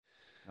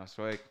Nice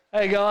week.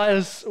 Hey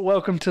guys,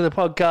 welcome to the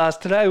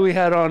podcast. Today we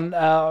had on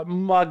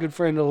my good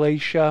friend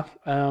Alicia.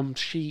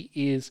 She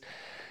is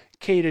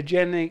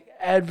ketogenic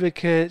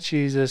advocate.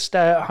 She's a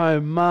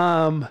stay-at-home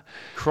mum,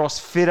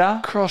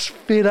 CrossFitter,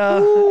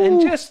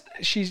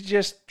 and she's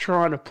just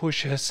trying to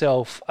push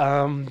herself.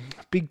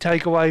 Big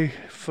takeaway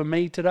for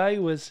me today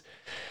was,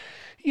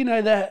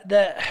 that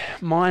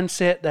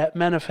mindset, that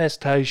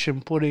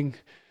manifestation.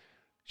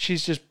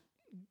 She's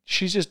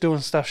just doing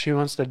stuff she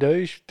wants to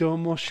do. She's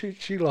doing more shit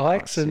she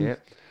likes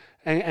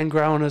and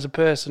growing as a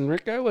person.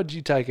 Rico, what did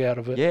you take out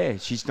of it? Yeah,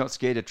 she's not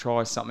scared to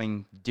try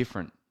something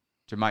different,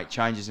 to make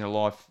changes in her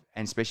life,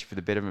 and especially for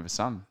the betterment of her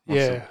son.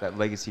 That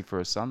legacy for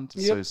her son,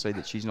 to sort of see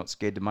that she's not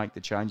scared to make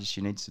the changes she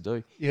needs to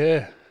do.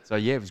 Yeah. So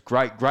yeah, it was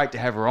great to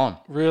have her on.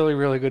 Really,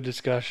 really good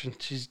discussion.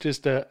 She's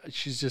just a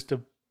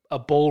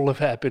ball of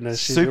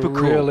happiness. She's super a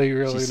cool. really,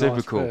 really She's nice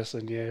super cool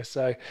person. Yeah.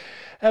 So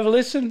have a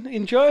listen,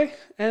 enjoy,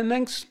 and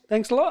thanks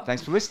a lot.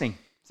 Thanks for listening.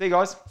 See you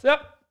guys.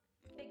 Yep.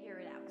 Figure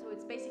it out. So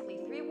it's basically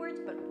 3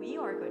 words, but we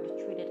are going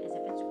to treat it as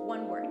if it's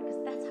 1 word,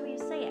 because that's how you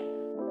say it.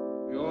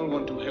 We all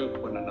want to help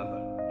one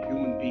another.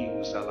 Human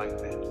beings are like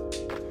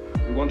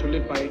that. We want to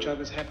live by each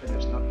other's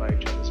happiness, not by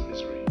each other's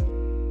misery.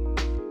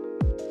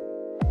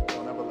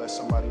 Don't ever let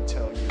somebody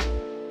tell you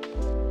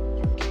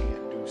you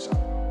can't do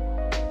something.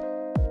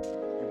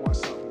 You want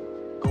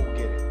something, go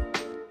get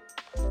it.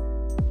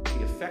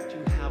 The effect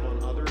you have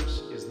on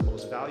others is the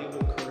most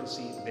valuable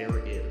currency there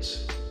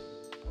is.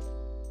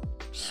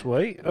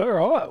 Sweet. All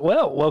right.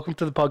 Well, welcome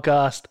to the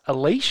podcast,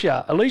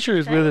 Alicia. Alicia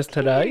is with us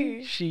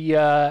today. She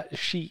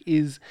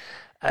is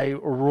a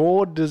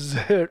raw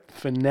dessert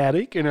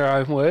fanatic, in her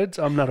own words.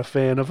 I'm not a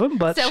fan of them,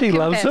 but she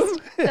loves them.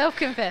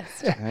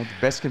 Self-confessed. The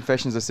best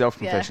confessions are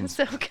self-confessions.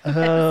 Yeah,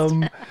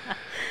 self-confessed.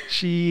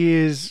 She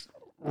is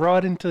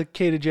right into the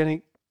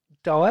ketogenic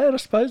diet, I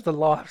suppose, the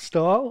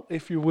lifestyle,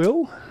 if you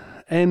will.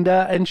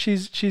 And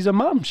she's a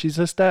mum. She's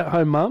a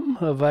stay-at-home mum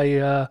of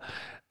a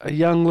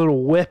young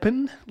little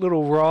weapon,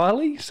 little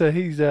Riley. So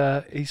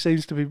he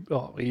seems to be,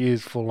 he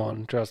is full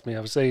on. Trust me,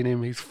 I've seen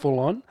him. He's full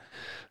on.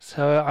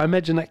 So I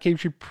imagine that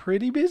keeps you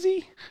pretty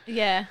busy.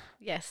 Yeah.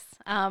 Yes.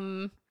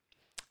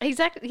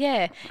 Exactly.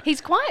 Yeah. He's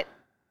quite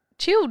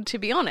chilled, to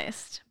be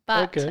honest.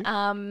 But Okay.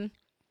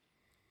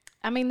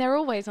 I mean, they're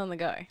always on the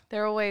go.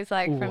 They're always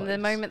from the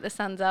moment the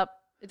sun's up.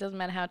 It doesn't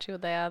matter how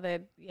chilled they are.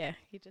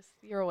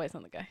 You're always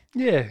on the go.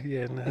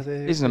 Yeah. No,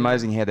 Isn't it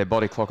amazing how their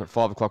body clock at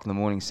 5 o'clock in the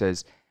morning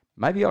says,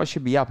 maybe I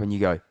should be up, and you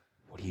go,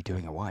 what are you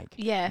doing awake?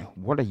 Yeah.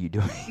 What are you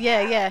doing?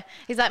 Yeah.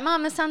 He's like,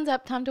 Mom, the sun's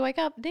up. Time to wake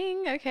up.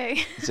 Ding.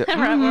 Okay. So,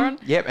 Right, we're on.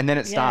 Yep, and then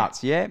it Yeah.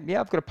 starts. Yeah,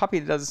 I've got a puppy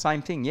that does the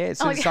same thing. Yeah, as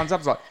soon as the sun's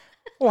up, it's like,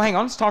 oh, hang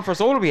on, it's time for us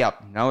all to be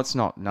up. No, it's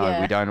not. No, Yeah.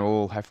 we don't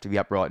all have to be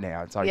up right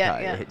now. It's okay.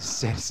 Yeah. It's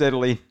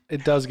settle in.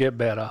 It does get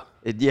better.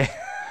 Yeah.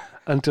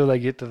 Until they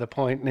get to the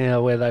point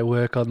now where they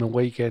work on the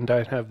weekend,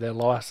 don't have their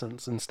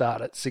license, and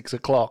start at 6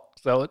 o'clock.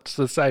 So it's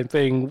the same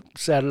thing.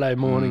 Saturday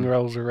morning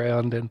rolls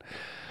around and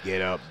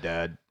Get up,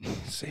 Dad.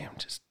 see him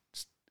just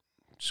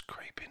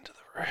creep into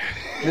the room.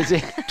 That's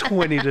it.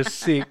 20 to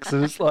 6,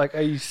 and it's like,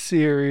 are you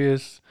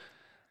serious?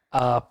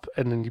 Up,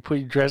 and then you put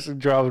your dress and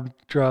driving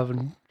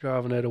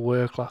out of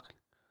work, like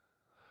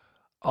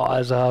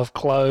eyes half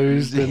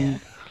closed, and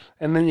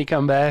then you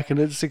come back and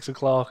it's 6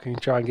 o'clock and you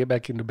try and get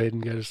back into bed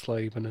and go to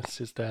sleep, and it's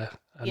just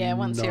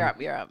Once you're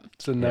up, you're up.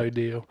 It's a no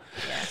deal.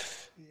 Yeah.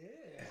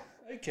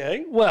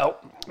 Okay, well,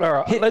 all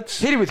right, let's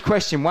hit it with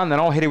question 1, then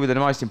I'll hit it with the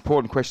most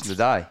important question of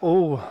the day.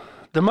 Oh,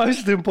 the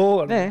most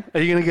important. Yeah.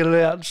 Are you going to get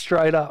it out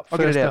straight up? I'll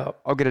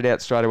get it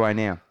out straight away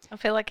now. I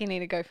feel like you need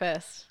to go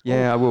first.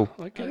 Yeah, I will.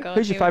 Okay. Oh, God,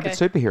 Who's your here we favourite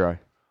superhero?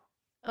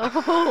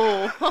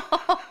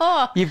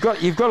 Oh. You've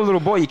got a little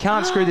boy. You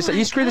can't screw this up.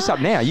 You screw this up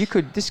now.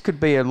 This could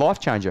be a life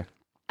changer.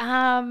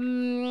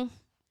 I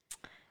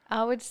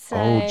would say.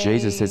 Oh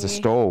Jesus! There's a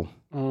stall.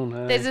 Oh,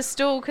 no. There's a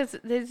stall because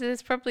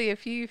there's probably a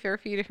few for a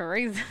few different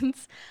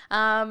reasons.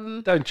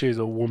 Don't choose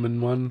a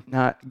woman one.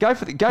 No, go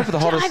for the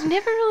hottest. I've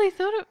never really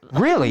thought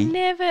of. Really? I've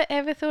never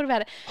ever thought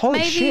about it.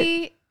 Holy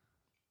shit.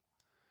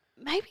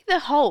 Maybe the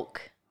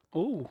Hulk.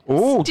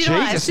 Oh Do you know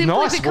why? Jesus! Simply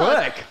Nice because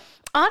work.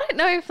 I don't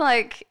know if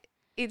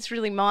it's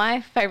really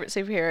my favorite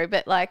superhero,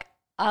 but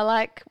I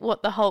like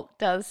what the Hulk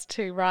does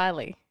to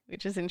Riley,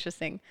 which is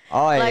interesting.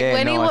 Oh yeah,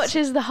 when he nice.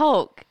 watches the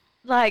Hulk,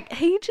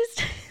 he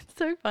just it's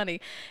so funny.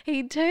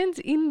 He turns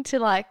into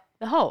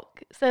the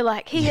Hulk. So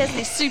he has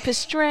this super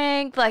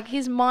strength.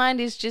 His mind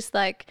is just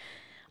I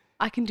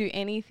can do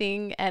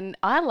anything, and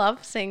I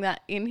love seeing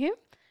that in him.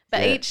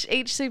 But Yeah.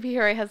 each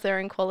superhero has their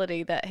own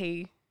quality that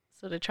he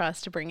sort of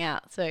tries to bring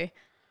out. So,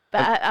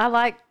 but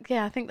I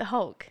think the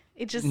Hulk.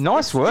 It just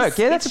Nice work.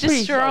 Yeah, that's it's a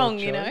pretty just strong,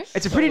 you know.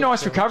 It's a pretty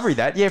nice recovery.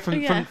 That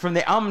from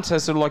the to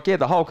sort of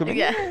the Hulk. I mean,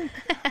 Yeah.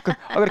 I've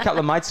got a couple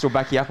of mates that'll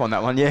back you up on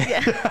that one.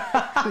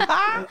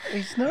 Yeah.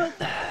 He's not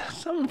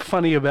something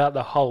funny about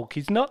the Hulk.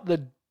 He's not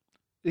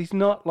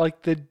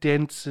like the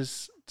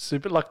densest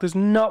super. There's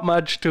not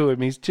much to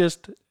him. He's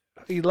just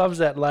he loves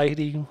that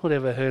lady,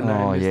 whatever her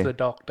name is, the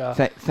doctor.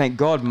 Thank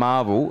God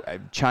Marvel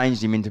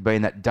changed him into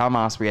being that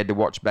dumbass we had to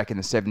watch back in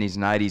the 70s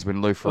and 80s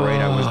when Lou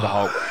Ferrigno was the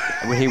Hulk.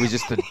 When he was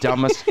just the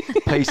dumbest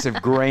piece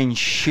of green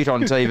shit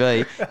on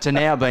TV to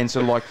now being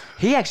sort of like,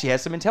 he actually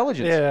has some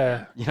intelligence.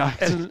 Yeah. You know?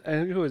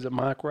 And who is it,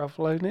 Mark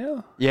Ruffalo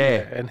now?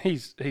 Yeah. And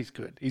he's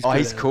good.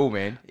 He's cool,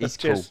 man. He's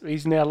cool.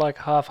 He's now like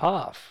half.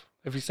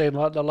 Have you seen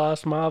like the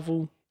last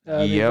Marvel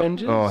the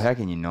Avengers? Oh, how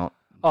can you not?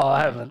 Oh,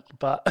 I haven't,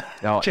 but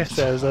Jess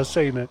has. I've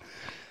seen it.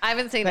 I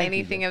haven't seen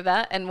anything of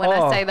that. And when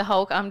I say the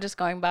Hulk, I'm just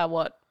going by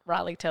what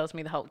Riley tells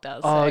me the Hulk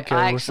does. So okay.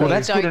 I actually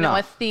that's don't good know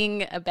enough. a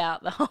thing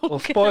about the Hulk. Well,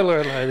 spoiler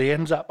alert, he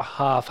ends up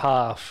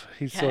half.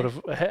 He's sort of,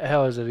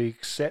 how is it? He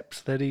accepts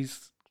that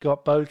he's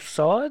got both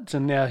sides,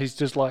 and now he's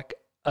just like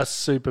a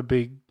super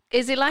big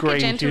Is he like a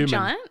green gentle human.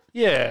 giant?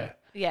 Yeah,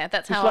 Yeah,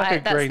 that's He's how like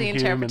a that's green the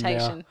human now.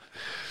 interpretation.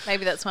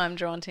 Maybe that's why I'm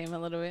drawn to him a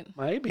little bit.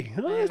 maybe.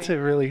 Oh, that's a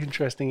really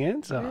interesting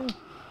answer.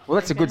 Well,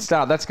 that's a good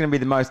start. That's going to be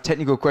the most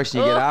technical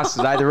question you get asked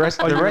today. The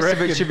rest of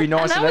it should be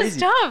nice That and was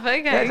easy. tough.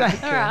 Okay.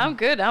 All right, I'm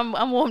good.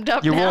 I'm warmed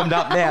up You're now. warmed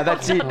up now.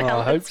 That's it. Oh,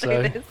 I hope let's do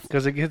so, this.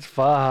 because it gets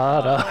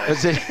far harder.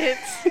 That's it.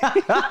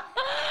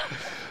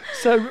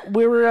 So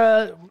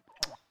we're,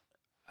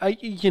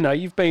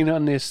 you've been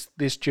on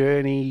this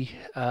journey,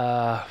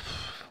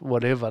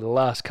 whatever, the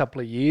last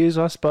couple of years,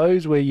 I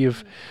suppose, where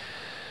you've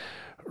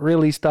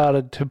really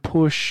started to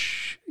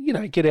push,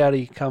 get out of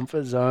your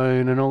comfort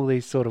zone and all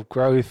these sort of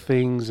growth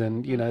things.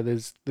 And,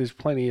 there's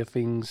plenty of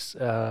things,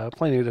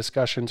 plenty of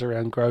discussions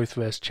around growth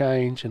versus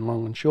change and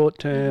long and short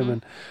term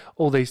and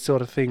all these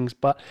sort of things.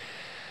 But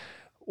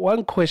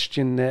one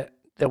question that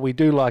we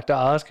do like to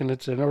ask, and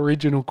it's an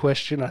original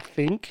question, I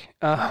think,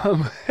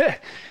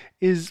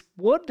 is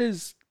what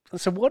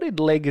did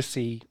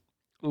legacy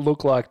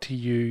look like to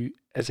you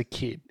as a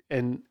kid?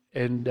 And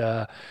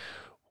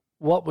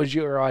what was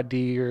your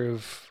idea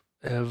of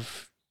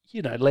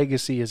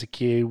legacy as a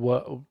kid?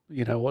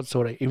 What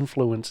sort of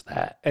influenced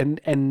that? And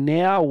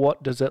now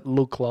what does it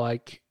look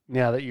like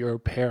now that you're a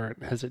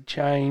parent? Has it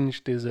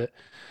changed? Is it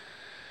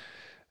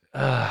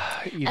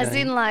As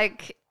in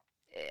like,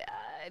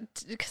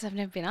 because I've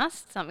never been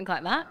asked something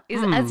like that.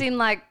 Is as in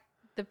like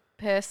the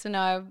person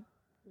I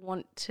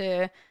want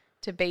to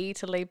be,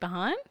 to leave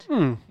behind?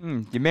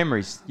 Your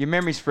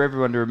memories for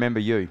everyone to remember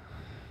you.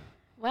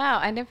 Wow,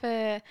 I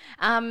never.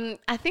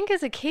 I think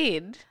as a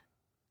kid,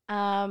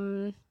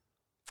 yeah,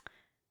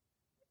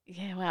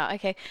 wow,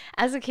 okay.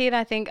 As a kid,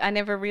 I think I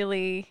never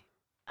really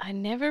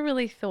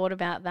thought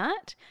about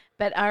that.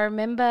 But I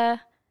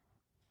remember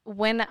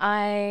when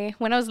I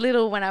was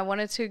little, when I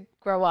wanted to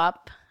grow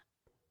up,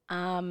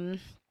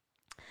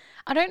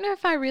 I don't know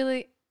if I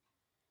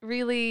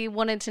really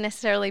wanted to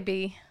necessarily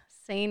be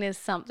seen as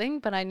something,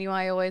 but I knew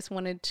I always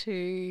wanted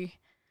to.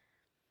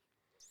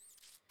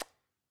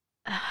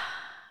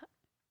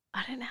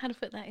 I don't know how to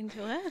put that into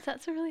words.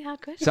 That's a really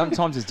hard question.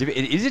 Sometimes it's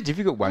difficult. It is a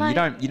difficult one.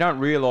 Like, you don't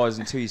realise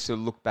until you sort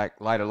of look back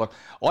later. Like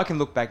I can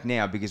look back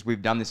now because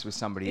we've done this with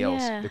somebody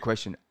else. Yeah. The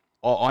question,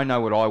 I know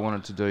what I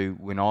wanted to do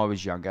when I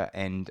was younger,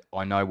 and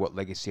I know what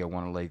legacy I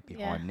want to leave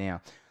behind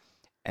now.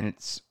 And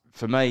it's,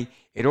 for me,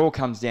 it all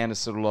comes down to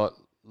sort of like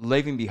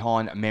leaving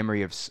behind a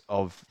memory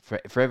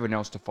for everyone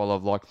else to follow.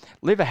 Of like,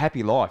 live a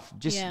happy life.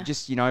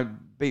 Just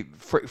be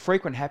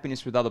frequent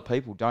happiness with other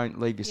people. Don't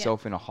leave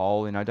yourself in a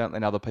hole. Don't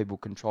let other people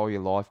control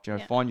your life.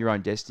 Find your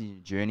own destiny,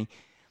 your journey.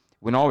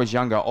 When I was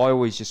younger, I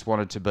always just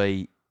wanted to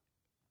be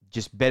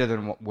just better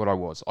than what I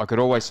was. I could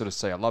always sort of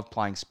see I love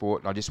playing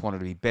sport, and I just wanted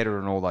to be better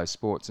in all those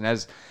sports. And I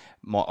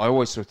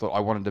always sort of thought I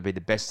wanted to be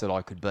the best that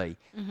I could be.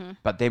 Mm-hmm.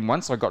 But then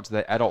once I got to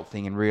the adult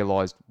thing and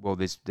realised, well,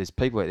 there's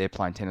people out there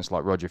playing tennis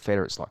like Roger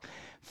Federer. It's like,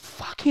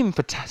 fuck him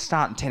for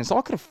starting tennis.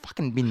 I could have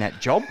fucking been that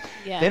job.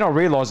 Yeah. Then I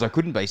realised I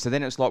couldn't be. So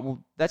then it's like,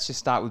 well, let's just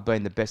start with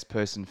being the best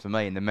person for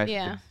me. And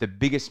the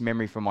biggest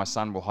memory for my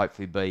son will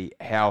hopefully be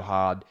how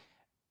hard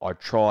I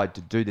tried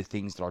to do the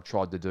things that I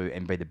tried to do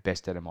and be the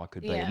best at him I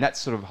could be. And that's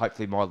sort of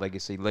hopefully my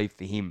legacy, leave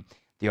for him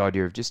the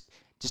idea of just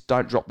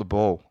don't drop the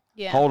ball.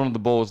 Yeah. Hold on to the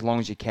ball as long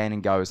as you can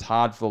and go as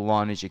hard for the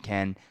line as you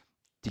can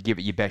to give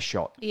it your best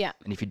shot. Yeah.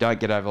 And if you don't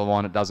get over the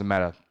line, it doesn't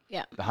matter.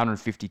 Yeah. The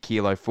 150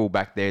 kilo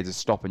fullback there is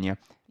stopping you.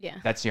 Yeah.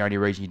 That's the only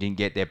reason you didn't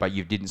get there, but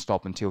you didn't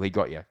stop until he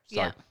got you.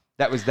 So Yeah.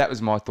 that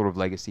was my thought of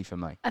legacy for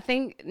me. I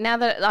think now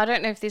that, I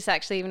don't know if this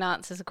actually even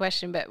answers the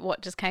question, but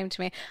what just came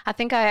to me, I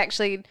think I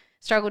actually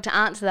struggled to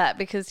answer that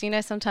because,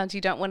 sometimes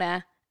you don't want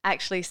to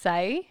actually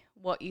say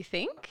what you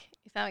think,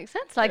 if that makes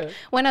sense. Like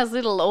when I was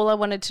little, all I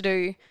wanted to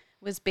do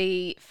was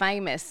be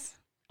famous.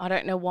 I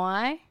don't know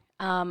why.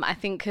 I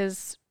think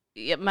because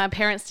my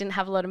parents didn't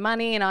have a lot of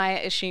money, and I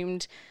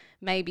assumed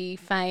maybe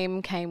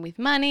fame came with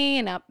money,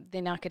 and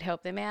then I could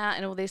help them out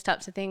and all these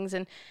types of things.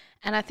 And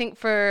I think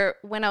for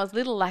when I was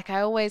little, like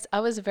I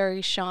was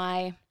very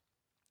shy,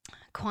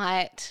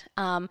 quiet.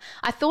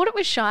 I thought it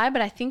was shy,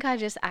 but I think I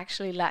just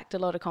actually lacked a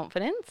lot of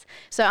confidence.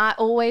 So I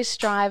always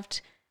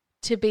strived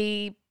to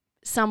be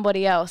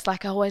somebody else.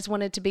 Like I always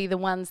wanted to be the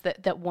ones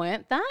that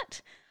weren't that.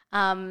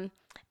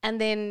 And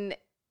then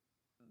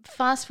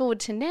fast forward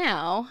to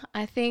now,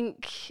 I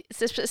think,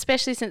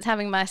 especially since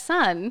having my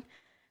son,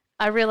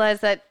 I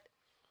realized that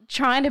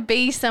trying to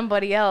be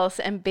somebody else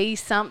and be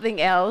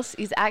something else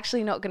is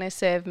actually not going to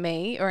serve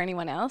me or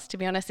anyone else. To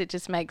be honest, it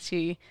just makes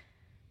you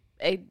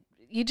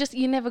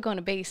you're never going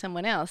to be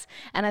someone else.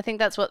 And I think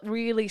that's what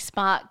really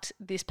sparked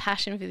this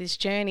passion for this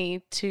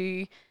journey,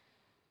 to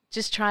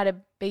just try to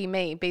be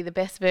me, be the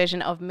best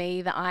version of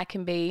me that I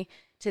can be,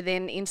 to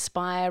then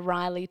inspire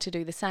Riley to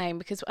do the same.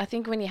 Because I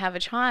think when you have a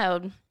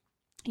child,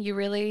 you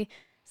really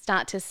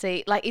start to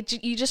see, like,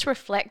 you just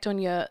reflect on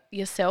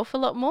yourself a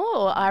lot more.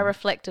 Or I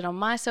reflected on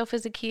myself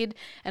as a kid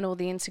and all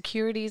the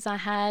insecurities I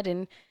had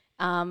and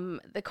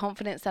the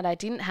confidence that I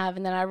didn't have.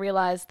 And then I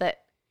realized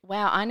that,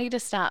 wow, I need to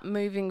start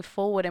moving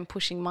forward and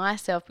pushing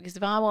myself, because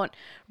if I want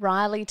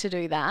Riley to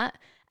do that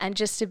and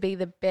just to be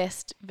the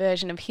best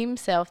version of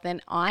himself, then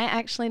I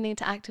actually need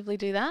to actively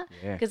do that,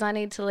 because I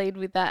need to lead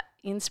with that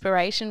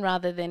inspiration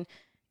rather than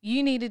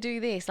you need to do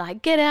this,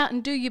 like get out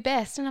and do your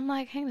best. And I'm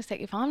like, hang on a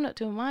sec, if I'm not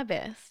doing my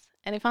best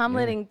and if I'm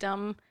letting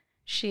dumb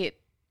shit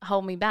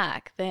hold me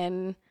back,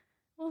 then,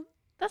 well,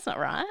 that's not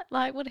right.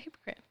 Like, what a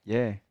hypocrite.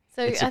 Yeah.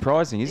 So it's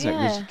surprising, isn't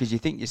it? Because you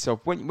think yourself,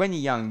 when you're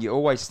young, you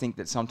always think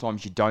that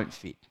sometimes you don't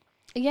fit.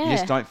 Yeah. You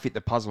just don't fit the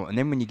puzzle. And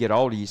then when you get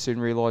older, you soon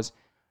realise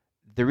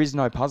there is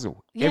no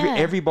puzzle. Yeah.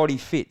 Everybody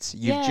fits.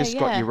 You've just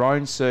got your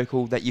own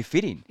circle that you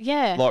fit in.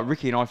 Yeah. Like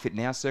Ricky and I fit in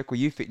our circle,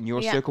 you fit in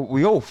your Yeah. circle.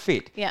 We all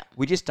fit. Yeah.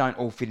 We just don't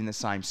all fit in the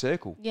same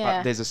circle. Yeah.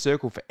 But there's a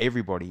circle for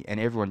everybody, and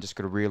everyone just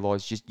got to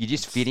realise you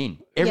just fit in.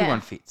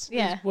 Everyone fits.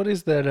 Yeah. What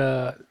is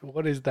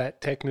that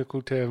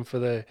technical term for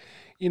the,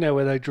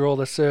 where they draw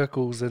the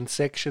circles and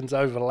sections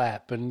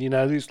overlap, and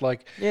there's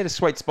like, Yeah, the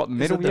sweet spot in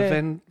the is middle. it the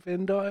Yeah.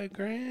 Venn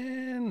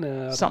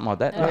diagram? Something like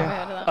that. Never Yeah.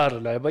 heard of that. I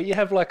don't know, but you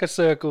have like a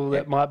circle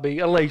that might be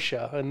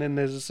Alicia, and then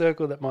there's a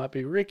circle that might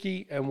be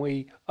Ricky, and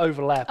we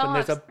overlap, and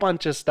there's a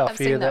bunch of stuff I've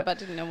here seen that, but I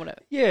didn't know what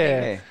it.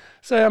 yeah. Yeah.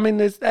 So I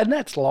mean, and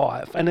that's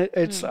life, and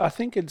it's I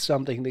think it's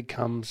something that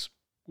comes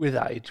with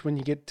age. When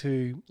you get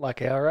to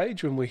like our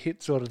age, when we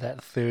hit sort of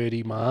that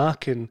 30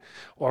 mark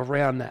or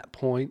around that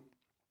point,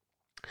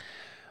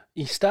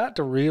 you start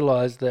to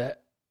realise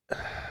that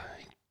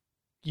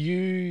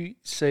you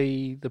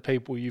see the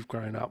people you've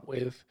grown up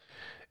with,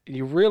 and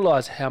you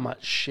realise how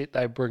much shit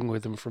they bring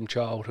with them from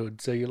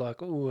childhood. So you're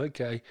like, oh,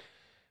 okay,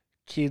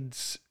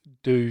 kids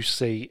do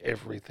see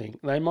everything.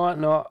 They might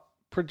not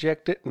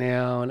project it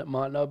now, and it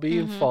might not be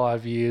in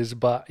 5 years,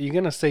 but you're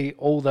going to see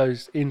all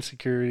those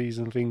insecurities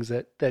and things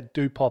that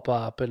do pop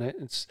up, and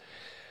it's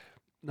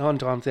 9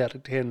 times out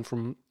of 10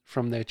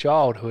 from their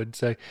childhood.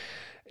 So,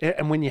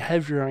 and when you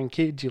have your own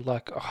kids, you're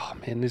like, oh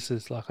man, this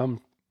is like,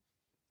 I'm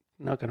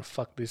not going to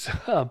fuck this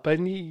up.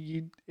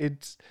 And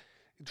it's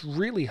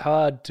really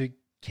hard to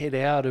get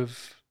out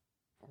of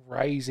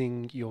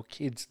raising your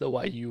kids the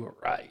way you were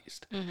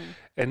raised,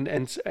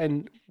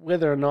 and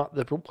whether or not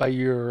the way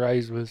you were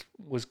raised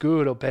was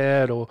good or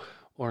bad or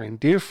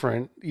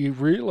indifferent, you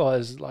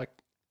realize like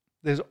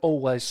there's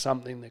always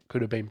something that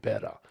could have been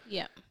better.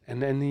 Yeah.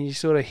 And then you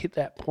sort of hit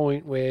that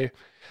point where,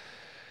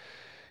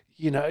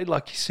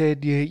 like you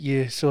said,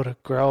 you sort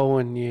of grow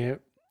and you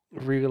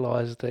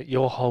realize that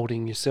you're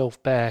holding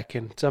yourself back,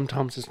 and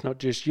sometimes it's not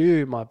just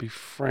you, it might be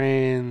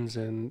friends,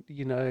 and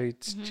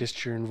it's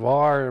just your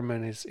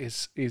environment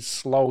is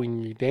slowing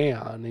you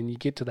down, and you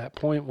get to that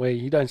point where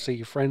you don't see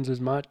your friends as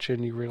much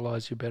and you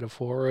realize you're better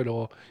for it,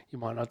 or you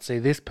might not see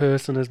this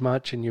person as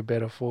much and you're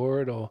better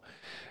for it,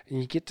 and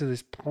you get to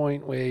this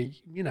point where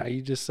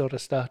you just sort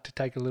of start to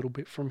take a little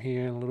bit from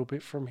here and a little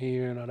bit from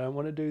here, and I don't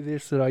want to do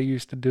this that I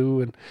used to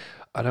do, and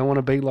I don't want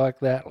to be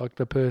like that, like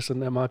the person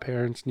that my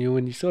parents knew,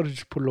 and you sort of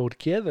just put it all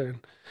together,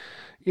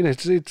 and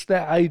it's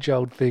that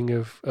age-old thing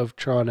of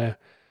trying to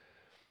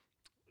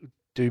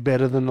do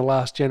better than the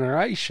last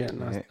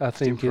generation. I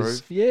think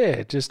is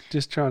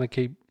just trying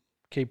to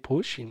keep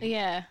pushing.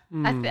 Yeah.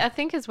 I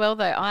think as well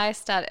though, I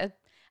started,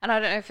 and I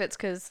don't know if it's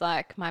because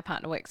like my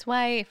partner works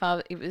away,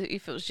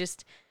 if it was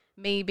just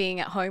me being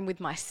at home with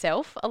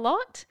myself a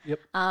lot. Yep.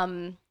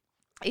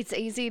 It's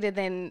easy to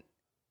then,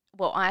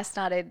 I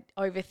started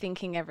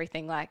overthinking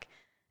everything. Like,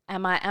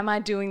 am I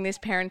doing this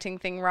parenting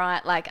thing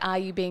right? Like, are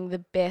you being the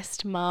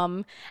best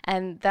mum?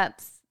 And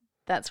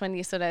that's when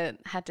you sort of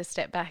had to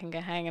step back and go,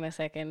 hang on a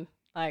second.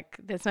 Like,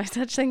 there's no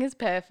such thing as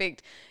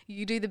perfect.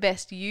 You do the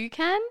best you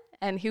can,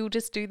 and he'll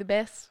just do the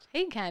best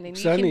he can, and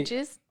can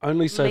just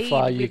only so lead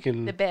far you with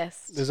can the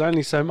best. There's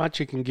only so much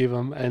you can give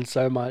them, and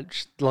so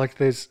much like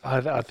there's.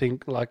 I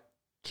think like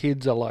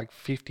kids are like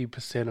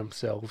 50%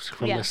 themselves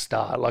from the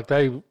start. Like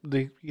they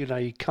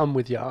you come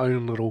with your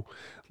own little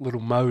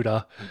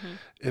motor,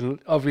 and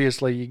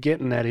obviously you're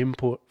getting that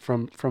input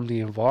from the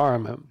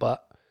environment,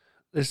 but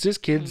there's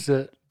just kids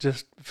that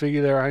just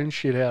figure their own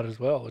shit out as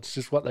well. It's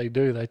just what they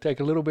do. They take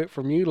a little bit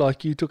from you,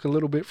 like you took a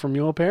little bit from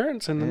your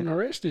parents, and then the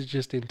rest is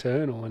just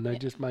internal, and they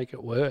just make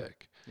it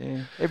work.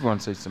 Yeah, everyone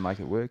seems to make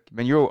it work.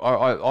 I mean,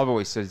 I've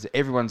always said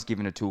everyone's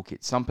given a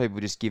toolkit. Some people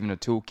are just given a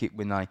toolkit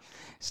when they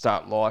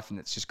start life, and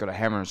it's just got a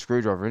hammer and a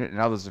screwdriver in it, and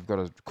others have got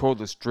a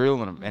cordless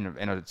drill and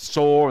a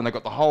saw, and they've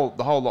got the whole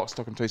lock,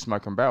 stock, and two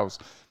smoking barrels.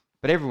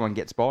 But everyone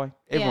gets by.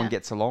 Everyone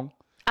gets along.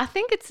 I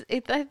think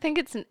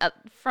it's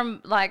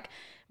from like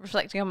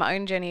reflecting on my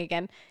own journey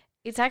again,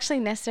 it's actually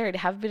necessary to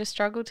have a bit of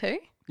struggle too.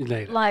 You need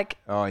it. Like,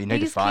 Oh, you need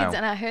to these fail. kids,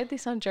 and I heard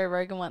this on Joe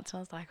Rogan once, and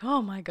I was like,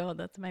 oh my God,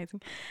 that's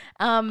amazing.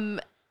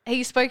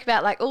 He spoke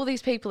about like all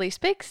these people he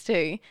speaks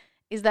to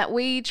is that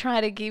we try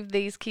to give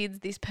these kids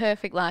this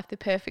perfect life, the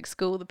perfect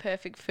school, the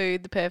perfect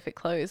food, the perfect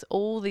clothes,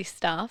 all this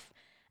stuff.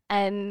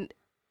 And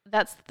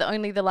that's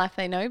only the life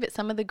they know. But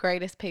some of the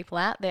greatest people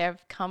out there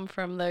have come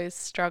from those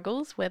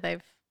struggles where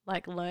they've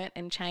like learnt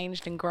and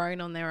changed and grown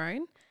on their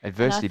own.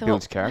 Adversity And I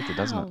builds thought, character,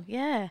 doesn't it? wow,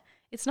 yeah.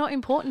 It's not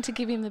important to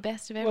give him the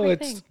best of Well,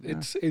 everything.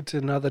 it's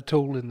another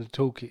tool in the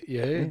toolkit.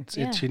 Yeah, it's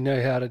Yeah. you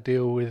know how to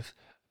deal with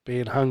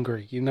being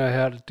hungry. You know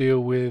how to deal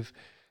with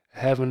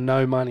having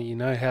no money. You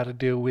know how to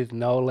deal with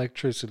no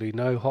electricity,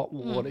 no hot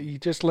water. You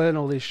just learn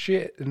all this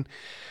shit. And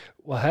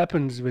what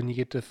happens when you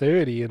get to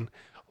 30 and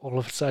all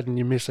of a sudden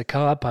you miss a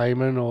car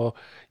payment or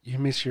you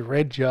miss your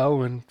red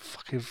gel and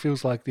fucking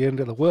feels like the end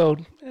of the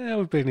world? Yeah,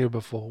 we've been here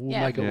before. We'll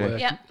Yeah. make it Yeah. work.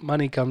 Yeah.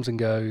 Money comes and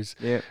goes.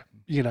 Yeah.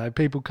 You know,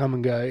 people come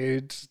and go.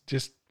 It's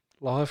just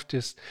life.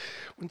 Just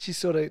once you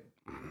sort of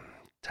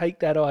take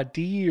that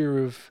idea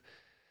of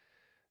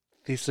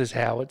this is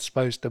how it's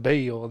supposed to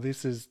be, or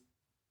this is,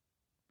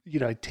 you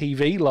know,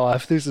 TV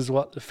life. This is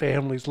what the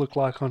families look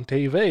like on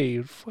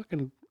TV.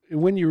 Fucking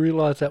when you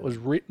realise that was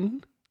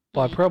written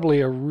by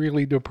probably a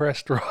really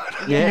depressed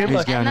writer. Yeah, who's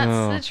like, going, And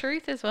oh. that's the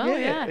truth as well.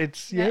 Yeah.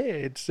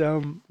 it's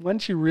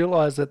once you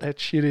realise that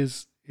shit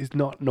is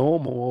not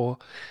normal or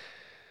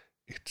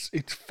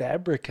it's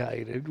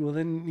fabricated, well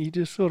then you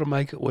just sort of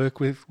make it work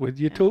with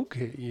your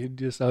toolkit. You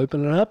just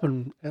open it up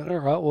and all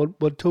right,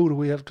 what tool do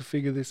we have to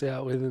figure this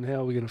out with and how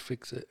are we going to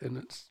fix it?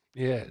 And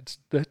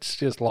that's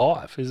just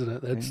life, isn't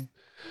it? That's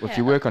Well, if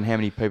you work on how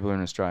many people are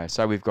in Australia,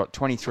 so we've got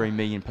 23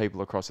 million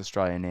people across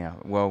Australia now.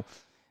 Well,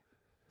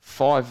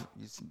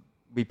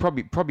 we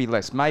probably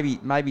less.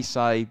 Maybe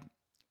say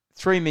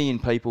 3 million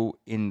people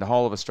in the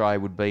whole of Australia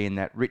would be in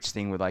that rich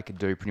thing where they could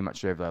do pretty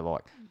much whatever they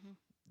like.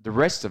 The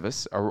rest of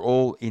us are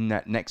all in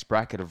that next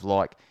bracket of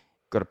like,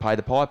 got to pay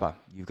the piper,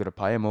 you've got to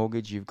pay a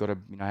mortgage, you've got to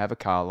have a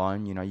car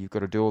loan, you've got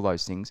to do all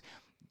those things.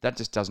 That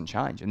just doesn't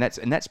change, and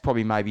that's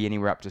probably maybe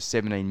anywhere up to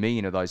 17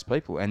 million of those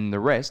people, and the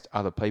rest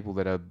are the people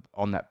that are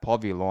on that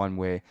poverty line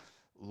where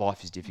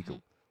life is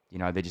difficult.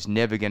 They're just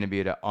never going to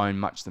be able to own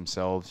much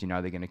themselves.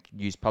 They're going to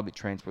use public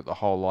transport the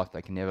whole life.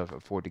 They can never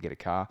afford to get a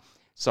car.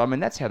 So,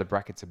 that's how the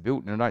brackets are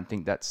built. And I don't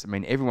think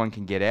everyone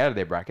can get out of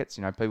their brackets.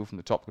 People from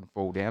the top can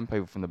fall down.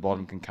 People from the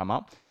bottom can come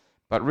up.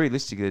 But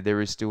realistically,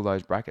 there is still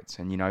those brackets.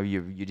 And,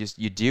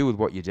 you deal with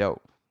what you're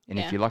dealt. And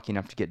if you're lucky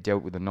enough to get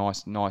dealt with a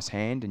nice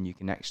hand and you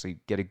can actually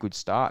get a good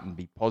start and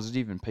be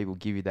positive and people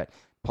give you that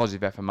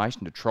positive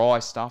affirmation to try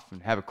stuff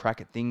and have a crack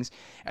at things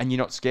and you're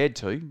not scared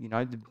to,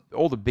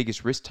 all the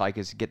biggest risk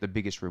takers get the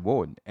biggest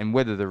reward. And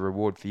whether the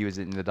reward for you is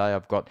at the end of the day,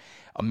 I've got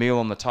a meal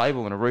on the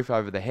table and a roof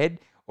over the head,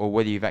 or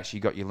whether you've actually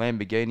got your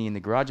Lamborghini in the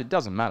garage, it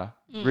doesn't matter.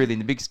 Really, in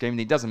the big scheme,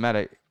 it doesn't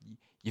matter.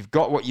 You've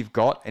got what you've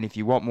got, and if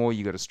you want more,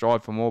 you've got to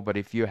strive for more. But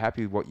if you're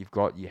happy with what you've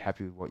got, you're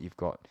happy with what you've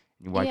got.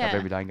 And you wake up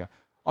every day and go,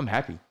 I'm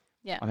happy.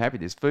 Yeah. I'm happy.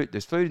 There's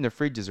food in the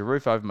fridge. There's a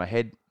roof over my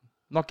head.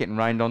 Not getting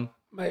rained on.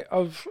 Mate,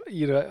 I've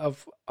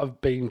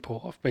been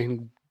poor. I've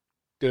been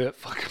dirt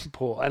fucking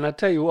poor. And I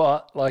tell you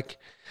what, like,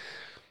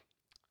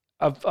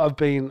 I've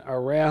been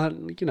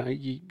around,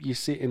 you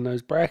sit in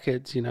those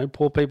brackets,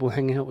 poor people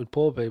hang out with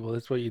poor people.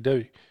 That's what you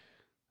do.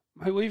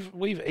 Mate,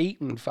 we've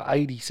eaten for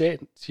 80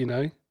 cents,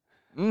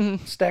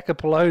 stack of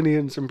polony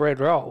and some bread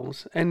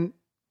rolls, and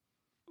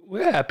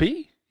we're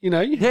happy.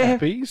 You're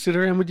happy. Sit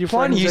around with your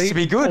Polony friends, used to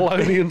be good.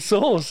 bologna and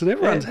sauce, and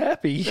everyone's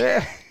happy.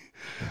 Yeah.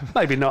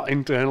 Maybe not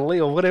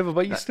internally or whatever,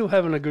 but you're still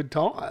having a good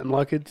time.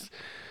 Like it's.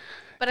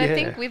 But I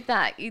think with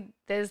that,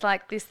 there's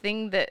like this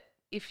thing that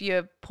if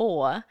you're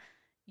poor,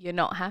 you're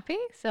not happy.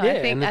 So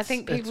I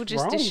think people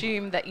just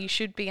assume that you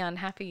should be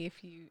unhappy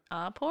if you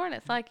are poor, and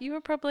it's like you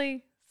were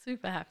probably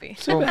super happy.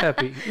 Super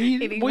happy.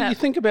 You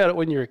think about it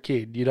when you're a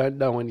kid. You don't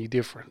know any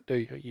different, do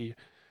you?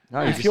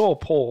 If you're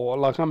poor,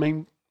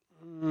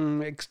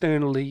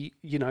 externally,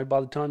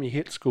 by the time you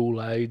hit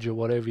school age or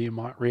whatever, you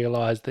might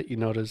realise that you're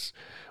not as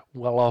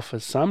well off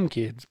as some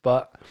kids,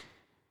 but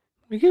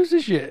who gives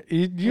a shit?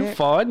 You're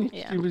fine.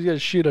 Yeah. You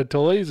got shit of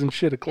toys and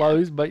shit of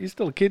clothes, but you're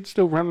still a kid,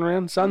 still running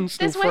around, sun's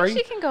still There's free. ways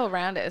you can go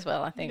around it as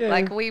well, I think. Yeah.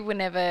 Like we were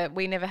never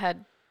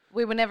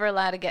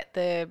allowed to get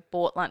the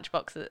bought lunch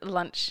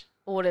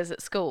orders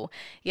at school.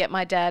 Yet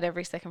my dad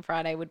every second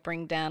Friday would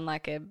bring down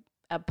like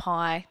a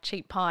pie,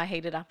 cheap pie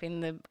heated up in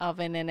the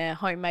oven and a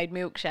homemade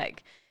milkshake.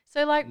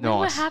 So we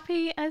were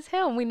happy as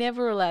hell, and we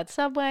never were allowed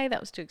Subway.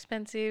 That was too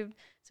expensive.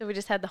 So we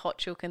just had the hot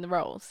chook and the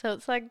rolls. So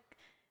it's like,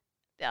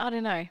 I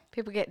don't know.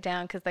 People get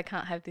down because they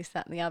can't have this,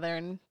 that, and the other,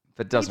 and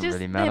But it doesn't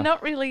really matter. They're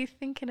not really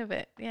thinking of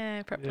it,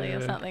 properly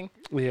or something.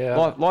 Yeah.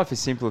 Life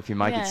is simple if you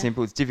make it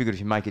simple. It's difficult if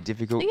you make it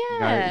difficult.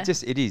 Yeah.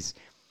 It is.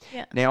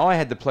 Yeah. Now, I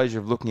had the pleasure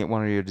of looking at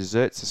one of your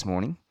desserts this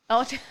morning.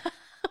 Oh,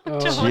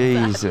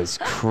 Jesus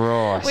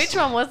Christ. Which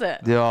one was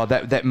it? Oh,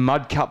 that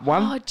mud cup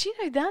one. Oh, do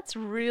you know that's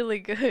really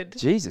good?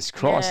 Jesus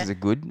Christ, Yeah. is it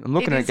good? I'm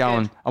looking It at it is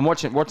going, good. I'm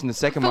watching the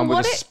second For one with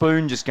what a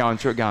spoon just going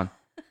through it going,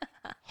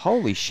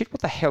 Holy shit!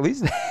 What the hell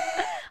is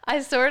that?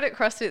 I saw it at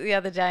CrossFit the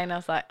other day and I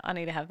was like, I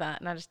need to have that.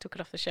 And I just took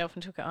it off the shelf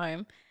and took it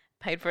home.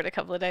 Paid for it a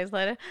couple of days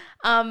later.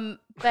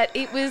 But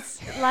it was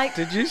like...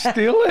 Did you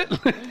steal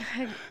it?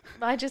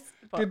 I just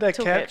Did they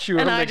took catch it, you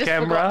on and the I just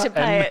camera forgot to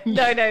pay it.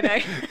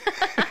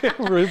 and-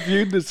 No.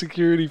 Reviewed the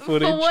security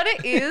footage. For what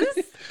it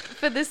is,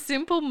 for the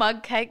simple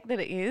mug cake that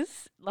it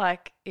is,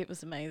 like, it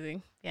was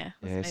amazing. Yeah,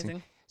 it was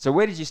amazing. So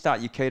where did you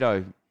start your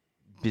keto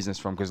business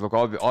from? Because look,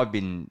 I've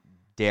been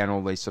down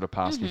all these sort of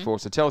paths Mm-hmm. before.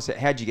 So tell us,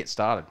 how'd you get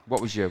started?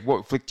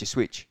 What flicked your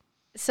switch?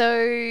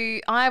 So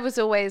I was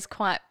always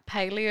quite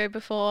paleo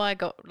before. I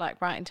got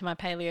like right into my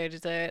paleo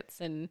desserts,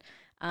 and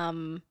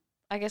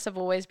I guess I've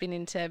always been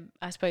into,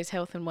 I suppose,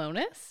 health and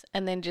wellness,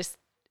 and then just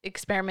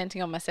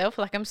experimenting on myself.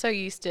 Like I'm so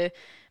used to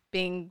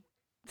being,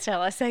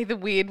 shall I say, the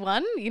weird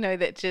one, you know,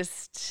 that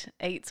just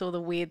eats all the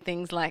weird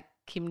things like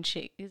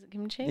kimchi. Is it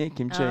kimchi? Yeah,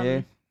 kimchi,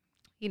 yeah.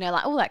 You know,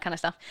 like all that kind of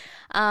stuff.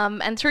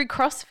 And through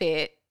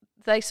CrossFit,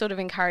 they sort of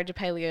encourage a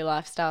paleo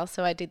lifestyle.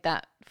 So I did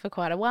that for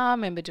quite a while. I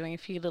remember doing a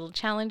few little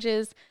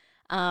challenges.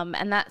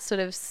 And that sort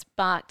of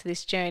sparked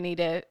this journey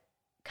to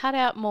cut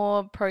out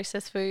more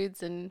processed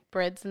foods and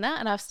breads and that.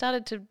 And I've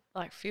started to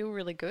like feel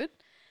really good.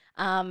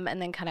 And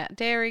then cut out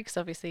dairy because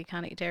obviously you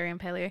can't eat dairy on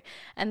paleo.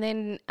 And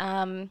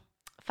then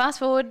fast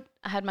forward,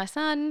 I had my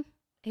son.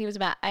 He was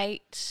about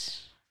 8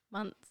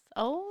 months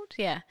old.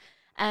 Yeah.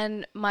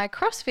 And my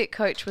CrossFit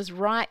coach was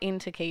right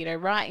into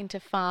keto, right into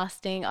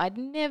fasting. I'd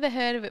never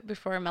heard of it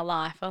before in my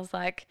life. I was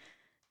like,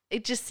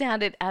 it just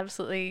sounded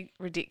absolutely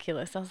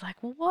ridiculous. I was like,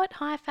 what?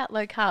 High fat,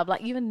 low carb?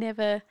 Like you were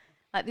never,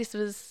 like this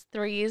was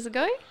 3 years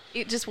ago.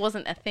 It just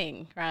wasn't a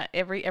thing, right?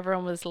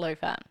 Everyone was low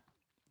fat.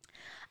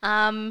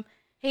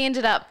 He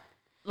ended up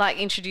like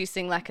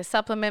introducing like a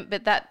supplement,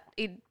 but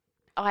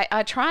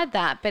I tried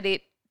that, but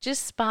it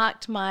just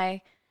sparked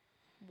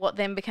what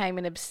then became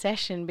an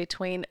obsession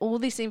between all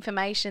this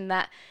information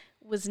that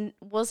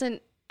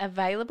wasn't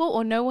available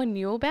or no one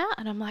knew about.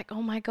 And I'm like,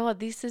 oh my God,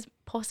 this is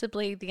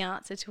possibly the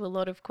answer to a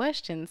lot of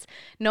questions,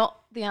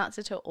 not the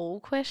answer to all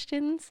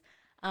questions.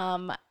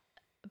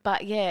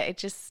 But yeah,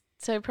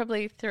 so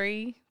probably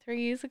three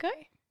years ago.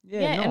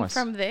 Yeah, nice. And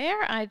from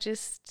there, it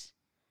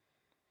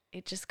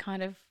just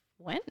kind of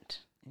went.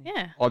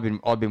 Yeah. I've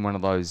been one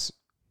of those,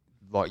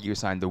 like you were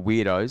saying, the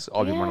weirdos.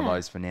 I've been one of Yeah.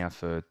 those for now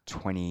for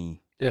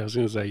 20. Yeah, I was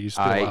going to say, you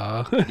still I-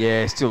 are.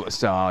 Yeah, still.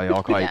 So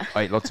like, Yeah.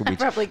 I ate lots of weird.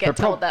 Probably get but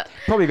told that.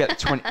 Probably about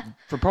 20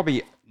 for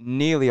probably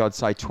nearly, I'd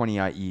say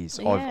 28 years.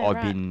 Yeah, I've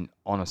right. been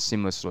on a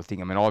similar sort of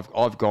thing. I mean,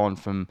 I've gone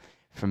from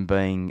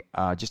being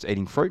just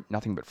eating fruit,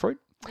 nothing but fruit,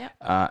 Yep.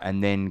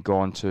 and then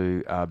gone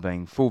to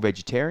being full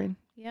vegetarian,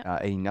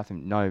 Yep. eating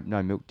nothing, no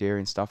milk, dairy,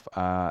 and stuff.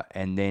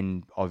 And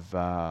then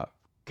I've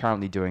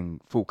currently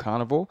doing full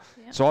carnivore.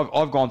 Yep. So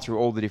I've gone through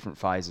all the different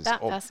phases.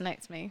 That All-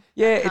 fascinates me.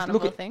 yeah, that it's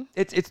look, carnivore thing.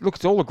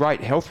 it's all a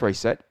great health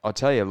reset. I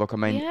tell you, look, I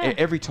mean, Yeah.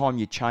 every time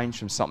you change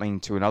from something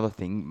to another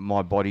thing,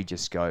 my body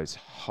just goes,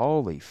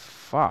 "Holy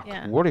fuck,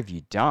 Yeah. what have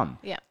you done?"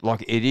 Yeah.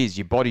 Like it is,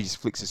 your body just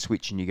flicks a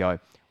switch, and you go,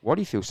 "Why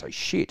do you feel so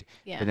shit?"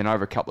 Yeah. But then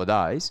over a couple of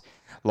days,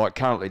 like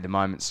currently at the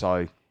moment,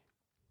 so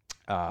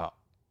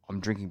I'm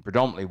drinking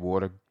predominantly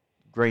water.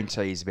 Green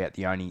tea is about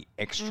the only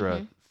extra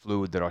Mm-hmm.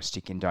 fluid that I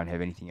stick in. Don't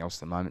have anything else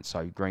at the moment,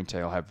 so green tea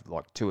I'll have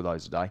like 2 of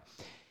those a day,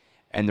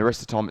 and the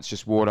rest of the time it's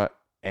just water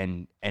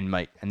and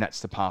meat, and that's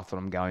the path that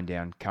I'm going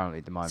down currently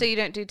at the moment. So you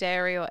don't do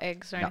dairy or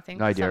eggs or No, anything?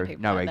 no Some dairy,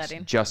 people no add eggs. that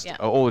in. Just Yeah.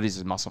 all it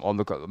is muscle. I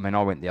mean,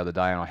 I went the other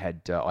day and I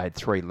had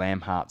 3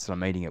 lamb hearts that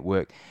I'm eating at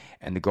work,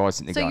 and the guys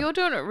sitting there So going, you're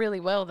doing it really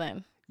well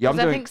then. Yeah, I'm 'Cause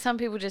I doing- think some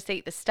people just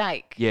eat the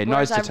steak. Yeah,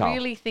 whereas nose to I tail.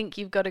 really think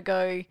you've got to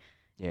go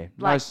yeah,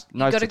 like nose you've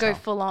got to to go tail.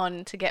 full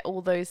on to get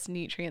all those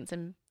nutrients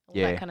and all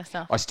Yeah, that kind of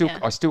stuff. I still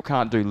Yeah.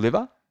 can't do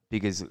liver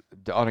because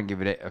I don't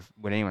give it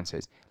when anyone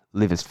says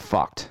liver's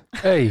fucked.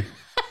 Hey,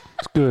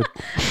 it's good.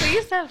 We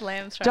used to have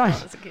lambs from when I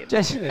Don't was a kid.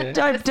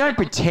 just don't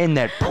pretend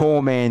that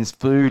poor man's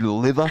food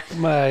liver.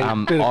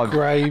 Mate, bit of I've-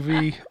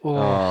 gravy. Oh,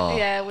 Oh.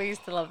 Yeah, we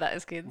used to love that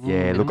as kids.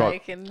 Yeah, And look,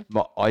 bacon.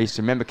 I used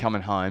to remember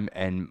coming home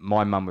and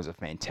my mum was a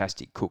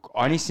fantastic cook.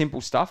 Only simple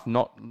stuff,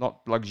 not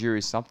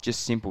luxurious stuff,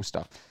 just simple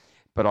stuff.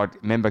 But I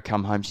remember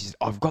come home, she said,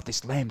 "I've got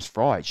this lamb's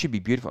fry. It should be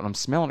beautiful." And I'm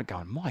smelling it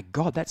going, "My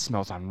God, that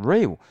smells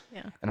unreal."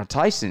 Yeah. And I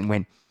tasted it and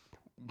went,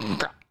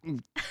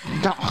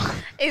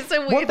 It's a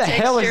weird "What the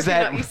hell texture is if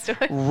you're that not used to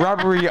it.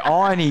 rubbery,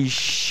 irony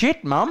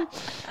shit, Mum?"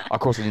 Of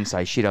course, I didn't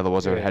say shit,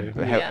 otherwise I would have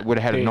Yeah.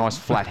 had a nice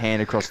flat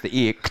hand across the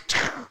ear.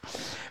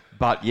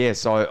 But yeah,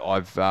 so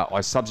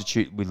I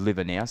substitute with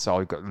liver now, so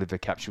I've got liver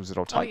capsules that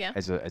I'll take yeah.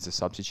 as a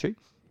substitute.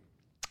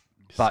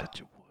 such But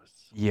a wuss.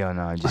 yeah, I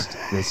know. Just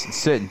there's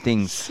certain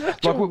things.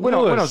 Such Like a when I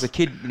wuss. was a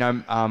kid, you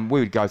know, we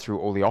would go through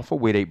all the offer.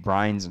 We'd eat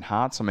brains and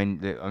hearts. I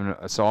mean,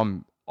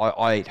 so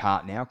I eat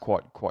heart now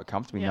quite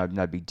comfortably. Yeah.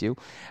 No big deal.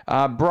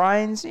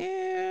 Brains,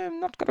 yeah, I'm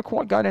not going to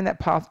quite go down that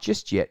path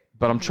just yet.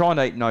 But I'm trying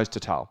to eat nose to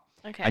tail.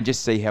 Okay. And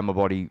just see how my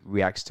body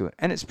reacts to it.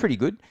 And it's pretty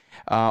good.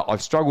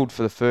 I've struggled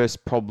for the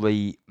first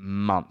probably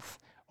month.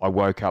 I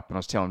woke up and I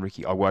was telling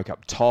Ricky, I woke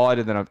up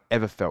tighter than I've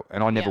ever felt.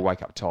 And I never Yeah.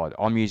 wake up tired.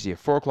 I'm usually at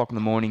 4 o'clock in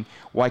the morning,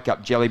 wake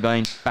up jelly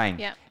bean, bang.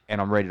 Yeah.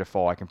 and I'm ready to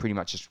fire, I can pretty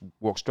much just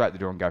walk straight out the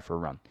door and go for a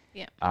run.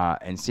 Yeah.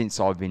 And since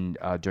I've been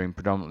doing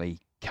predominantly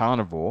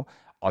carnivore,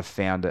 I've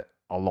found it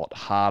a lot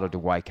harder to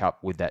wake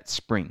up with that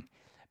spring.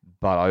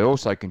 But I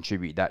also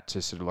contribute that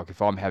to sort of like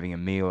if I'm having a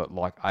meal at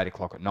like 8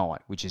 o'clock at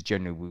night, which is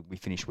generally we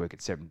finish work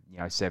at 7,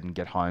 7,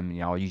 get home.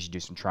 I usually do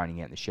some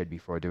training out in the shed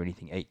before I do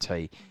anything, eat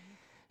tea.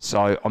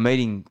 So I'm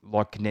eating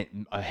like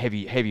a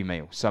heavy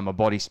meal. So my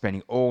body's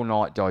spending all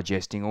night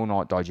digesting,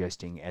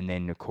 and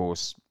then of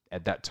course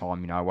at that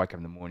time, I wake up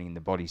in the morning and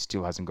the body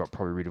still hasn't got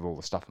probably rid of all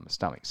the stuff in my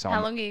stomach. So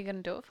How long are you going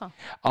to do it for?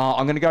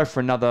 I'm going to go for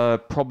another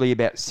probably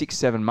about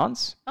 6-7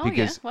 months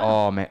because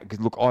wow. because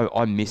look,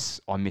 I miss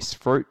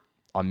fruit,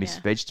 I miss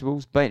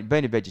vegetables. Being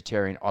a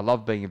vegetarian, I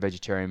love being a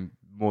vegetarian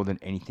more than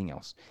anything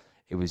else.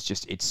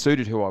 It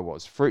suited who I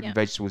was. Fruit and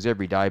vegetables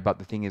every day, but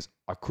the thing is,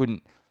 I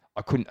couldn't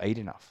eat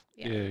enough.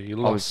 Yeah, you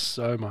lost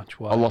so much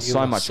weight. I lost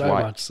so much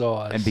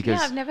size. And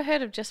because I've never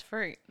heard of just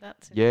fruit.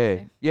 That's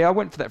yeah, I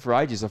went for that for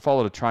ages. I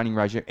followed a training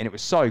regime, and it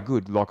was so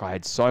good. Like I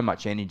had so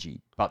much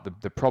energy, but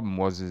the problem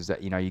is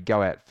that you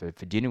go out for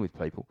dinner with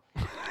people,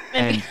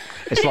 and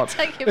it's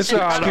like it's all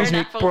right.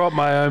 I brought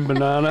my own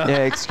banana. Yeah,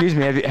 excuse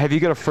me. Have you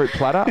got a fruit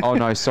platter? Oh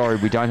no, sorry,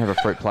 we don't have a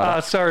fruit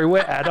platter. Sorry, we're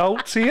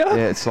adults here.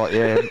 Yeah, it's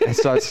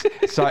like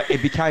so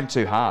it became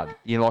too hard.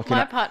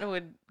 My partner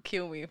would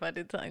kill me if I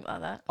did something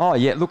like that. Oh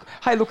yeah, look,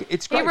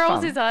 it's great. He rolls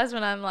fun. his eyes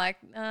when I'm like,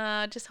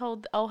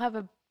 I'll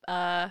have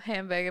a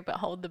hamburger, but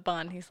hold the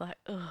bun. He's like,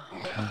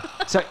 ugh.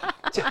 So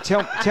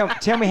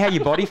tell me how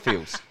your body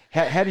feels.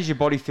 How does your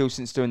body feel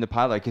since doing the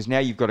paleo? Because now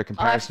you've got a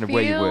comparison of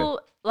where you were.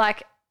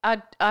 Like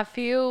I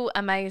feel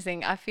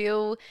amazing.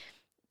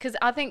 Because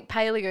I think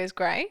paleo is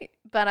great,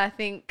 but I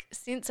think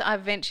since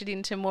I've ventured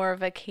into more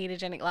of a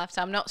ketogenic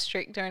lifestyle, I'm not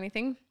strict or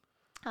anything.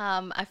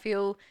 I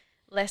feel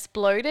less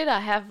bloated.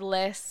 I have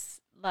less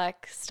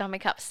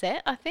stomach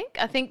upset. I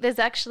think there's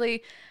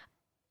actually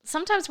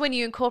sometimes when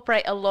you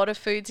incorporate a lot of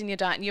foods in your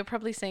diet, and you're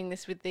probably seeing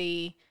this with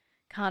the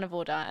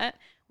carnivore diet,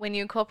 when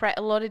you incorporate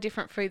a lot of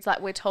different foods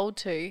like we're told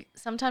to,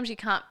 sometimes you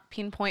can't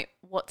pinpoint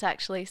what's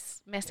actually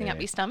messing up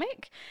your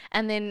stomach.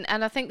 And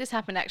I think this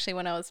happened actually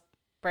when I was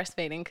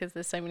breastfeeding, because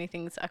there's so many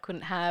things I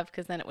couldn't have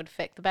because then it would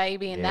affect the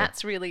baby, and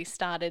that's really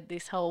started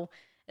this whole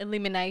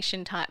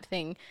elimination type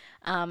thing.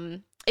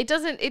 It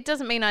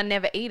doesn't mean I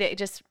never eat it. It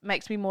just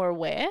makes me more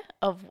aware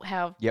of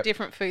how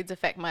different foods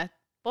affect my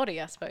body,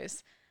 I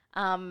suppose.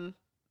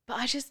 But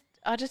I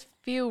just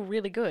feel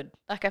really good.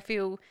 Like I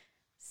feel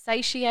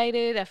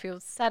satiated. I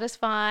feel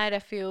satisfied. I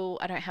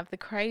don't have the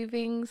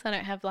cravings. I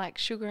don't have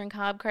sugar and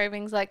carb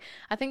cravings. Like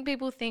I think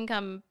people think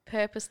I'm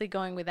purposely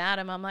going without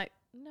them. I'm like,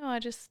 no, I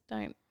just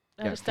don't.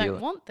 I just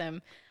don't want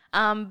them.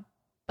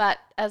 But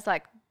as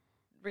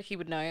Ricky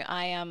would know,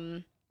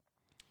 I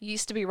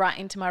used to be right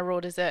into my raw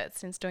desserts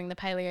since doing the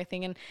paleo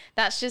thing, and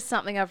that's just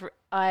something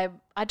I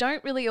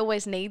don't really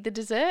always need the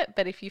dessert,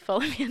 but if you follow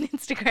me on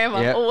Instagram,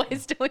 I'm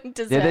always doing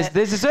dessert. Yeah,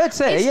 there's desserts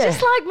there. It's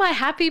just like my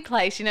happy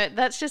place,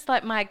 that's just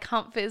like my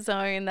comfort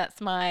zone.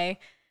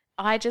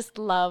 I just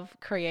love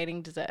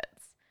creating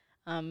desserts.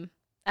 And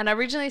I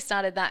originally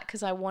started that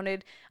because I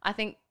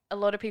think a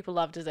lot of people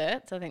love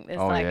desserts. I think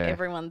there's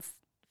everyone's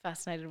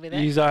fascinated with it.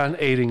 These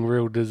aren't eating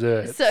real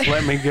desserts. So,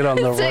 let me get on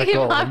the record.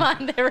 In my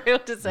mind, they're real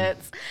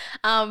desserts.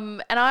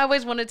 And I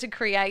always wanted to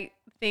create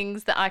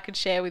things that I could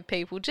share with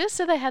people just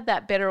so they had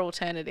that better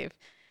alternative,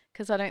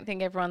 because I don't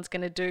think everyone's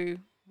going to do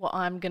what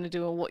I'm going to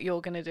do or what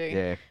you're going to do.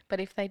 Yeah. But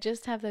if they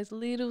just have those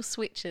little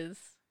switches,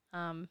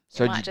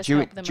 so do you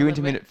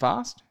intermittent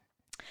fast?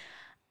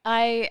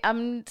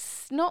 I'm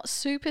not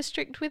super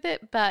strict with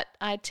it, but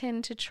I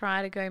tend to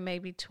try to go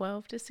maybe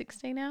 12 to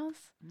 16 hours.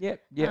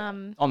 Yep.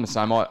 I'm the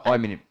same.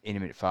 I'm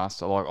intermittent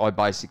fast. I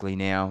basically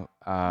now.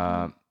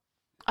 I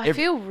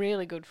feel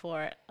really good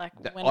for it.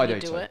 When you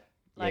do it,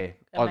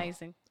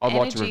 amazing. I'd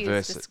like to Energy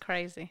reverse is just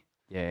crazy.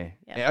 Yeah,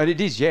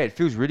 it is. Yeah, it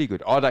feels really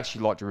good. I'd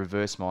actually like to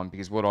reverse mine,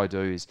 because what I do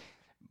is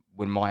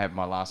when I have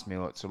my last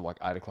meal at sort of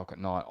 8 o'clock at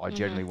night, I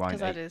generally won't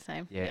eat. I do the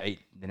same. Yeah, eat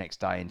the next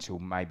day until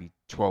maybe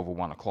 12 or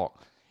 1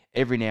 o'clock.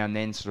 Every now and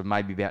then, sort of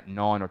maybe about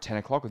 9 or 10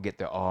 o'clock, I get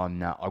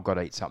I've got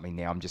to eat something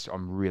now.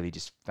 I'm really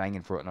just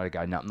fanging for it, and I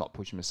go, no, I'm not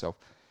pushing myself.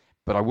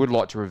 But I would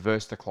like to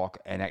reverse the clock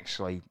and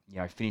actually,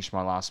 finish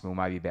my last meal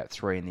maybe about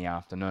 3 in the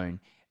afternoon,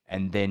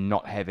 and then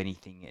not have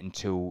anything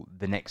until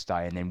the next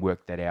day, and then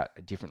work that out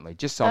differently.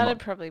 Just so that'd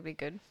probably be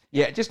good.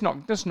 Yeah, just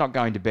not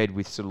going to bed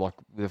with sort of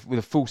with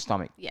a full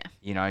stomach. Yeah.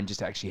 And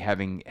just actually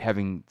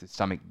having the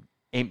stomach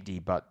empty,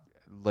 but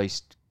at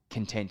least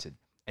contented,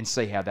 and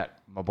see how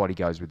my body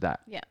goes with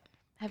that. Yeah.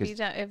 Have you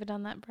ever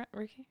done that,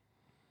 Ricky?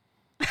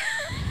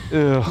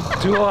 Do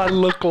I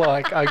look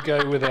like I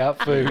go without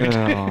food?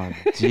 Oh,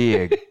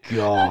 dear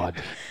God.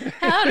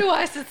 How do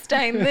I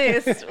sustain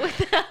this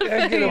without food?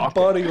 I get a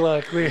body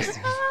like this.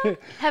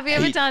 Have you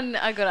ever done,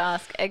 I got to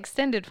ask,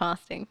 extended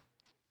fasting?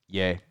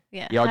 Yeah.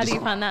 Yeah. How do you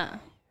find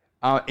that?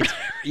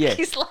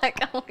 He's like,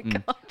 oh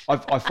my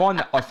God.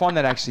 I find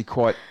that actually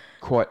quite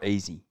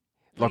easy.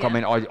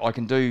 I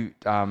can do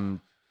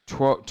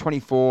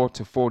 24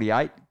 to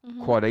 48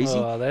 quite easy.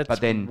 Oh,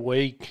 that's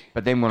weak.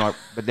 But then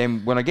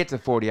when I get to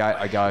 48,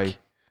 I go,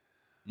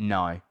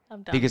 no.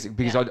 I'm done.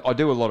 because I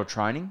do a lot of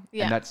training,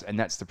 Yeah. and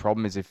that's the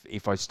problem is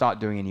if I start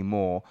doing any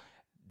more,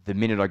 the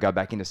minute I go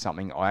back into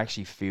something, I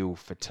actually feel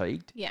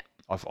fatigued. Yeah.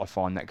 I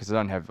find that because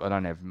I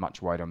don't have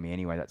much weight on me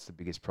anyway. That's the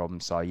biggest problem.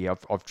 So yeah,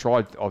 I've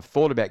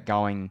thought about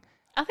going.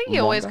 I think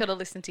you always longer. got to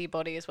listen to your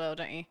body as well,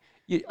 don't you?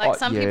 Yeah, Like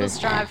some yeah. people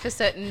strive for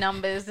certain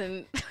numbers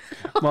and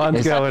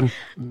Mine's going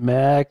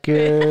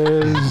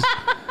Macca's,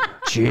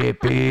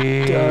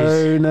 Chippies.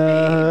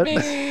 donut,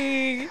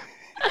 Big.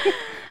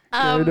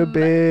 go to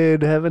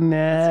bed, have a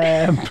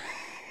nap.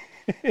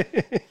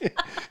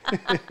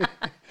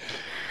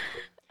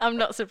 I'm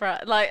not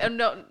surprised. Like I'm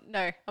not.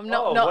 No, I'm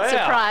not. Oh, not wow.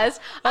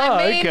 surprised. Oh,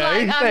 I mean, okay,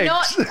 like I'm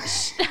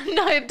thanks. not.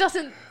 No, it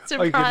doesn't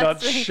you're surprise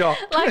not me.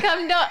 shocked. Like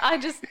I'm not. I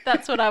just.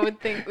 That's what I would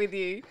think with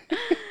you.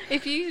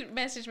 If you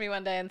messaged me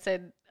one day and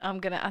said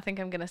I think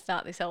I'm gonna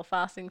start this whole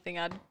fasting thing,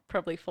 I'd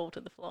probably fall to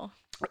the floor.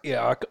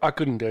 Yeah, I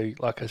couldn't do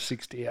like a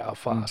 60-hour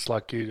fast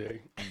like you do.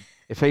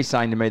 If he's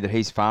saying to me that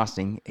he's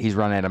fasting, he's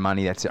run out of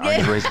money. That's the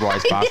only reason why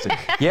he's fasting.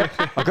 Yep,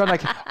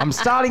 I'm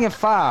starting a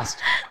fast.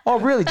 Oh,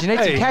 really? Do you need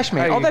some Hey, cash,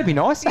 man? hey. Oh, that'd be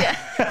nice. I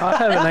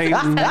haven't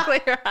eaten. Exactly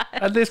right.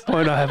 At this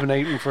point, I haven't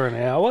eaten for an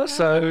hour,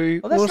 so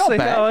that's we'll not see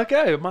bad. how I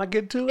go. It might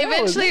get 2 hours.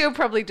 Eventually, he'll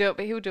probably do it,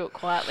 but he'll do it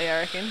quietly.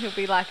 I reckon he'll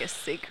be like a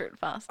secret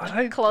faster,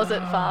 don't-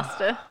 closet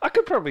faster. I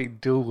could probably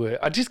do it.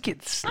 I just get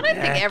snacky. I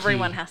don't think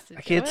everyone has to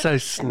I do get it. so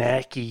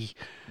snacky.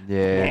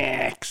 Yeah,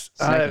 Snacks.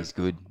 snacky's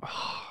good.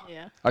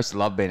 Yeah. I used to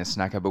love being a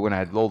snacker, but when I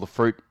had all the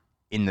fruit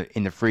in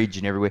the fridge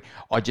and everywhere,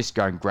 I just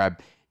go and grab,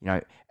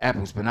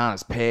 apples,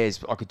 bananas, pears.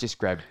 I could just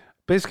grab.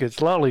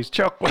 Biscuits, lollies,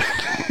 chocolate.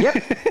 Yep,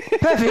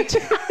 perfect.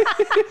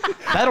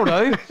 That'll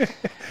do.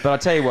 But I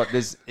tell you what,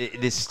 there's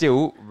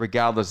still,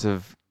 regardless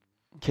of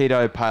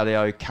keto,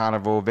 paleo,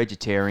 carnivore,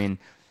 vegetarian,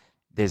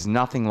 there's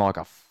nothing like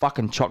a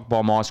fucking choc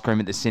bomb ice cream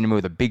at the cinema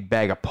with a big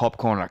bag of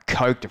popcorn and a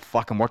Coke to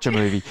fucking watch a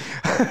movie.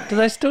 Do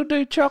they still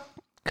do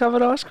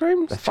choc-covered ice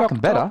creams? They're fucking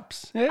better.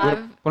 Tops?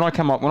 Yeah. When I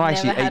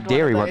actually Never had eat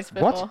dairy, one of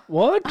those what? before.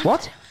 What?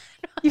 What?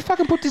 You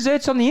fucking put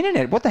desserts on the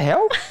internet. What the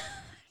hell?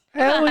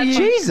 How are you?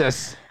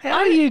 Jesus. How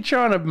are you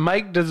trying to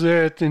make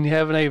desserts and you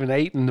haven't even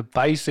eaten the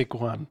basic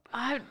one?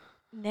 I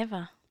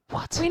never.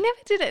 What? We never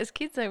did it as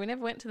kids, though. We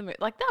never went to the movie.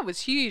 Like, that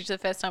was huge the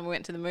first time we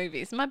went to the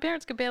movies. My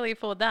parents could barely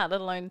afford that,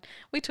 let alone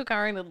we took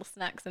our own little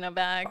snacks in our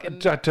bag.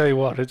 And I tell you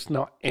what, it's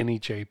not any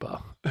cheaper.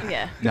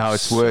 yeah. No,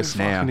 it's worse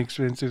now. Fucking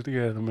expensive to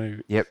go to the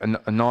movie. Yep,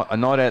 a night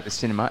out at the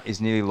cinema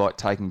is nearly like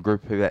taking a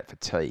group of out for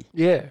tea.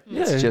 Yeah,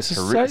 yeah. just the it's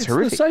same- it's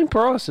horrific. the same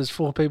price as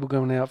 4 people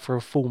going out for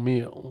a full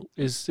meal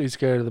is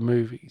go to the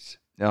movies.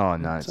 Oh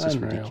no, it's just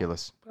unreal.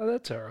 ridiculous. Oh,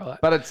 that's all right.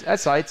 But it's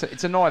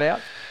a night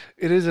out.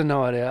 It is a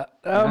night out.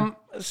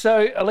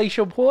 So,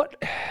 Alicia,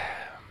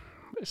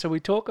 so we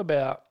talk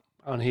about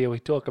on here, we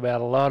talk about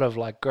a lot of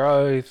like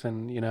growth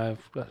and, I've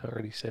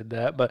already said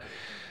that, but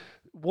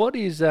what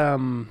is,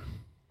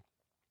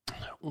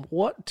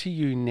 what to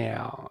you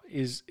now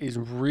is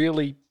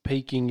really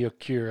piquing your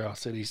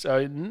curiosity?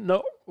 So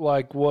not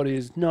like what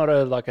is not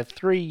like a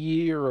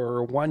 3-year or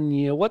a 1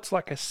 year, what's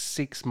like a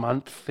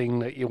 6-month thing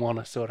that you want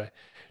to sort of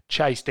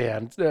chase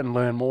down and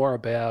learn more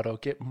about or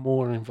get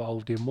more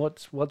involved in?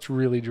 What's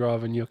really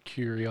driving your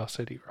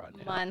curiosity right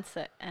now?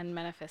 Mindset and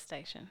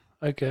manifestation.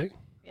 Okay.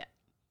 Yeah.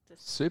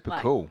 Just Super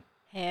like, cool.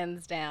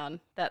 Hands down.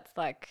 That's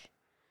like,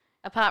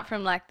 apart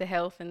from like the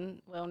health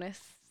and wellness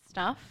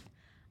stuff,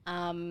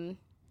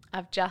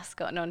 I've just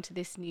gotten onto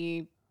this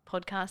new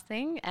podcast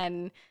thing,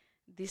 and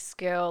this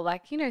girl,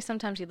 like,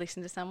 sometimes you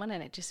listen to someone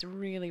and it just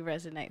really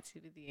resonates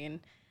with you.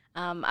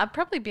 And I've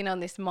probably been on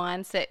this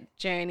mindset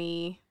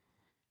journey,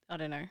 I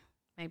don't know,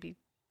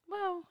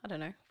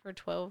 for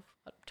 12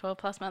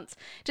 plus months,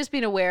 just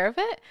been aware of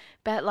it.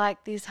 But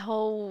like this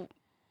whole,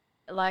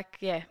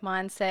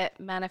 mindset,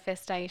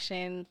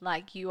 manifestation,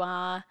 like you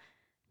are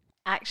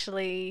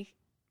actually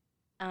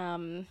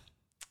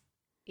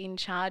in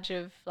charge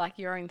of like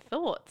your own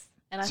thoughts.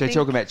 And So you're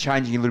talking about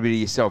changing a little bit of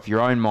yourself,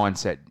 your own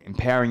mindset,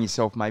 empowering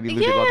yourself maybe a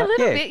little bit like that? a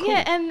little bit, cool.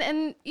 yeah.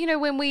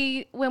 And when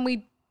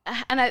we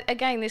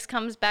again, this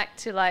comes back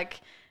to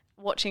like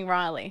watching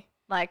Riley.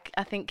 Like,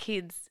 I think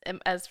kids,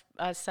 as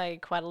I say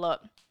quite a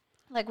lot,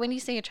 like when you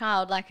see a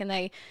child, like, and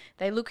they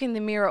look in the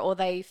mirror or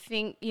they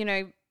think,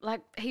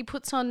 like he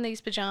puts on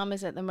these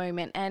pajamas at the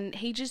moment and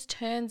he just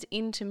turns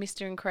into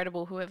Mr.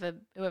 Incredible, whoever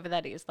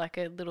that is, like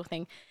a little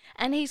thing.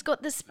 And he's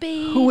got the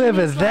speed.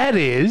 Whoever and it's that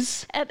like,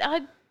 is.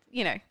 and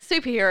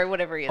superhero,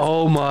 whatever he is.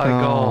 Oh my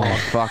Oh, God.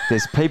 fuck.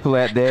 There's people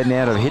out there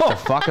now that have hit the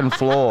fucking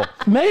floor.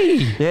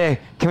 Me. Yeah.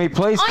 Can we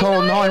please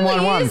call I know who he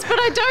 911? is, but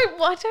I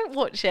don't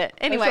watch it.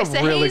 Anyway, That's a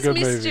so really he's good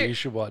Mr. movie. You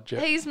should watch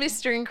it. He's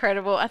Mr.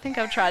 Incredible. I think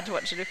I've tried to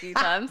watch it a few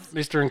times.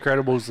 Mr.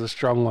 Incredible's the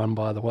strong one,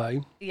 by the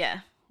way. Yeah.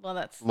 Well,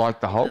 that's Like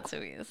the Hulk?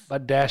 who he is.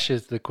 But Dash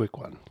is the quick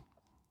one.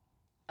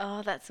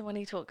 Oh, that's the one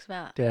he talks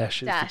about.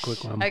 Dash is the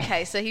quick one.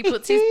 Okay, so he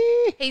puts his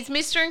he's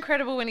Mr.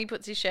 Incredible when he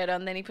puts his shirt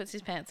on, then he puts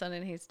his pants on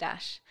and he's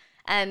Dash.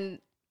 And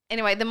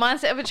anyway, the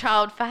mindset of a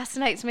child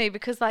fascinates me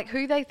because like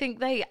who they think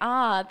they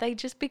are, they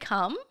just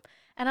become.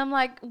 And I'm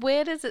like,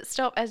 where does it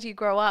stop as you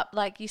grow up?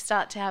 Like, you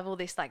start to have all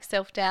this, like,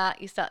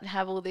 self-doubt. You start to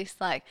have all this,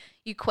 like,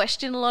 you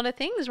question a lot of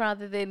things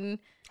rather than...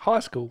 High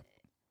school.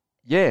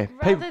 Yeah,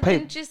 Rather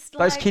than just,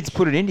 those like- kids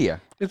put it into you.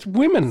 It's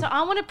women. So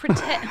I want to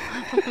protect...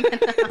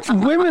 It's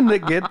women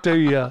that get to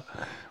you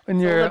when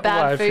all you're the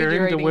bad if food you're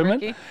you're into eating, women.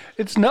 Ricky.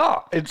 It's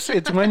not.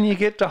 It's when you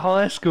get to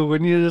high school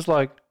when you're just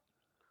like,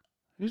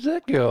 who's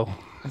that girl?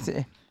 That's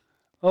it.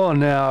 Oh,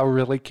 now I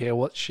really care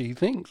what she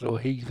thinks or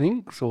he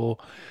thinks or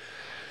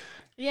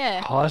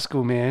Yeah. high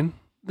school, man.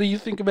 Do you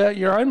think about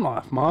your own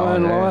life? My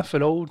own yeah. life,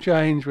 it all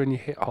changed when you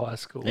hit high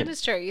school. It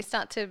is true. You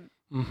start to...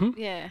 Mm-hmm.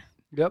 Yeah.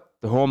 Yep.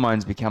 The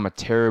hormones become a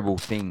terrible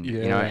thing, you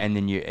know, Yeah. and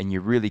then you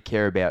really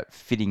care about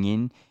fitting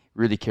in,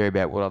 really care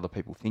about what other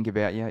people think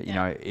about you, you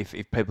know, if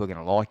people are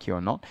going to like you or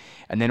not.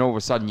 And then all of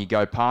a sudden you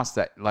go past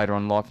that later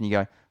on in life and you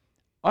go,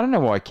 I don't know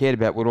why I cared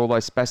about what all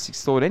those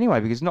spastics thought anyway,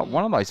 because not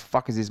one of those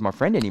fuckers is my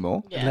friend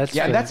anymore. Yeah. And that's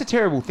Yeah, fair. that's a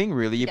terrible thing,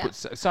 really. You Yeah. put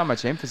so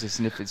much emphasis,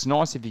 and if it's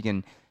nice if you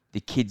can,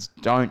 the kids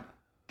don't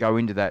go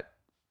into that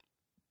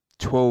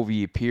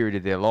 12-year period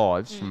of their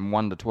lives from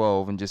 1 to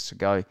 12 and just to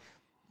go,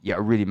 yeah,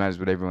 it really matters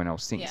what everyone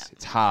else thinks. Yeah.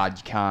 It's hard.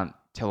 You can't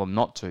tell them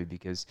not to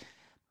because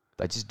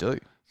they just do.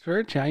 It's where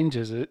it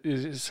changes. It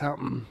is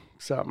something,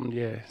 something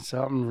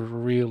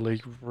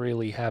really,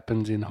 really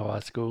happens in high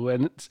school,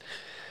 and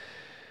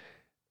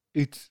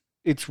it's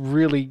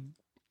really.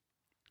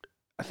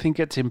 I think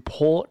it's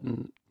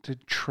important to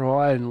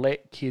try and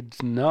let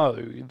kids know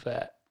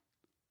that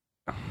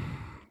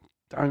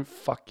don't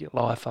fuck your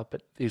life up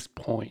at this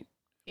point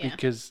Yeah.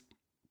 because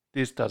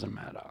this doesn't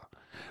matter.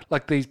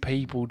 Like, these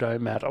people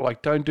don't matter.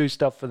 Like, don't do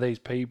stuff for these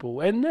people,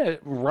 and that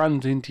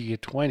runs into your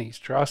 20s.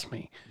 Trust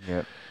me.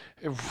 Yeah.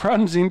 It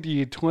runs into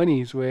your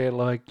 20s where,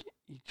 like,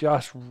 you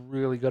just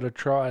really got to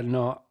try and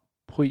not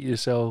put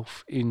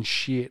yourself in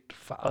shit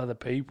for other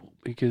people,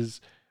 because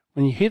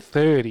when you hit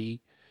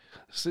 30,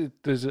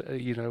 there's,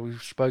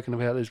 we've spoken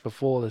about this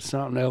before, there's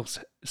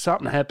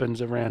something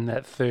happens around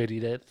that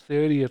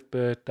 30th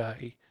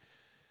birthday.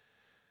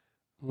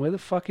 Where the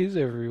fuck is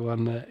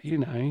everyone that,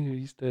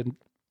 used to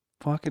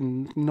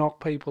fucking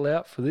knock people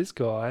out for this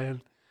guy?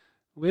 And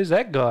where's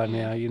that guy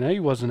now? He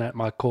wasn't at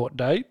my court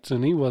dates,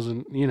 and he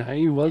wasn't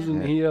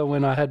here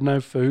when I had no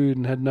food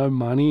and had no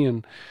money,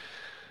 and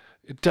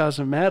it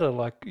doesn't matter.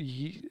 Like,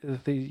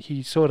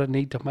 he sort of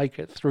need to make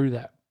it through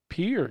that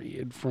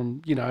period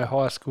from,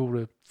 high school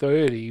to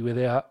 30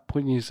 without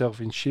putting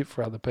yourself in shit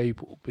for other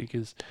people,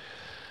 because,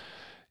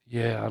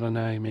 I don't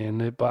know,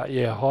 man. But,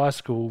 high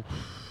school,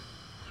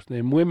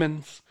 them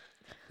women's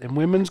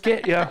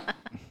get you.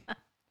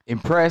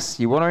 Impress.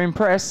 You want to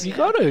impress. You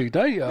got to,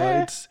 don't you?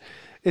 Yeah.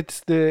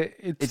 It's the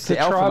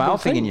alpha tribal male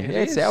thing in you. It Yeah,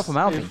 it's the is. alpha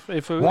male thing.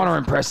 If Want to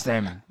impress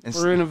them. If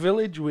we're in a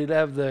village, we'd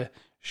have the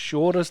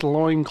shortest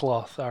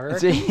loincloth, I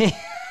reckon.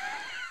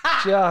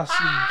 Just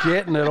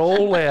getting it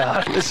all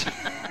out.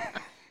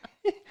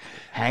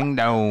 Hang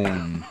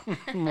down.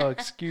 Oh,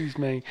 excuse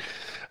me.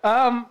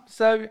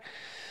 So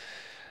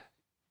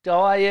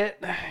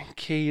diet,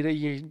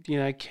 keto,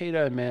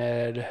 keto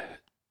mad,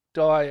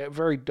 diet,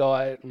 very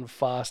diet and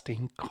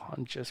fasting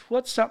conscious.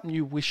 What's something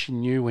you wish you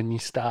knew when you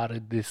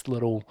started this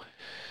little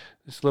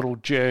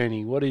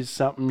journey? What is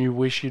something you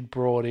wish you'd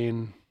brought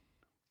in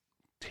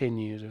 10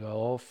 years ago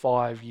or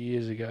 5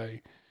 years ago?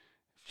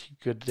 If you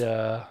could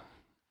go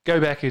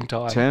back in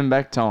time. Turn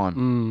back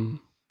time.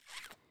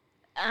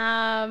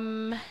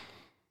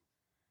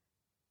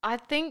 I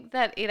think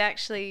that it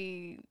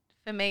actually,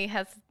 for me,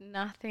 has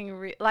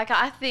nothing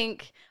I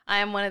think I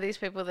am one of these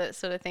people that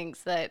sort of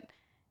thinks that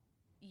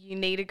you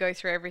need to go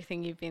through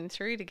everything you've been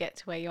through to get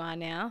to where you are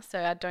now.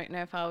 So I don't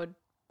know if I would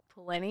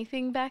pull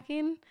anything back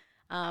in,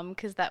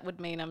 because that would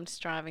mean I'm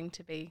striving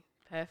to be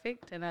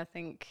perfect. And I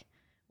think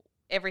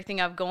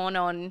everything I've gone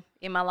on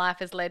in my life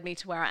has led me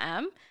to where I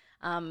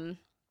am.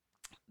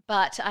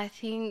 But I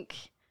think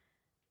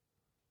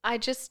I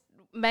just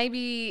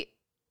maybe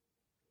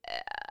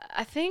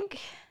I think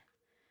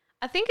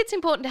it's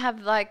important to have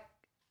like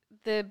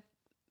how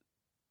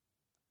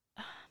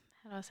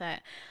do I say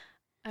it?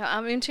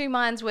 I'm in two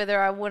minds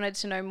whether I wanted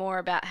to know more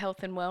about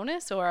health and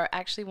wellness or I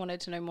actually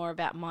wanted to know more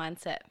about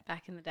mindset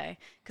back in the day.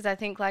 Because I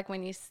think like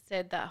when you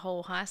said that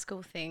whole high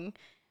school thing,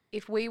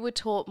 if we were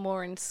taught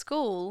more in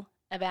school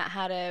about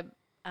how to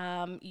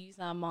use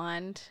our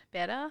mind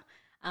better,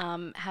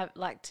 have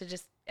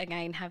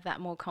that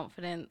more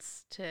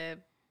confidence to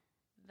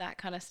that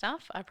kind of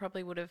stuff, I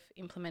probably would have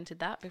implemented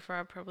that before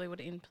I probably would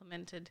have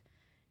implemented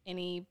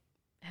any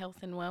health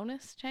and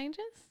wellness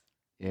changes.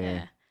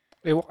 Yeah.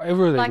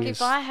 Everything Like is,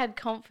 if I had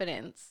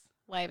confidence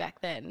way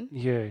back then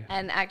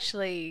and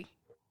actually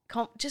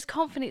just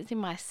confidence in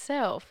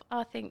myself,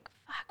 I think,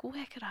 fuck,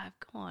 where could I have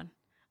gone?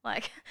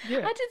 Like, I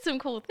did some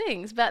cool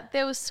things, but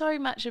there was so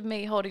much of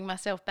me holding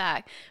myself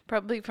back,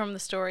 probably from the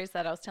stories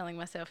that I was telling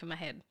myself in my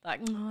head.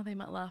 Like, oh, they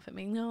might laugh at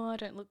me. No, I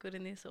don't look good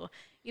in this. Or,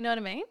 you know what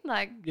I mean?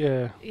 Like,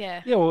 Yeah,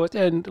 well,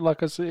 and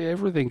like I said,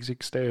 everything's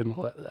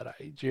external at that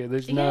age. Yeah,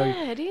 there's no...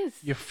 Yeah, it is.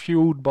 You're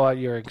fueled by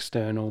your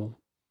external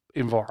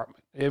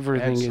environment.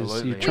 Everything is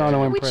Absolutely. you're trying to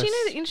Which, impress. you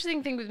know, the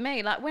interesting thing with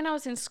me, like when I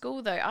was in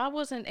school though, I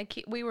wasn't a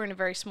kid. We were in a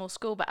very small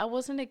school, but I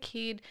wasn't a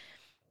kid.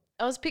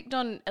 I was picked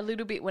on a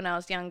little bit when I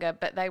was younger,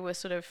 but they were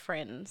sort of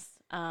friends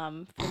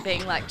for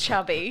being like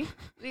chubby.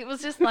 It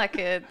was just like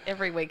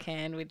every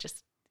weekend it was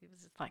just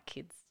like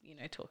kids, you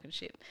know, talking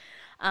shit.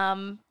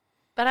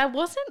 But I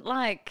wasn't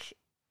like,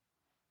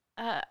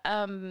 I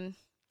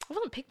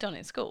wasn't picked on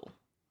in school.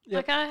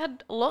 Yep. Like I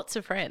had lots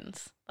of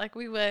friends. Like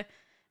we were,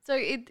 so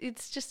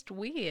it's just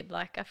weird.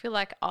 Like I feel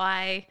like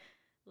I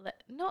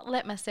not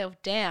let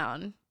myself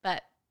down,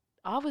 but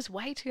I was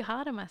way too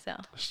hard on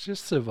myself. It's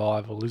just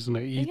survival, isn't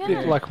it?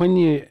 Yeah. Like when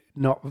you're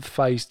not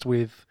faced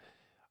with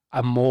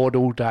a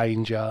mortal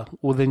danger,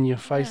 well, then you're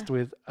faced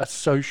with a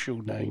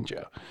social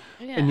danger,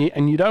 Yeah.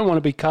 and you don't want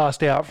to be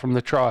cast out from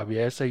the tribe,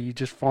 yeah. So you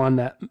just find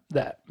that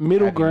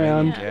middle Happy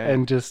ground medium, yeah.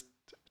 and just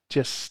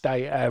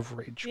stay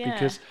average Yeah.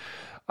 because.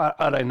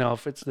 I don't know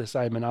if it's the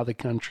same in other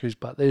countries,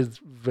 but there's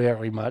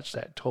very much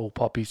that tall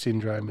poppy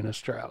syndrome in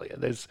Australia.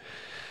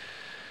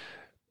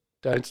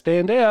 Don't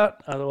stand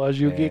out, otherwise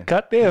you'll get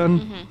cut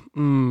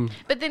down.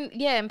 But then,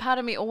 yeah, and part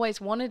of me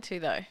always wanted to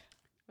though,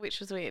 which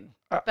was weird.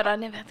 But I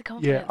never had the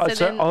Yeah, confidence.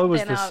 so I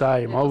was then the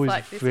same. it I was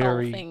like this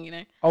very, whole thing, you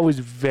know. I was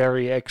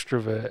very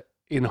extrovert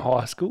in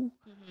high school.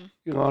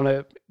 You know,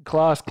 a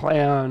class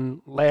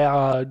clown,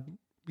 loud.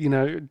 You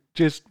know,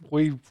 just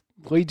we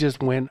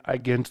just went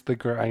against the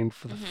grain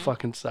for the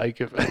fucking sake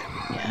of it.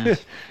 Yeah.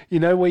 You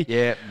know,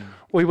 Yeah.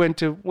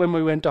 when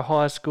we went to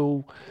high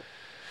school,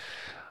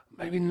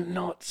 maybe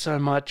not so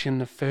much in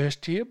the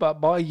first year,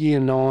 but by year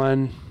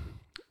 9,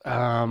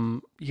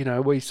 you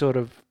know,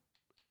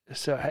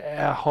 so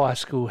our high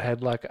school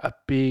had like a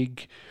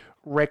big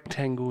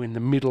rectangle in the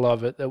middle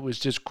of it that was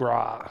just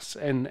grass,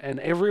 and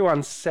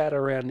everyone sat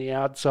around the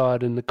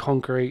outside in the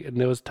concrete, and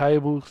there was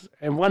tables,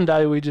 and one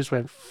day we just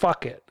went,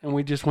 fuck it, and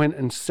we just went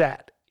and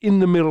sat in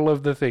the middle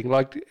of the thing.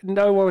 Like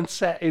no one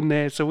sat in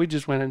there, so we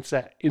just went and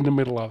sat in the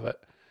middle of it.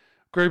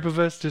 Group of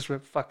us just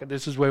went, fuck it,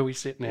 this is where we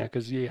sit now,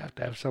 because you have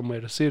to have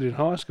somewhere to sit in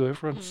high school.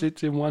 Everyone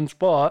sits in one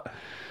spot.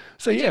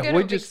 So Did you go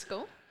we to a big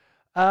school?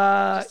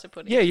 just to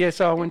put yeah.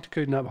 So I went to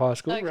Coodnup High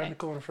School, Okay. around the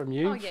corner from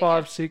you. Oh, yeah,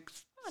 5, yeah.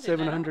 6, I didn't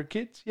know 700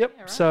 kids. Yep.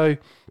 Yeah, right. So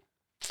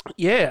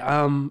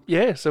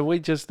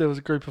so there was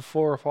a group of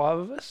 4 or 5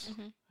 of us,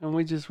 and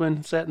we just went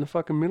and sat in the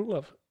fucking middle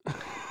of it.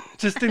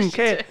 Just didn't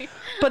care.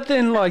 But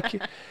then,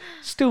 like,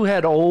 still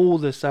had all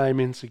the same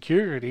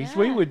insecurities.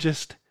 We Yeah. were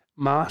just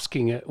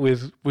masking it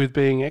with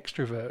being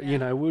extrovert. You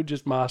know, we were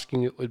just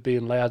masking it with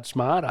being loud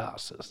smart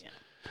asses. Yeah.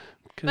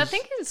 But I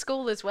think in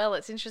school as well,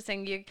 it's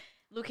interesting. You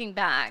looking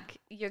back,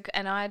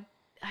 and I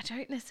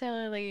don't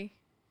necessarily.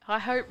 I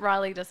hope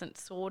Riley doesn't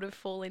sort of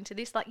fall into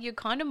this. Like you're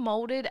kind of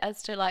molded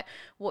as to like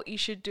what you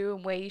should do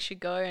and where you should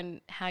go and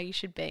how you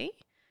should be.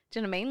 Do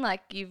you know what I mean?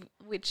 Like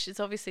which is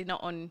obviously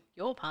not on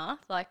your path.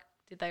 Like,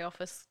 did they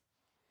offer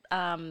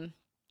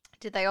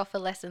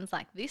lessons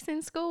like this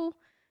in school?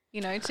 You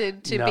know, to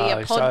be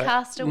a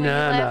podcaster when you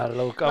left.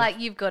 No, look, like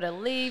you've got to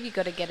leave, you've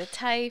got to get a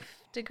TAFE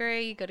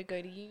degree, you've got to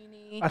go to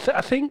uni. I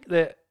think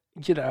that,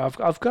 you know,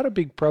 I've got a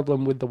big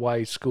problem with the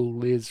way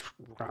school is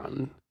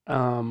run,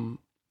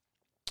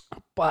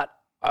 but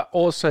I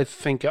also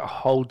think it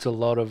holds a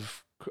lot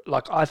of,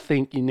 like, I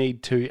think you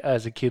need to,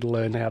 as a kid,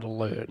 learn how to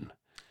learn.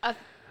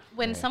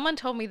 When someone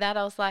told me that,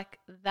 I was like,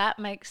 that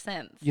makes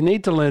sense. You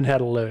need to learn how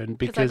to learn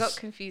Because because I got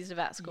confused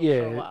about school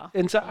for a while.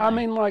 and so I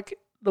mean, like,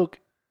 look,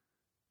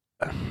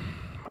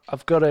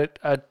 I've got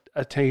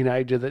a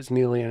teenager that's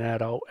nearly an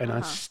adult, and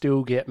I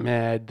still get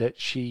mad that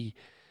she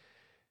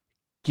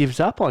gives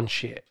up on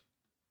shit.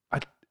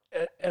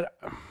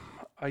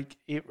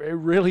 It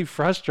really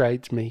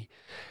frustrates me,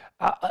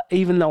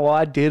 even though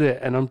I did it,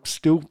 and I'm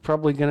still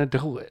probably going to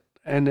do it.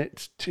 And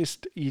it's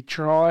just, you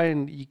try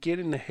and you get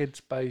in the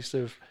headspace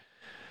of,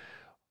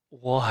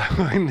 why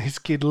won't this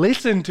kid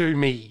listen to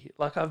me?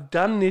 Like, I've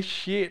done this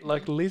shit,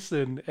 like,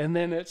 listen. And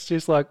then it's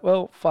just like,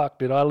 well, fuck,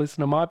 did I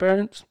listen to my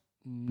parents?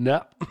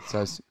 No.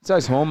 So it's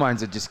those hormones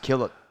that just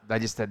kill it. They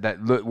just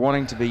that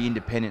wanting to be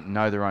independent and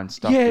know their own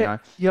stuff. Yeah, You know.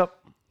 yep.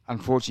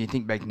 Unfortunately, you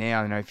think back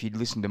now. You know, if you'd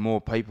listen to more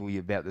people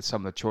about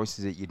some of the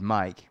choices that you'd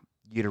make,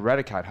 you'd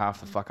eradicate half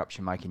the fuck ups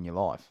you make in your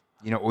life.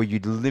 You know, or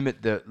you'd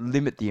limit the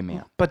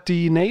amount. But do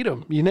you need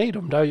them? You need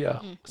them, don't you?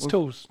 It's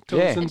tools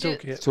yeah. and It's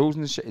toolkit. Tools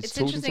and It's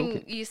tools and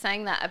interesting toolkit. you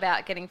saying that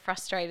about getting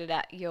frustrated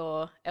at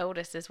your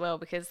eldest as well,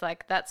 because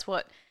like that's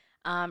what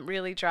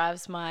really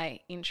drives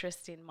my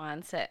interest in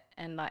mindset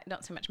and like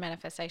not so much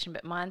manifestation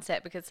but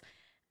mindset, because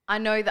I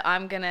know that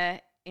I'm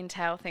gonna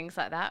entail things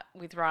like that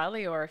with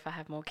Riley or if I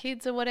have more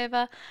kids or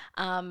whatever.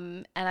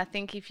 And I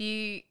think if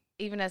you,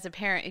 even as a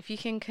parent, if you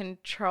can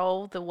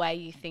control the way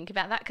you think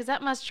about that, because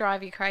that must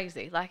drive you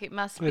crazy. Like it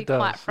must be It does.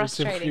 quite It's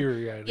frustrating.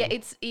 infuriating. Yeah,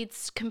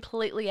 it's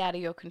completely out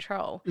of your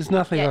control. There's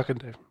nothing Yeah. I can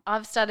do.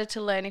 I've started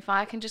to learn if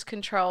I can just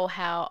control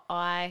how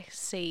I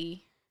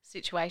see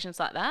situations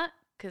like that,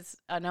 because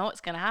I know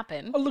it's going to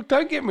happen, Oh, look,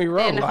 don't get me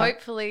wrong. then like,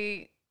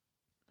 hopefully,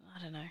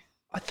 I don't know.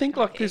 I think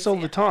make like it this all the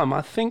easier. time.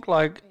 I think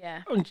like,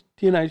 Yeah.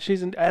 you know,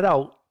 she's an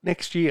adult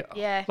next year.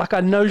 Yeah. Like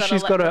I know You've gotta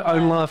she's let got her them own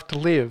learn. life to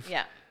live.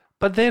 Yeah.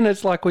 But then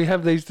it's like we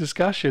have these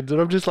discussions,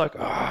 and I'm just like,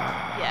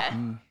 Yeah.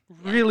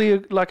 really,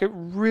 like it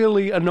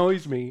really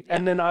annoys me.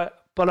 And then I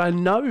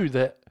know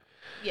that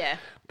Yeah.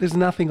 there's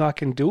nothing I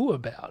can do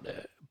about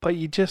it. But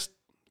you just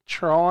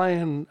try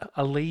and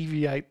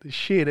alleviate the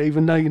shit,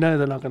 even though you know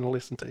they're not going to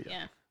listen to you.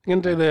 Yeah. They're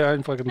going to do their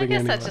own fucking I thing guess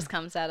anyway. that just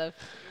comes out of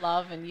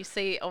love, and you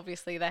see,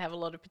 obviously, they have a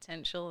lot of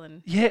potential,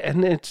 and Yeah,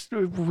 and it's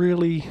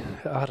really,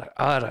 I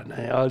don't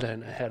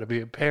know how to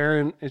be a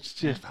parent. It's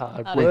just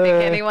hard I work. don't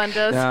think anyone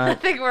does. No. I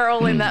think we're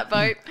all in that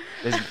boat.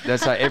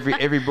 That's like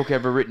every book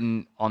ever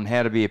written on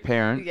how to be a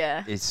parent.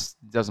 Yeah. It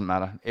doesn't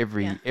matter.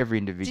 Every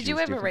individual. Did you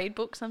ever read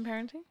books on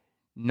parenting?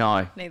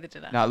 No. Neither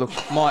did I. No, look,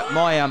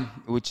 my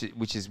which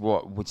is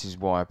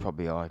why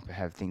I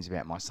have things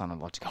about my son. I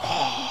like to go,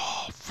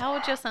 How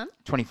old's your son?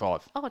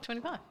 25. Oh,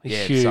 25. He's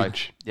Yeah,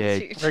 huge. so yeah,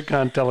 Huge. I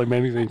can't tell him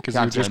anything because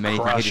he'll can't tell just him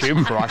anything. crush He him.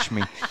 just crush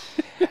me.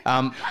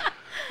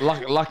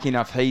 Lucky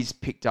enough, he's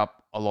picked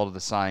up a lot of the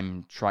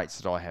same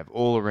traits that I have,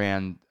 all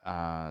around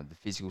the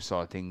physical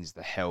side of things,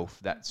 the health,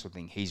 that sort of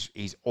thing.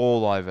 He's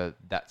all over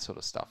that sort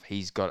of stuff.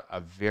 He's got a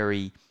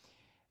very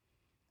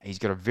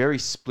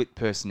split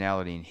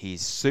personality, and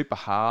he's super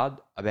hard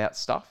about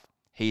stuff.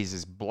 He's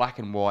as black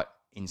and white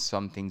in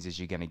some things as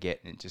you're going to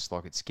get, and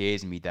it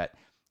scares me that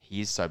he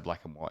is so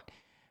black and white.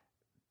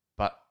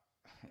 But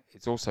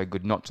it's also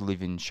good not to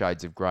live in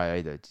shades of grey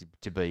either,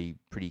 to be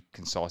pretty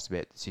concise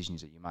about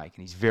decisions that you make,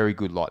 and he's very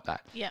good like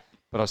that. Yeah.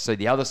 But I see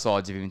the other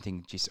sides of him and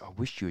think, I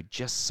wish you were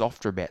just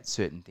softer about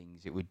certain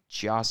things. It would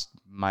just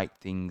make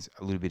things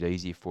a little bit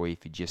easier for you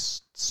if you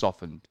just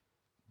softened.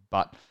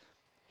 But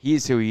he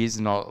is who he is,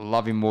 and I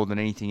love him more than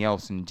anything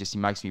else, and he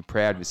makes me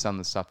proud with some of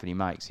the stuff that he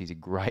makes. He's a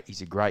great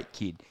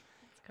kid.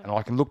 Cool. And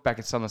I can look back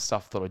at some of the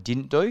stuff that I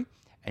didn't do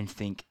and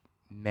think,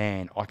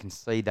 man, I can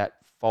see that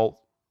fault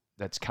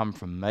that's come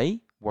from me,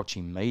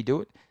 watching me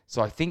do it.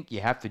 So I think you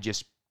have to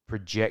just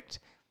project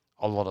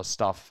a lot of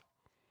stuff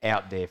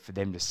out there for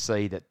them to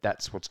see that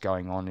that's what's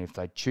going on. And if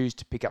they choose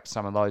to pick up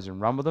some of those and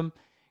run with them,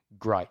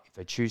 great. If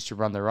they choose to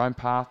run their own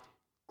path,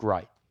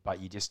 great. But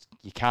you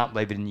can't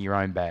leave it in your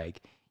own bag.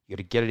 You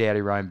got to get it out of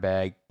your own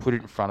bag, put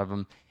it in front of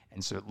them,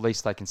 and so at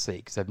least they can see it.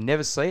 Because they've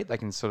never seen it, they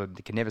can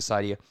never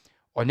say to you,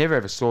 I never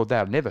ever saw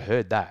that, I never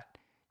heard that.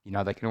 You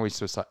know, they can always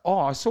sort of say, oh,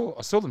 I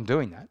saw them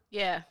doing that.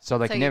 Yeah.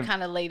 So you're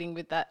kind of leading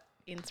with that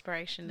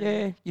inspiration.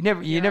 Yeah.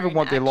 You never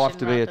want their life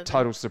to be a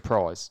total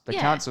surprise. They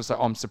Yeah. can't sort of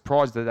say, I'm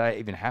surprised that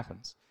even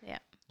happens. Yeah.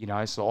 You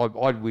know, so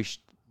I'd wish,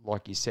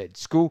 like you said,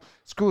 school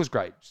is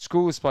great.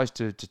 School is supposed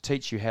to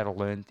teach you how to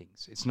learn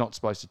things. It's not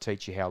supposed to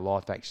teach you how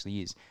life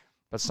actually is.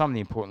 But some of the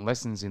important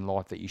lessons in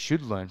life that you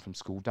should learn from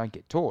school don't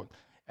get taught.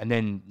 And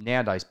then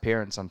nowadays,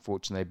 parents,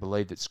 unfortunately,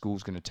 believe that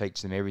school's going to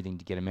teach them everything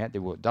to get them out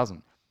there. Well, it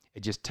doesn't.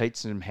 It just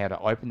teaches them how to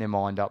open their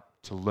mind up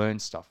to learn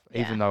stuff,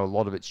 even though a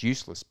lot of it's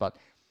useless. But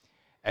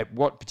at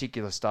what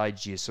particular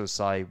stage do you sort of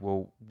say,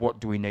 well, what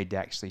do we need to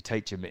actually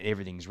teach them that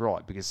everything's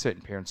right? Because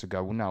certain parents will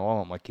go, well, no, I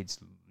want my kids,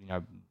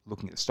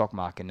 looking at the stock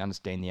market and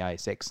understand the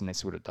ASX, and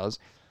that's what it does.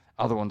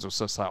 Other ones will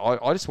sort of say,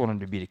 I just want them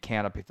to be able to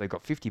count up if they've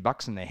got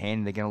 $50 in their hand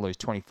and they're going to lose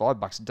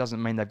 $25. It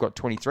doesn't mean they've got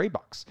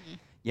 $23.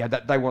 Yeah,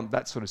 that they want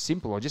that sort of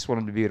simple. I just want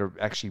them to be able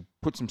to actually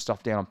put some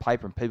stuff down on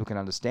paper and people can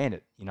understand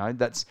it.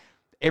 That's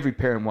every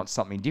parent wants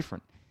something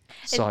different.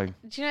 So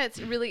do you know,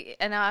 it's really,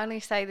 and I only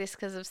say this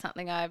because of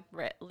something I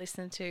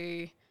listened to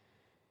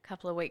a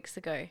couple of weeks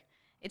ago.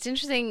 It's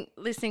interesting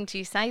listening to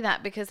you say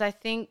that, because I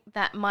think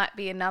that might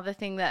be another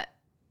thing that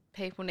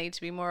people need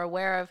to be more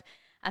aware of.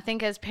 I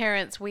think as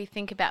parents, we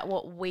think about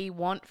what we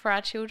want for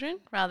our children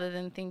rather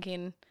than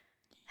thinking,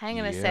 hang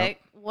on a sec,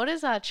 what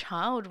does our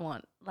child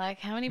want? Like,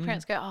 how many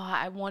parents go,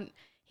 I want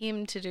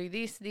him to do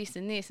this, this,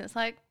 and this. And it's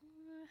like,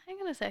 hang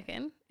on a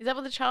second. Is that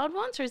what the child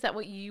wants, or is that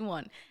what you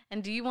want?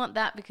 And do you want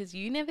that because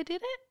you never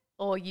did it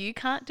or you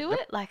can't do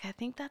it? Like, I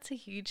think that's a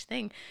huge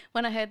thing.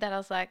 When I heard that, I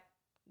was like,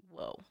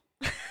 whoa.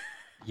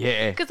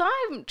 yeah. Because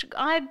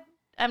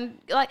I'm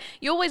like,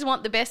 you always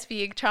want the best for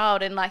your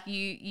child, and like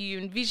you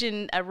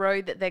envision a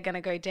road that they're going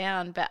to go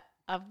down. But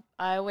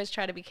I always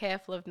try to be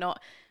careful of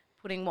not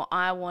putting what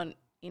I want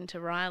into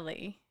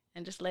Riley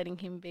and just letting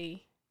him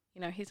be,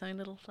 his own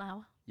little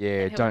flower.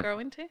 Yeah, that he'll grow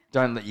into.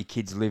 Don't let your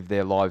kids live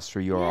their lives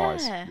through your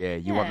eyes. Yeah,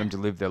 You want them to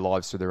live their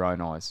lives through their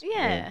own eyes.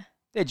 Yeah.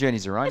 Their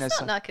journeys are own. It's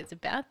not like it's a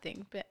bad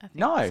thing, but I think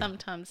No.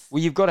 sometimes.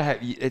 Well, you've got to have.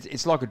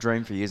 It's like a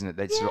dream for you, isn't it?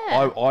 That's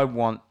I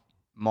want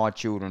my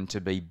children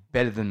to be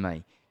better than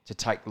me, to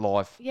take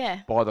life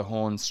by the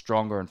horns,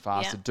 stronger and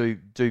faster,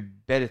 do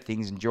better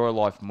things, enjoy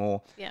life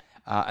more. Yeah.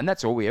 And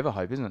that's all we ever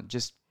hope, isn't it?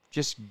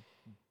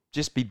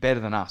 Just be better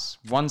than us.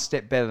 One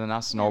step better than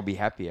us, and I'll be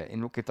happier.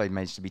 And look, if they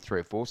manage to be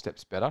 3 or 4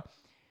 steps better,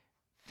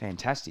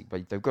 fantastic.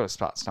 But they've got to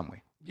start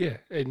somewhere. Yeah,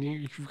 and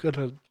you've got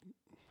to,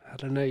 I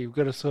don't know, you've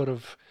got to sort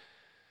of,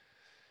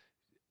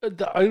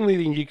 the only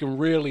thing you can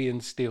really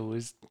instill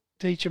is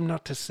teach them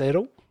not to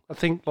settle. I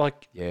think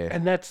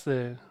and that's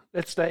the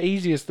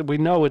easiest, we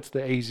know it's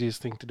the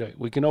easiest thing to do.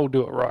 We can all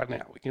do it right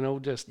now. We can all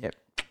just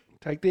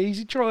take the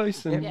easy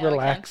choice and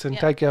relax and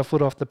take our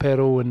foot off the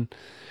pedal and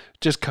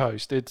just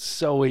coast. It's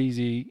so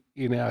easy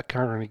in our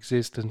current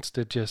existence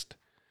to just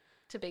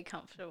to be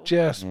comfortable.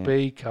 Just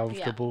be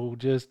comfortable.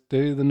 Just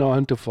do the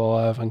 9 to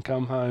 5 and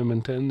come home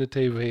and turn the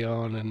TV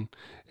on and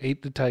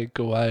eat the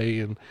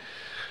takeaway. And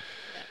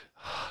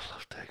I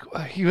love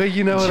takeaway.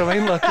 You know what I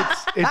mean? Like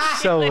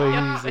it's so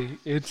easy.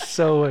 It's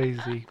so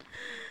easy.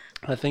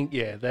 I think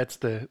that's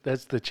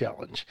the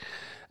challenge.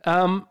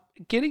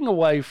 Getting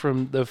away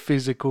from the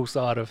physical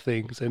side of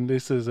things, and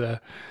this is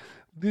a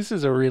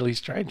really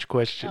strange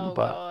question,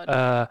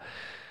 but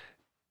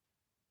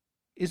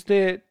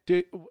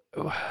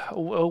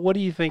what do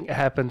you think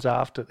happens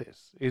after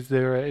this? Is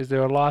there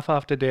a life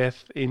after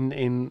death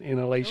in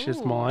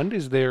Alicia's mind?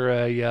 Is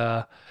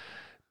there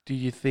do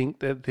you think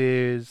that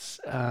there's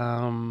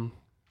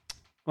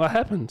what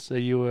happens? Are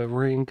you a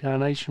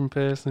reincarnation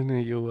person? Are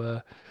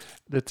you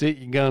that's it,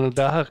 you go in the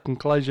dark and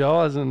close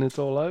your eyes and it's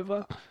all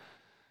over?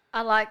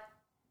 I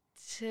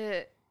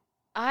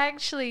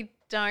actually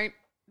don't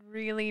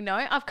really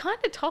know. I've kind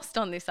of tossed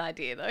on this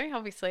idea though.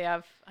 Obviously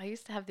I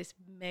used to have this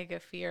mega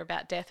fear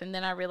about death, and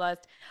then I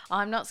realized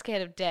I'm not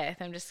scared of death.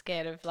 I'm just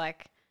scared of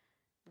like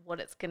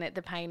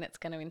the pain it's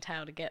going to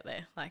entail to get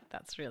there. Like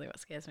that's really what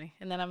scares me.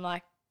 And then I'm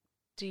like,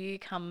 do you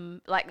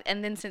come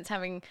and then since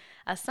having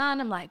a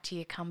son, I'm like, do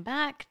you come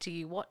back? Do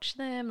you watch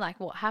them? Like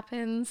what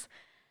happens?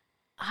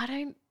 I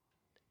don't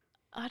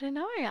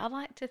know. I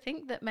like to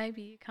think that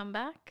maybe you come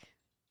back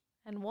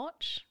and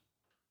watch,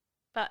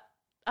 but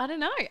I don't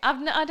know.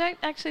 I don't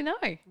actually know.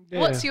 Yeah.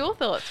 What's your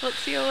thoughts?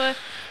 What's your,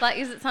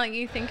 is it something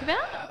you think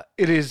about?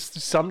 It is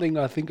something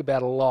I think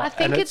about a lot. I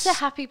think it's a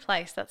happy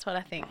place. That's what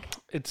I think.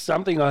 It's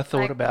something I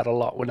thought about a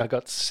lot when I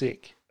got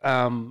sick.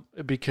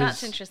 Because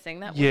that's interesting.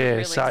 That was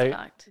really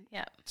sparked.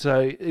 Yeah.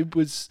 So it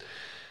was.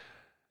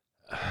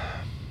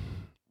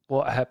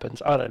 What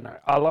happens? I don't know.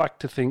 I like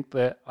to think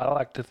of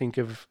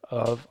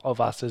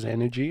us as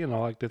energy, and I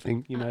like to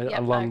think,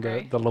 along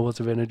the laws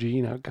of energy,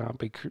 it can't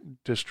be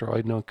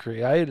destroyed nor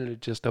created.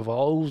 It just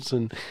evolves,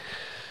 and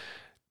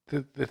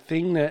the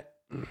thing that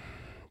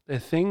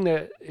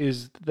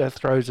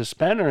throws a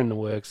spanner in the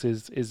works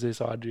is this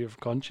idea of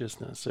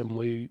consciousness, and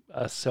we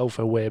are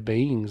self-aware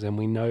beings, and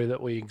we know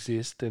that we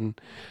exist,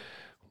 and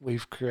we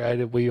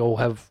all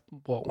have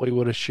what we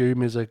would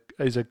assume is a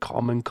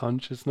common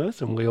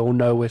consciousness, and we all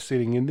know we're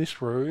sitting in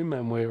this room,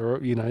 and we're,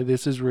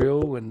 this is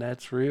real and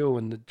that's real,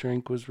 and the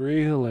drink was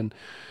real, and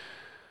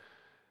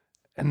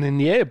then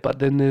but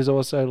then there's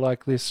also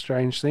like this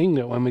strange thing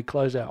that when we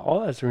close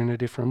our eyes, we're in a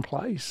different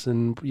place,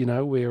 and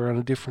we're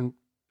on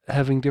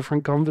having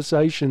different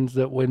conversations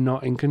that we're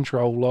not in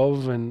control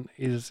of, and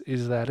is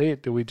that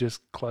it? Do we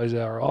just close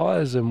our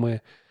eyes and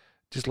we're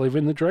just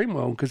living the dream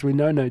world because we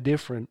know no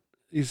different?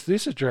 Is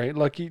this a dream?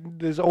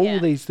 There's all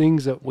these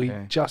things that we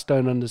just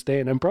don't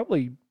understand, and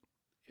probably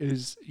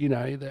is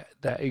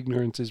that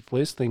ignorance is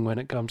bliss thing when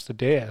it comes to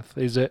death.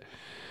 Is it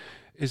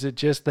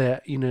just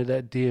that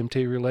that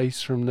DMT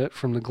release from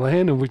the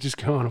gland, and we just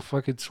go on a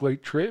fucking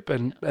sweet trip,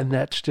 and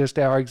that's just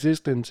our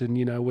existence, and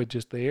we're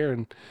just there,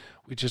 and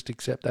we just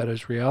accept that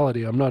as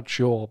reality? I'm not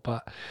sure,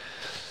 but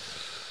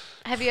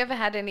have you ever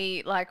had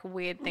any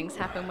weird things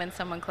happen when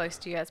someone close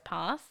to you has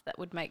passed that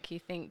would make you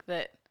think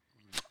that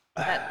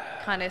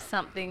kind of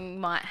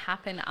something might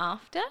happen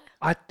after?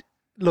 I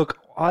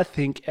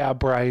think our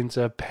brains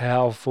are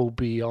powerful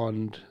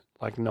beyond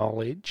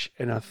knowledge,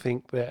 and I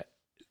think that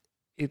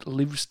it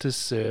lives to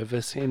serve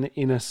us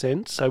in a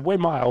sense. So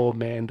when my old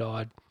man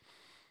died,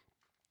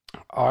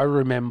 I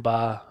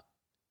remember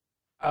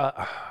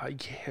I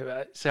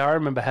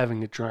remember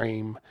having a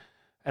dream,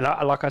 and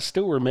I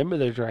still remember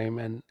the dream,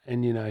 and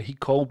he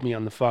called me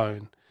on the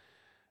phone,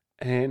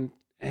 and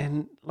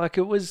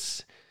it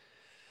was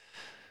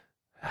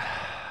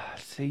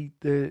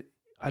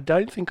I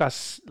don't think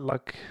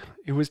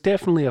it was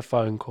definitely a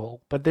phone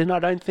call, but then I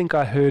don't think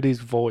I heard his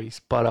voice,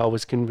 but I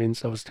was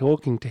convinced I was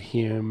talking to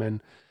him, and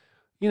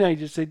he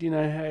just said, hey,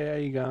 how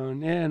you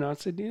going? Yeah, and I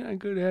said,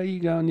 good, how you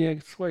going? Yeah,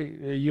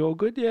 sweet. Are you all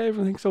good? Yeah,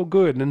 everything's all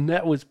good. And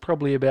that was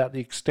probably about the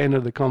extent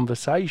of the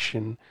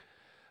conversation.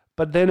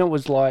 But then it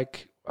was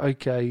like,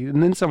 okay,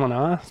 and then someone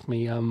asked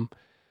me,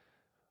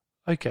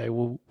 okay,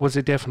 well, was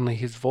it definitely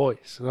his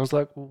voice? And I was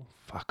like, well,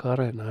 fuck, I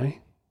don't know.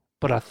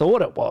 But I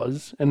thought it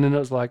was, and then it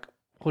was like,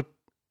 what?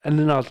 And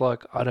then I was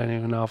like, I don't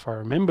even know if I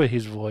remember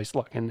his voice,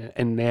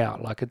 and now,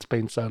 it's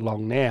been so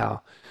long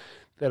now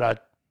that I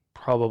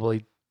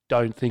probably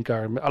don't think I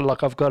remember.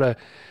 I've got a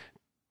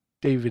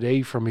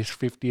DVD from his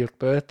 50th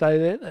birthday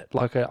there,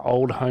 an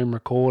old home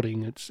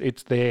recording.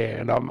 It's there,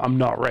 and I'm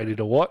not ready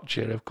to watch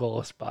it, of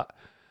course, but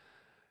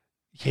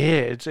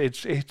yeah,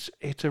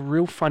 it's a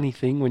real funny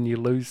thing when you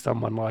lose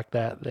someone like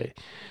that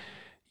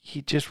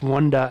you just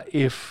wonder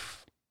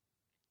if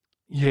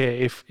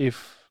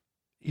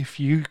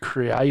you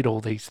create all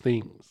these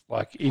things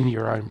in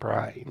your own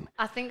brain.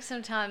 I think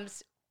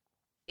sometimes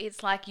it's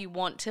you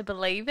want to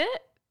believe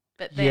it,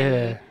 but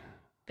then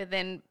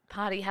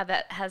party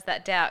has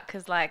that doubt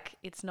because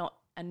it's not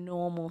a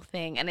normal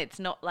thing, and it's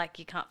not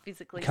you can't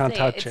physically see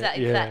touch it.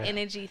 It's that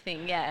energy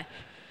thing, yeah.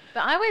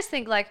 But I always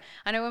think I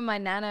know when my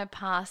nana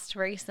passed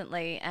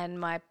recently, and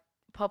my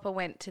papa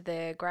went to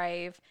the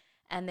grave,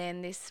 and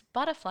then this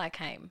butterfly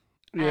came.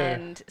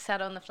 and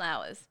sat on the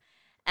flowers.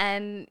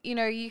 And, you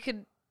know, you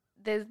could,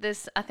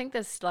 I think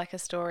there's like a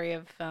story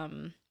of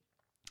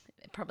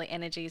probably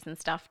energies and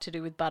stuff to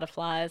do with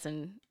butterflies,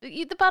 and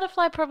the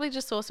butterfly probably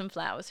just saw some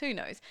flowers, who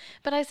knows.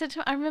 But I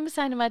remember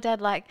saying to my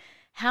dad, like,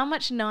 how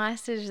much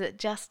nicer is it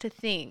just to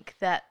think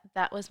that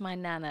that was my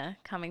nana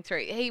coming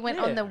through. He went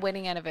on the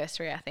wedding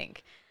anniversary, I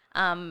think.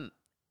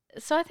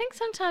 So I think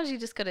sometimes you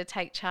just got to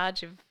take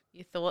charge of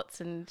your thoughts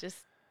and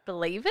just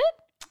believe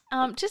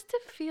it, just to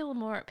feel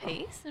more at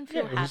peace and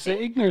feel happy.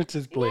 Ignorance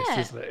is bliss,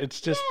 isn't it? It's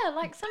just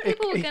like some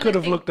people. He could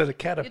have looked at a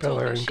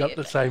caterpillar and got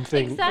the same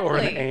thing, or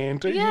an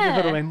ant. You know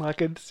what I mean?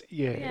 Like it's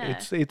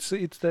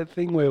it's that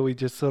thing where we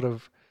just sort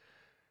of.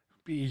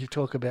 You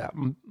talk about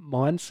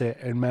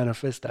mindset and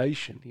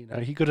manifestation. You know,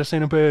 he could have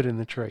seen a bird in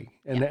the tree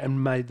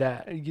and made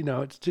that. You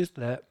know, it's just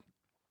that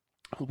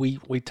we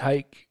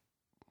take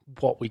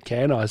what we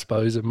can, I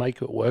suppose, and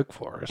make it work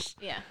for us.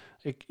 Yeah.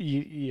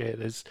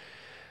 There's,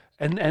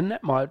 and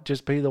that might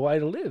just be the way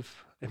to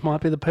live. It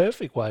might be the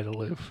perfect way to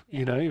live.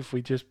 You know, if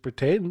we just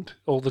pretend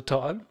all the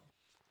time.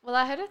 Well,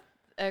 I heard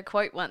a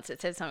quote once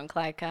that said something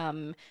like,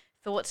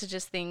 thoughts are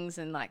just things,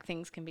 and like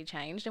things can be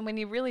changed. And when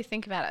you really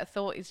think about it, a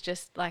thought is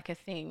just like a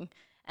thing.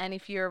 And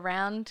if you're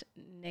around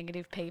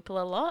negative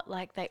people a lot,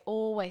 like they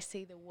always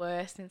see the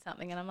worst in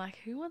something. And I'm like,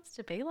 who wants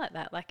to be like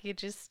that? Like you're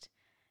just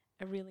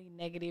a really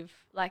negative,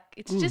 like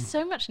it's just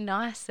so much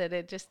nicer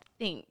to just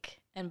think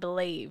and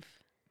believe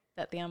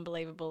that the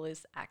unbelievable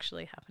is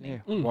actually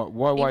happening. Yeah.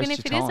 Why waste Even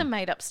if your it time? is a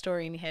made up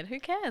story in your head, who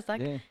cares?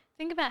 Like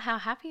think about how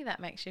happy that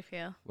makes you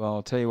feel. Well,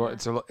 I'll tell you what,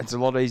 it's a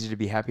lot easier to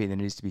be happy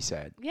than it is to be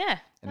sad. Yeah.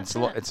 And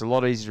it's a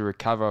lot easier to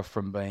recover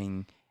from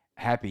being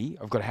happy.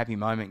 I've got a happy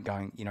moment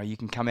going, you know, you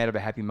can come out of a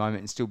happy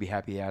moment and still be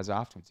happy hours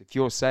afterwards. If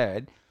you're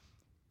sad, it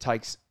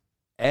takes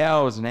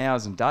hours and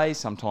hours and days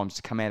sometimes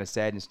to come out of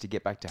sadness to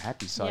get back to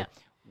happy. So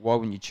why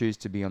wouldn't you choose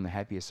to be on the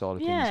happier side of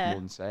things more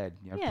than sad?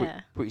 You know,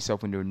 put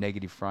yourself into a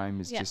negative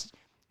frame is just,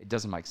 it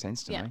doesn't make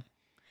sense to me.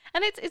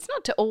 And it's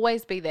not to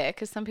always be there,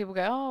 because some people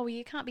go, oh, well,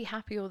 you can't be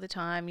happy all the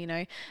time, you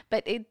know.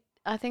 But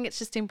I think it's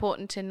just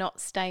important to not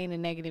stay in a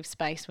negative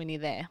space when you're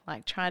there.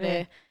 Like try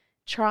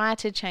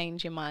to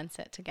change your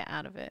mindset to get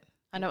out of it.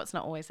 I know it's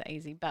not always that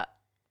easy, but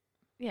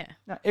yeah.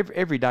 No,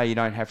 every day you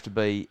don't have to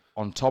be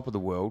on top of the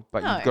world,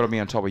 but you've got to be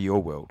on top of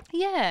your world.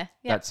 Yeah.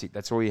 That's it.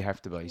 That's all you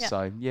have to be. Yeah.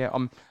 So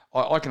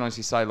I can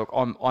honestly say, look,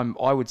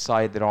 I would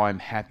say that I'm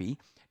happy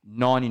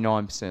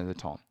 99% of the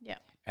time. Yeah.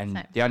 And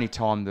Same. the only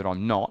time that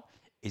I'm not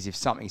is if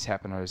something's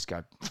happened, I just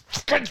go,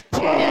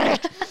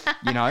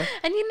 you know.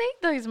 And you need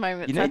those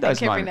moments. You need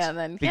those every moments now and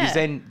then. because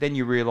then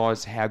you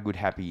realise how good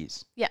happy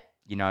is. Yeah.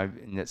 You know,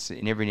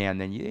 and every now and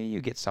then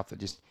you get stuff that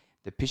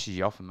pisses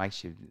you off and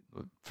makes you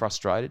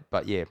frustrated.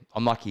 But yeah,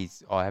 I'm lucky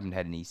I haven't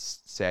had any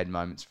sad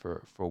moments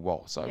for a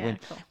while. So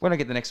when I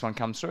get the next one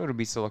comes through, it'll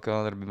be sort of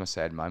like, that'll be my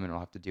sad moment. I'll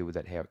have to deal with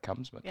that how it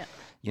comes. But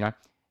you know,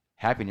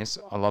 happiness,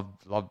 I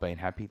love being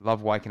happy,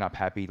 love waking up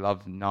happy,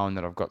 love knowing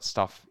that I've got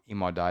stuff in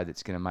my day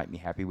that's going to make me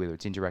happy, whether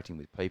it's interacting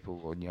with people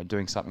or, you know,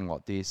 doing something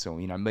like this or,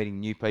 you know, meeting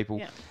new people.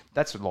 Yeah.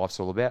 That's what life's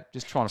all about.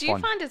 Just trying to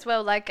find. Do you find as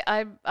well, like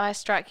I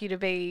strike you to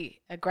be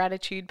a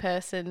gratitude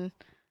person?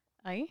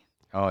 Are you?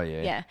 Oh,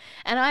 yeah. Yeah.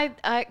 And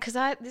because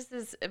this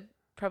is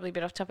probably a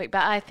bit off topic,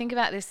 but I think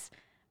about this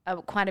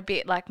quite a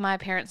bit. Like my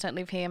parents don't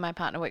live here, my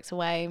partner works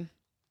away,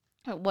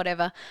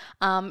 whatever.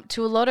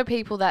 To a lot of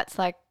people, that's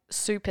like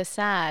super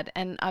sad.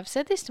 And I've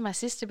said this to my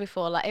sister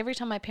before, like every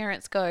time my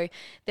parents go,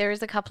 there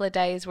is a couple of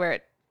days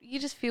where you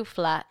just feel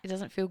flat. It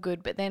doesn't feel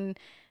good. But then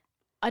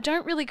I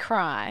don't really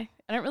cry.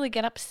 I don't really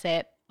get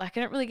upset. Like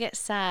I don't really get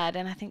sad.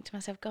 And I think to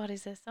myself, God,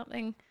 is there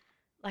something...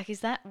 Like,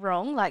 is that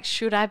wrong? Like,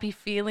 should I be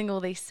feeling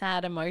all these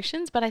sad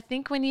emotions? But I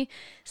think when you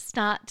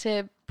start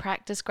to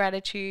practice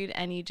gratitude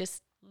and you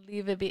just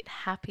live a bit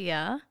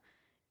happier,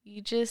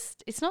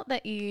 it's not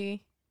that you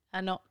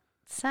are not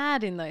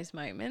sad in those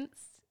moments.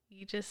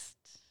 You just,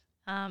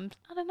 I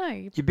don't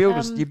know. You build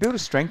a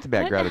strength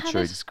about gratitude. I don't know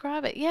how to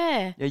describe it.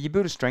 Yeah. Yeah, you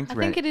build a strength around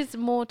it. I think it is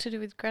more to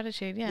do with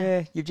gratitude. Yeah.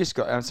 Yeah, you've just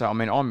got. So I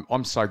mean,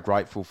 I'm so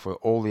grateful for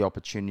all the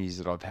opportunities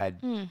that I've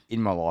had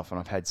in my life, and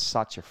I've had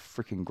such a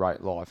freaking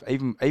great life.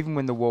 Even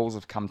when the walls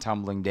have come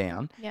tumbling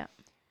down. Yeah.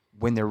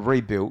 When they're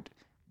rebuilt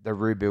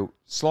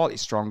slightly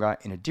stronger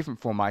in a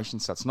different formation,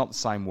 so it's not the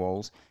same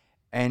walls,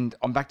 and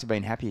I'm back to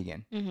being happy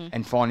again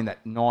and finding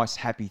that nice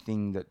happy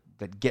thing that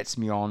gets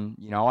me on.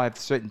 You know, I have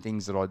certain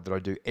things that I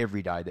do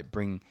every day that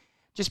bring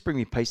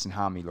me peace and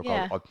harmony. Look,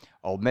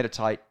 I'll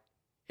meditate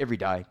every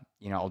day.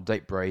 You know, I'll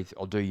deep breathe.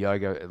 I'll do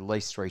yoga at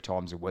least 3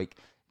 times a week.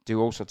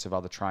 Do all sorts of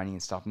other training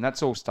and stuff, and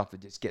that's all stuff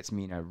that just gets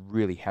me in a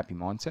really happy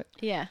mindset.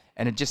 Yeah.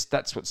 And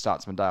that's what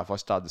starts my day off. I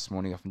started this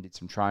morning off and did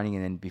some training,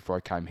 and then before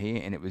I came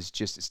here, and it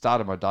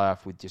started my day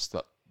off with just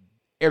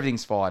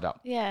everything's fired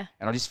up. Yeah.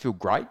 And I just feel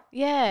great.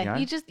 Yeah.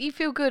 You know? You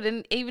feel good,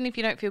 and even if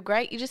you don't feel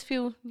great, you just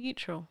feel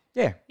neutral.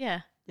 Yeah.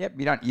 Yeah. Yep,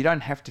 you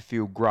don't have to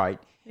feel great.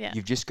 Yeah.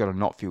 You've just got to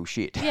not feel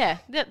shit. Yeah,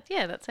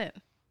 that's it.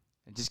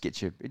 It just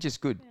gets you. It's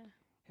just good. Yeah.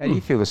 How do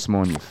you feel this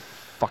morning, you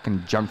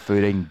fucking junk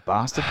food eating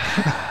bastard?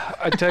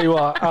 I tell you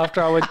what,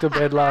 after I went to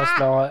bed last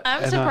night,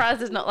 I'm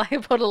surprised there's not like a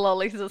pot of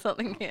lollies or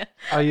something here.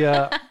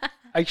 I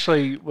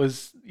actually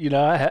was,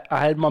 I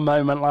had my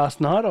moment last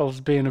night. I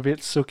was being a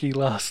bit sooky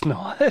last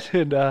night,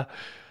 and I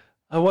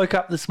woke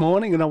up this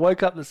morning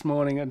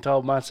and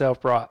told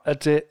myself, right,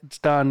 that's it, it's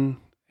done.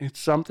 It's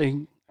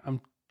something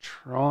I'm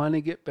trying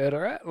to get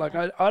better at. Like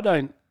I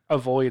don't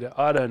avoid it.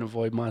 I don't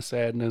avoid my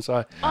sadness.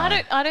 I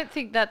don't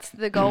think that's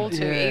the goal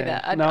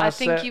either. I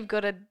think you've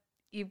got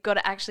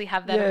to actually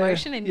have that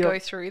emotion and go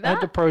through that. I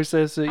had to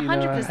process it.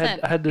 100%.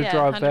 I had to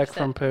drive back 100%.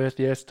 from Perth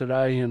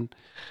yesterday, and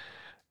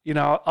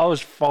I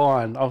was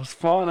fine. I was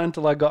fine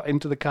until I got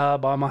into the car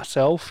by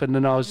myself, and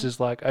then I was just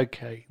like,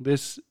 okay,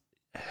 this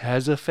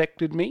has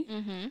affected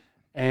me,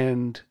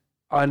 and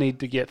I need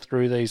to get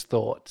through these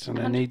thoughts, and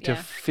I need to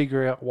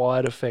figure out why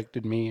it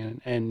affected me,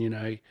 and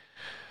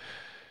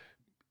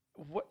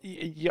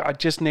I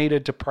just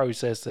needed to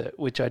process it,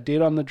 which I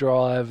did on the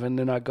drive, and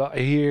then I got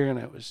here, and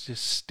it was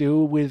just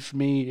still with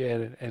me,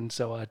 and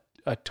so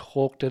I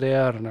talked it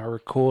out, and I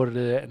recorded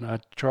it, and I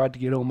tried to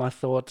get all my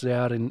thoughts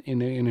out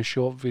in a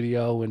short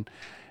video, and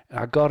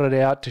I got it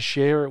out to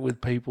share it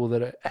with people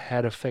that it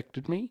had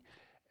affected me,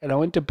 and I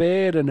went to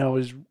bed, and I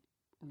was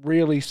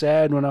really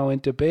sad when I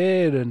went to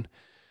bed, and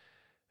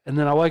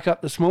then I woke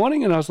up this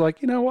morning and I was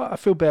like, you know what? I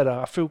feel better.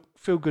 I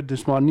feel good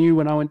this morning. I knew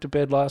when I went to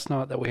bed last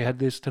night that we had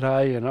this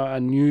today, and I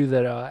knew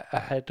that I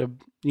had to,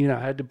 I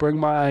had to bring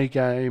my A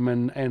game,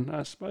 and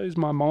I suppose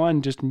my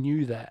mind just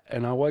knew that.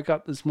 And I woke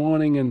up this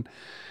morning and,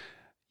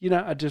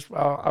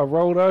 I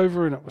rolled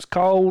over and it was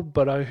cold,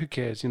 but who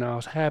cares? I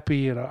was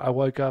happy, and I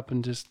woke up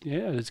and just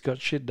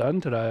got shit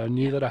done today. I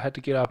knew that I had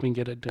to get up and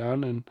get it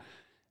done,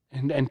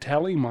 and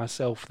telling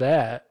myself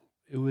that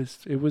it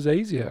was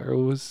easier.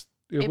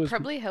 It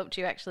probably helped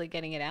you actually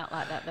getting it out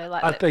like that, though.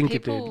 Like I think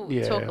people it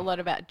did, yeah. talk a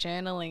lot about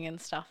journaling and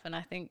stuff, and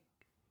I think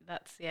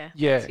that's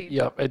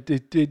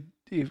It did.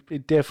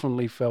 It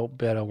definitely felt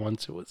better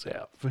once it was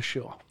out, for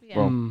sure. Yeah.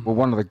 Well,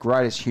 one of the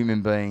greatest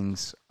human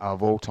beings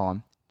of all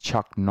time,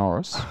 Chuck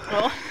Norris.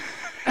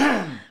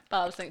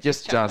 Barb's thinks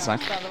Just Chuck saying,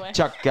 Norris, by the way.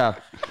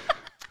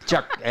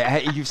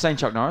 Chuck. You've seen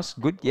Chuck Norris?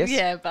 Good, yes.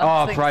 Yeah,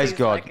 Barb thinks praise he's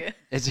God.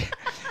 like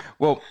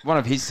Well, one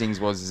of his things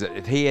was that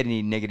if he had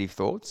any negative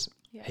thoughts,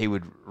 he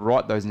would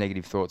write those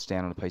negative thoughts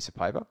down on a piece of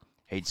paper.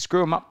 He'd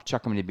screw them up,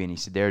 chuck them in the bin. He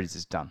said, "There it is.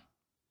 It's done.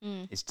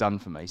 It's done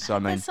for me." So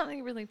there's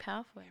something really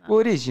powerful in that. well,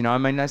 it is.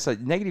 They say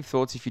negative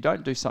thoughts. If you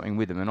don't do something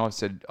with them, and I've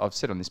said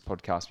on this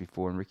podcast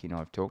before, and Ricky and I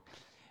have talked.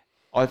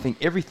 I think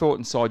every thought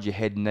inside your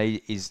head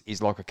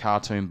is like a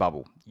cartoon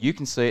bubble. You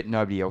can see it,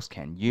 nobody else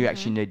can. You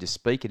actually need to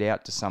speak it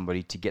out to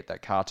somebody to get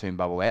that cartoon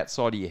bubble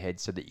outside of your head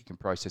so that you can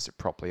process it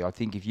properly. I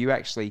think if you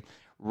actually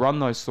run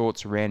those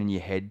thoughts around in your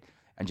head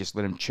and just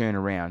let them churn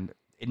around,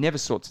 it never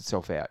sorts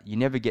itself out. You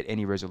never get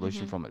any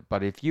resolution from it.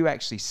 But if you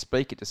actually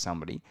speak it to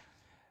somebody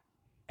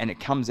and it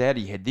comes out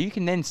of your head, you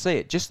can then see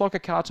it just like a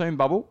cartoon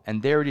bubble,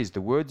 and there it is.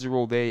 The words are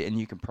all there and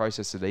you can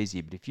process it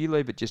easier. But if you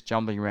leave it just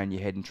jumbling around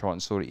your head and try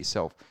and sort it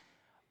yourself,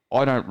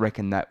 I don't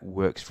reckon that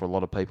works for a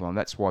lot of people, and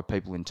that's why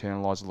people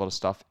internalise a lot of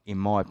stuff, in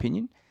my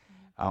opinion.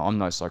 I'm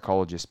no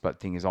psychologist, but the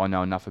thing is, I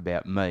know enough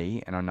about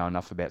me, and I know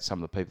enough about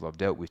some of the people I've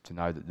dealt with to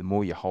know that the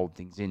more you hold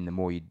things in, the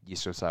more you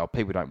sort of say, "Oh,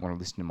 people don't want to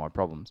listen to my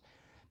problems."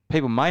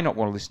 People may not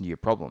want to listen to your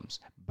problems,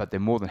 but they're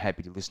more than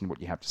happy to listen to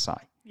what you have to say.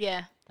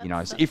 Yeah.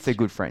 So if they're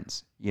good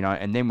friends,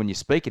 and then when you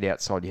speak it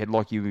outside your head,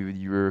 like you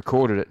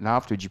recorded it, and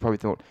afterwards you probably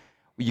thought,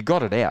 well, you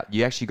got it out.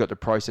 You actually got to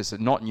process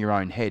it, not in your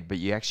own head, but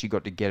you actually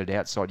got to get it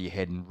outside your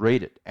head and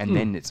read it, and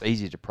then it's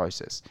easier to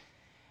process.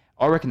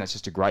 I reckon that's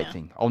just a great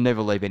thing. I'll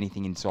never leave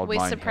anything inside my own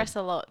head. We suppress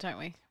a lot, don't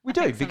we? We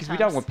do, because we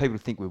don't want people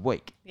to think we're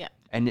weak. Yeah.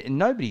 And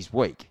nobody's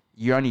weak.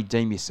 You only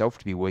deem yourself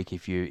to be weak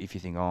if you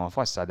think, oh, if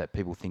I say that,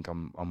 people think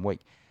I'm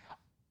weak.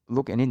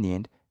 Look, and in the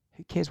end,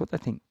 who cares what they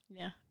think?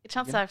 Yeah.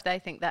 Chances are if they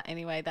think that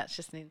anyway, that's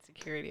just an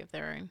insecurity of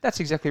their own. That's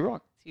exactly right.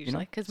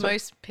 Usually, because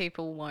most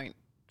people won't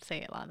see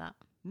it like that.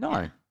 No.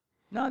 Yeah.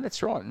 No,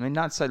 that's right. I mean,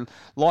 I'd say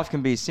life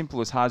can be as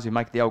simple as hard as we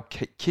make the old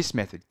KISS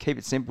method. Keep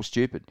it simple,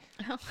 stupid.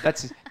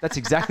 That's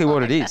exactly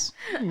what it is.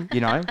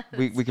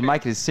 We can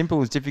make it as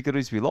simple as difficult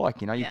as we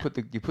like. You put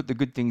the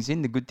good things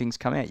in, the good things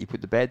come out. You put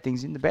the bad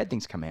things in, the bad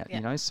things come out.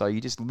 Yeah. So you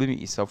just limit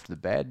yourself to the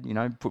bad.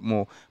 Put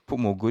more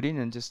good in,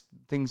 and just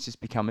things just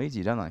become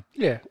easier, don't they?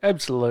 Yeah,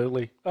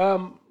 absolutely.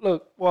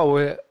 Look, while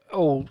we're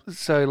all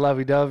so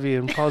lovey-dovey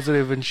and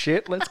positive and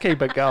shit, let's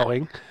keep it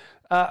going.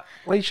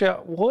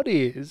 Leisha, what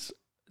is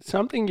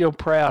something you're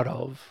proud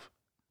of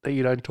that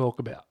you don't talk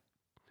about?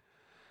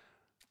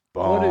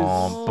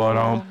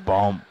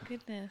 Bomb.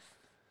 Goodness.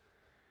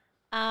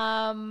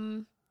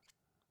 Can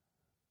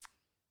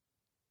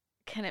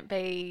it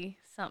be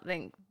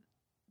something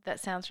that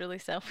sounds really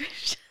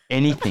selfish?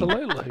 Anything.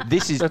 Absolutely.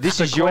 This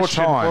is your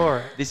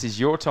time. This is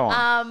your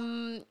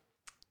time.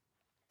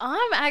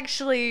 I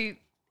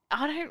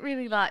don't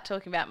really like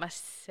talking about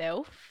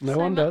myself. No so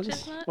one much does.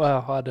 as much.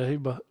 Well, I do,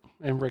 but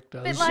Rick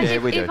does. But like, Yeah,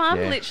 we do, if I'm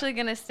yeah. literally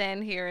going to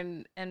stand here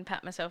and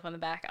pat myself on the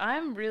back,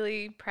 I'm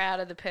really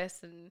proud of the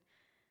person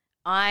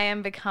I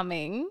am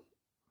becoming.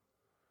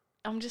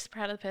 I'm just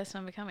proud of the person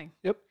I'm becoming.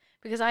 Yep.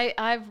 because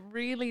I've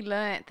really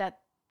learnt that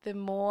the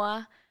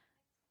more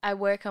I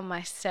work on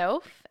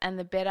myself and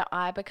the better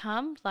I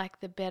become, like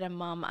the better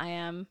mum I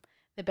am,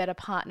 the better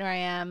partner I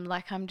am.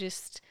 Like I'm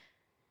just,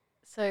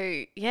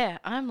 so yeah,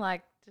 I'm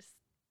like just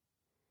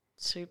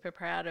super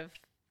proud of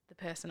the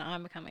person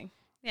I'm becoming.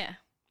 Yeah.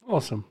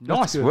 Awesome.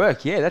 Nice good.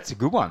 work. Yeah, that's a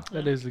good one.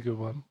 That is a good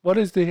one. What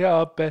is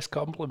the best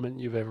compliment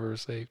you've ever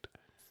received?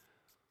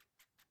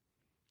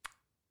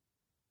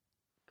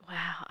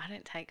 Wow, I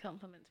don't take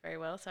compliments very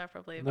well, so I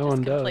probably have No just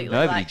one does. completely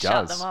Nobody like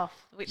shut does. them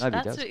off. Which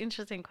Nobody that's does. an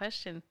interesting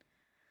question.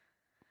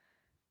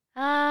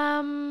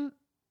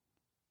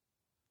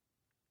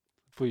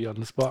 Put you on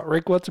the spot.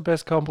 Rick, what's the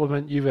best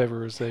compliment you've ever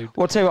received?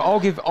 Well, I'll tell you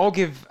what, I'll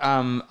give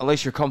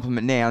Alicia a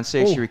compliment now and see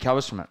if she Ooh.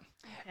 recovers from it.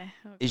 Okay.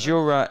 Oh, Is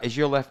God.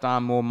 your left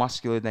arm more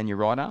muscular than your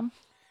right arm?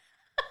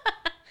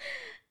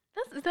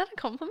 Is that a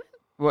compliment?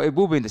 Well, it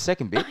will be in the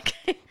second bit.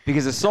 Okay.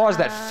 Because the size of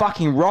that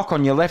fucking rock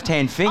on your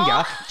left-hand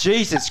finger,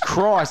 Jesus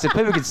Christ, if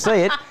people could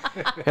see it,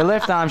 her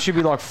left arm should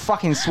be like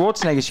fucking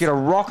Schwarzenegger. She got a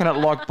rock in it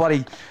like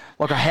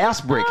a house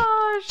brick.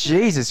 Oh,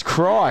 shit. Jesus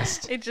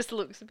Christ. It just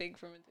looks big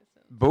from a distance.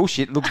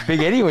 Bullshit. Looks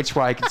big any which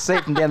way. You can see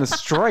it from down the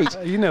street.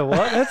 You know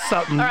what? That's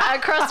something. All right,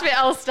 at CrossFit,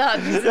 I'll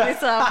start using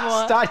this arm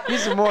more. Start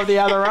using more of the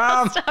other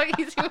arm. Start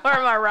using more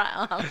of my right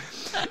arm.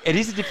 It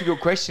is a difficult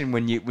question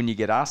when you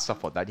get asked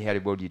stuff like that. How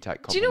well do you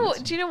take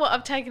compliments? Do you know what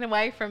I've taken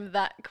away from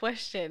that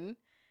question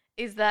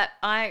is that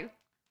I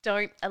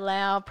don't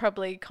allow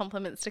probably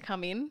compliments to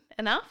come in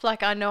enough.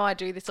 Like I know I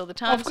do this all the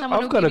time.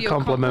 I've got a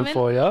compliment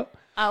for you.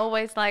 I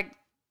always like,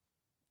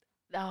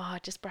 I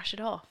just brush it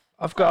off.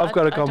 I've got a I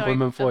don't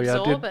compliment for you.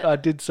 absorb it. I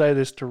did say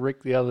this to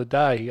Rick the other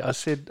day. I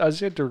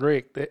said to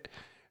Rick that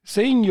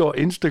seeing your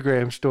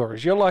Instagram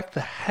stories, you're like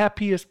the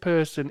happiest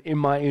person in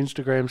my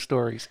Instagram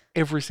stories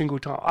every single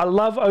time. I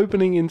love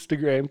opening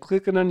Instagram,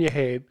 clicking on your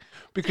head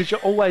because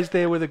you're always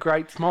there with a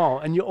great smile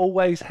and you're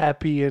always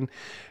happy and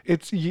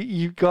it's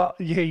you've got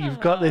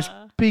this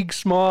big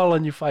smile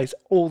on your face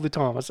all the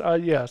time. I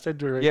said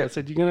to Rick, Yeah. I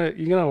said you're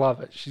gonna love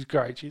it. She's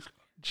great.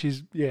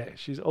 She's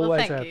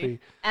always thank happy. you.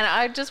 And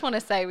I just want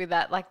to say with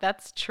that, like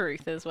that's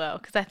truth as well.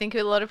 Because I think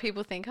a lot of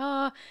people think,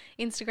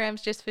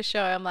 Instagram's just for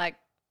show. I'm like,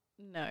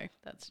 no,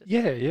 that's just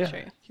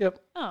true. Yep.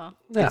 Oh,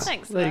 Yeah,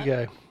 thanks. for there you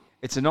that. go.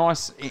 It's a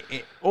nice,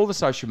 all the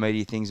social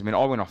media things. I mean,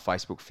 I went off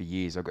Facebook for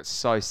years. I got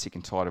so sick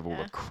and tired of all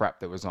the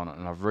crap that was on it,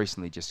 and I've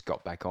recently just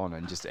got back on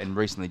and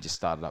recently just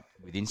started up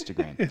with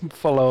Instagram. And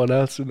following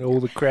us and all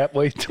the crap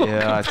we talk Yeah,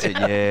 about. that's it.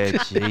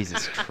 Yeah,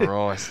 Jesus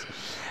Christ.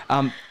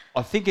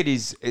 I think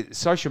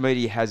social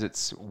media has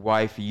its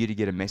way for you to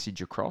get a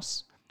message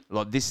across.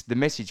 Like the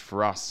message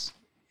for us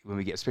when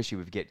especially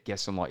we get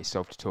guests on like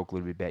yourself to talk a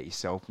little bit about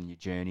yourself and your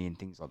journey and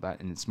things like that,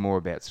 and it's more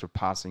about sort of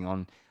passing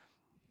on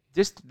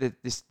just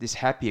this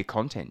happier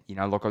content. You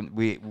know, like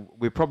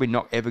we're probably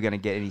not ever going to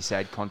get any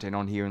sad content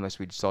on here unless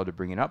we decide to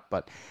bring it up,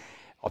 but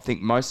I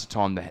think most of the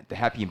time the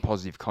happy and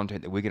positive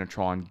content that we're going to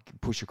try and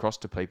push across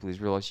to people is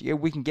realize,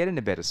 we can get in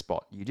a better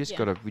spot. We just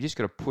got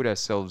to put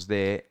ourselves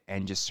there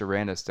and just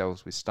surround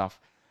ourselves with stuff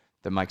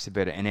that makes it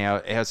better. And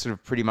our sort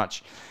of pretty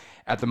much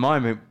at the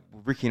moment,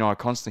 Ricky and I are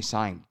constantly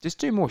saying, just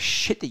do more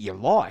shit that you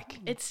like.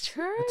 It's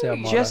true. That's our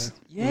motto. It's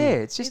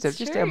just It's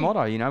our true.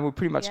 motto. You know, we're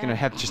pretty much going to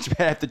have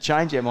to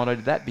change our motto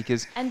to that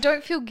because And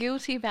don't feel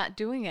guilty about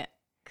doing it.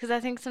 Because I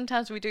think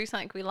sometimes we do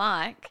something we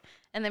like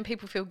and then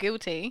people feel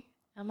guilty.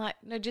 I'm like,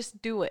 no,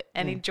 just do it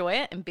and enjoy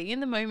it and be in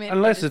the moment.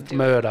 Unless and just it's do it.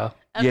 murder.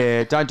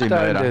 don't do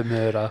Don't murder. do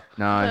murder.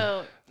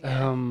 No.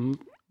 Well,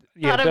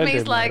 yeah. Part of don't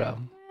me's do like, murder.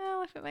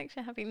 well, if it makes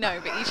you happy, no,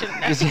 but you shouldn't.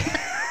 No.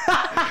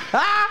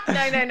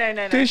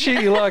 Do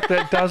shit you like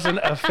that doesn't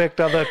affect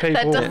other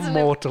people doesn't-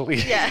 mortally.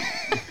 Yeah.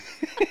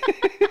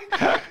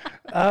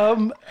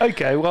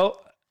 Okay,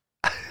 well,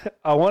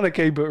 I want to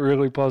keep it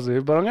really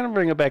positive, but I'm going to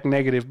bring it back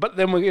negative. But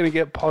then we're going to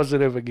get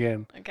positive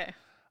again. Okay.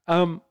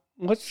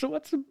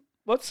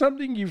 What's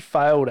something you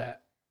failed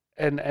at,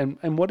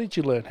 and what did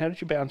you learn? How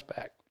did you bounce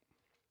back?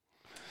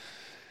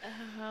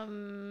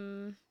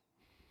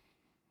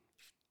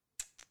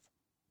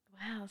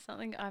 Wow,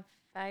 something I've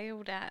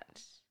failed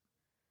at.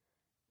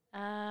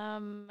 I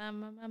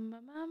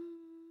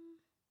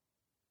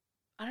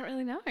don't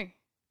really know.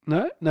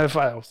 No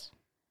fails.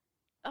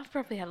 I've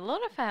probably had a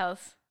lot of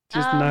fails.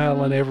 Just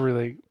nailing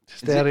everything.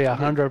 Just out of your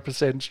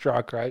 100%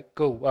 strike rate.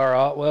 Cool. All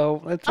right. Well,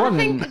 that's I one.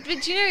 think, but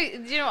do you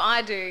know what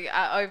I do?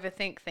 I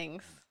overthink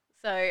things.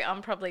 So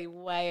I'm probably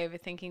way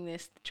overthinking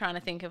this, trying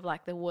to think of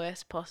like the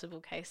worst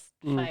possible case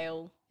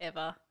fail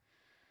ever.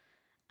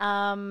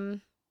 I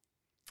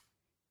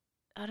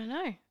don't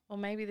know. Or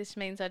maybe this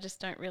means I just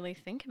don't really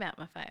think about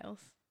my fails.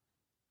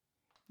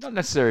 Not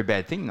necessarily a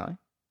bad thing though.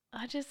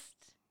 I just...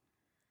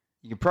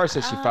 You can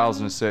process your fails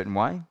in a certain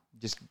way.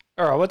 Just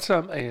All right. What's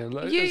something?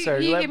 You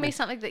Sorry, give let me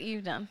something that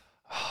you've done.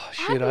 Oh,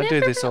 shit, I do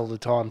this all the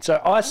time.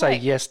 So I say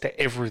yes to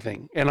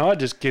everything, and I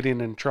just get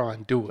in and try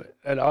and do it.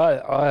 And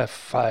I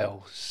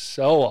fail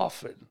so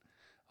often.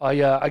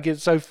 I get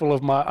so full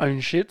of my own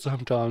shit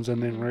sometimes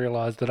and then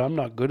realise that I'm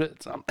not good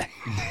at something.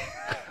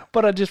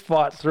 But I just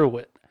fight through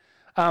it.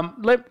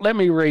 Let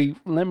me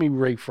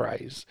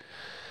rephrase.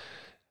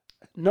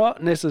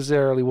 not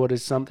necessarily what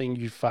is something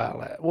you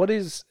fail at. What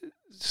is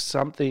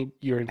something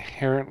you're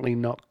inherently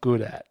not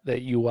good at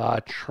that you are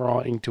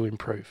trying to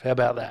improve? How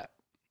about that?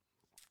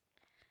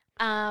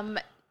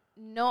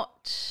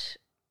 Not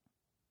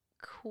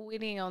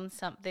quitting on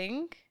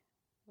something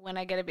when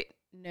I get a bit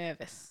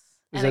nervous.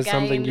 Is that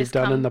something you've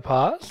done in the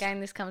past? Again,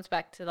 this comes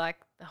back to like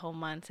the whole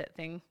mindset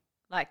thing.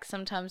 Like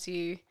sometimes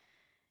you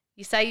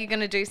say you're going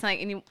to do something,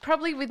 and you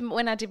probably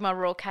when I did my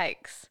raw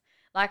cakes,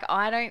 like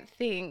I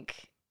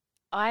think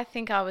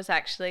I was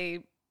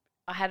actually,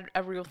 I had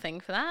a real thing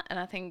for that, and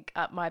I think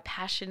my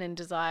passion and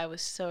desire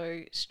was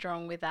so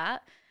strong with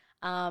that.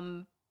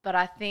 But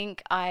I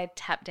think I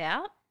tapped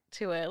out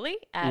too early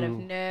out of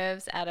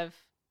nerves, out of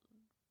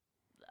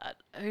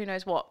who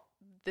knows what,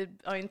 the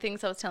own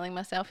things I was telling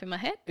myself in my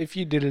head. If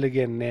you did it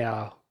again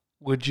now,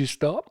 would you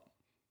stop?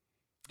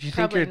 Do you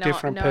Probably think you're a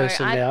different not.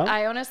 person now?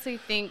 I honestly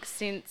think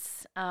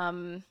since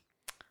I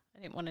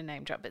didn't want to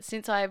name drop, but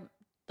since I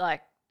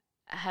like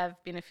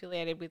have been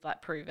affiliated with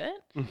like Prove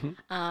It,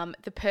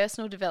 the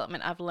personal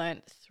development I've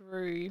learned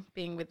through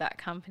being with that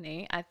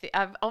company,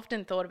 I've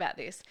often thought about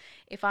this.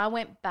 If I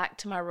went back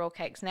to my raw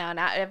cakes now, and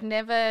I've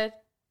never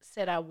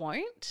said I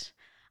won't,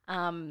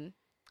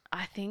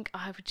 I think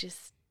I would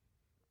just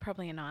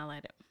probably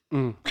annihilate it.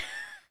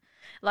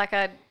 Like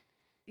But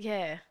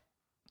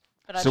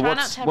I try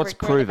not to have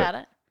regret about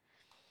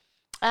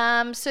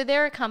it. So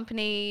they're a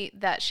company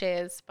that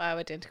shares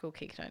bioidentical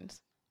ketones.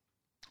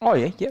 Oh,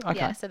 yeah. Yeah. Okay.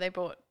 Yeah, so they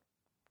brought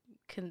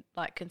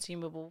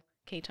consumable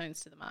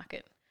ketones to the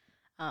market.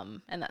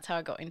 And that's how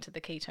I got into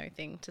the keto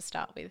thing to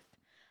start with.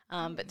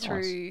 But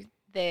through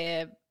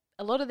a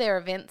lot of their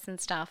events and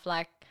stuff,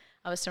 like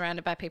I was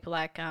surrounded by people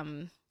like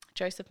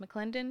Joseph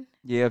McClendon.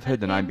 Yeah, I've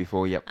heard the name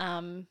before. Yep.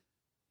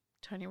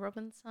 Tony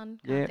Robbins' son,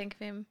 can't think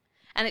of him.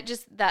 And it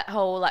just, that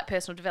whole like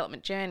personal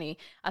development journey,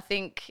 I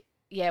think,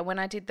 when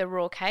I did the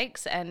raw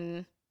cakes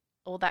and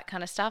all that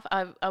kind of stuff,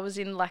 I was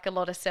in like a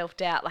lot of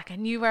self-doubt. Like I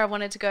knew where I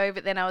wanted to go,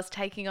 but then I was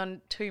taking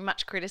on too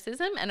much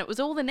criticism, and it was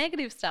all the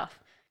negative stuff.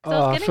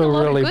 I feel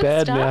really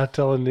bad now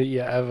telling that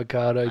your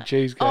avocado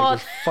cheesecake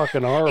was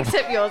fucking horrible.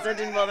 Except yours, it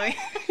didn't bother me.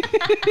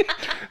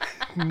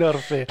 Not a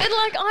fan. And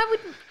like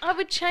I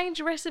would change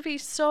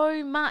recipes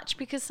so much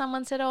because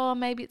someone said, "Oh,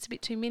 maybe it's a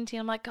bit too minty."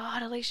 I'm like,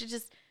 God, Alicia,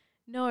 just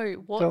no.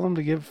 What? Tell them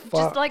to give fuck.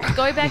 Just like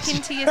go back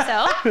into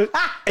yourself.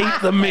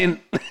 Eat the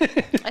mint.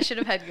 I should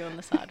have had you on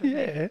the side with me.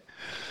 Yeah,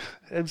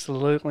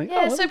 absolutely.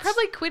 Yeah, so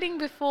probably quitting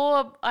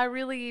before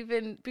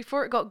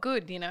before it got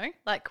good,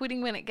 like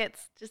quitting when it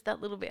gets just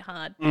that little bit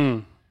hard.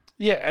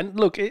 Yeah, and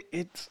look,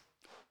 it's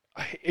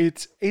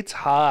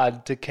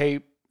hard to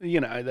keep,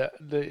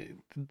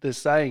 the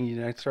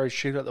saying, throw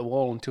shit at the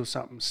wall until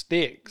something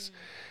sticks.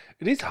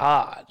 It is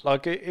hard.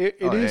 Like it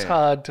is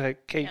hard to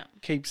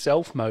keep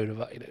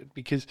self-motivated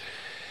because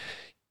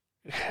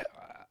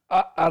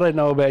I don't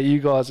know about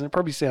you guys, and it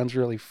probably sounds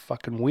really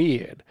fucking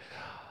weird.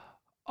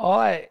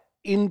 I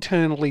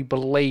internally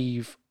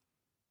believe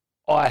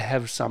I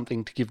have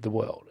something to give the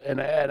world,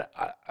 and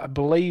I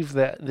believe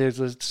that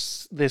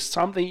there's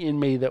something in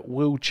me that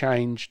will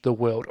change the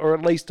world, or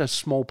at least a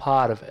small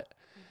part of it.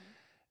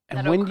 And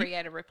that'll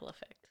create a ripple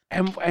effect.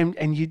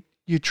 And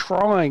you're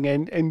trying,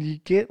 and you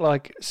get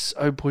like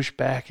so pushed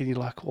back, and you're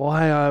like,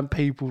 why aren't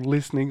people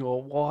listening,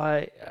 or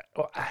why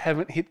I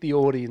haven't hit the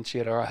audience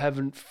yet, or I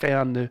haven't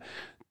found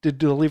the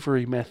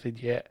delivery method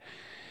yet.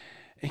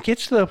 It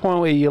gets to the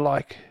point where you're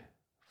like,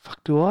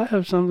 fuck, do I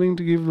have something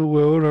to give the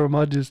world, or am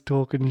I just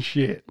talking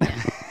shit?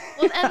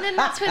 Well, and then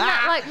that's when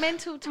that like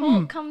mental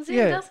talk comes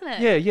in, doesn't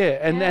it? Yeah.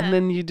 And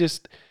then you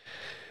just...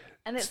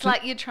 And it's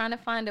like you're trying to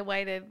find a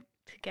way to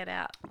get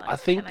out. Like, I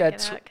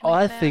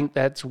think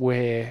that's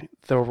where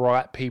the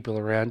right people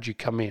around you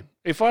come in.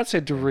 If I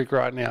said to Rick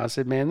right now, I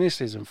said, man,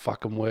 this isn't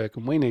fucking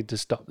working, we need to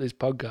stop this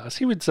podcast,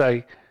 he would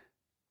say,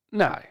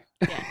 no.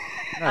 Yeah.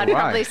 I'd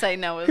probably say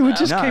no as well. He would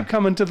just keep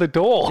coming to the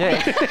door.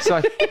 Yeah. It's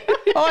like,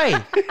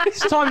 oi, it's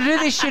time to do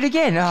this shit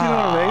again. Do you know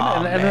what I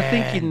mean? And I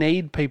think you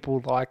need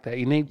people like that.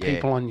 You need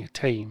people on your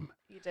team.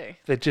 You do.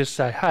 That just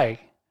say,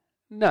 hey,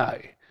 no.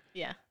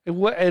 Yeah.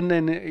 And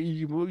then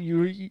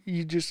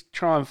you just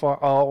try and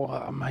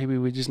find, maybe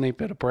we just need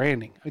better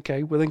branding.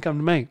 Okay, well then come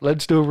to me.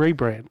 Let's do a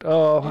rebrand.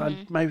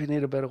 I maybe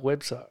need a better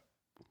website.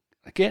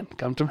 Again,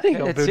 come to me.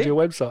 I'll build you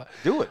a website.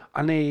 Do it.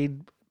 I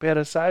need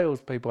better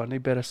salespeople. I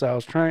need better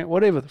sales training.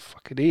 Whatever the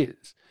fuck it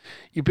is.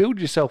 You build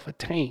yourself a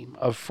team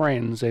of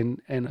friends and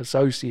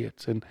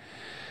associates.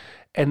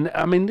 And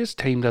I mean, this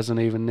team doesn't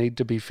even need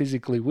to be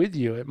physically with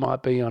you. It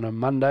might be on a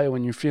Monday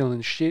when you're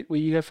feeling shit, where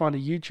you go find a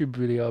YouTube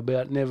video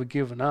about never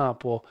giving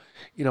up, or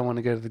you don't want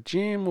to go to the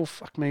gym. Well,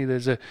 fuck me.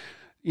 There's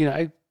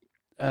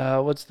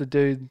what's the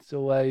dude that's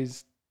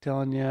always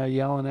telling you,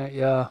 yelling at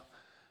you?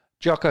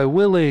 Jocko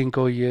Willink,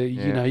 or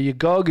your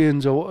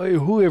Goggins, or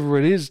whoever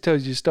it is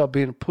tells you stop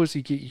being a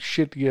pussy, get your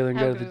shit together and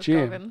go to the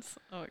gym. Goggins?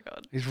 Oh my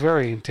God. He's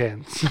very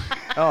intense.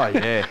 Oh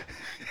yeah.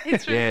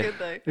 It's really good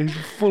though. He's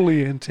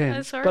fully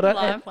intense. I saw him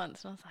live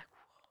once and I was like,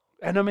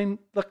 and I mean,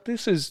 like,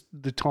 this is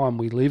the time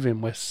we live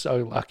in. We're so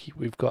lucky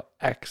we've got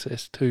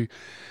access to,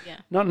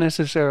 not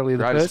necessarily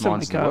the Greatest person, we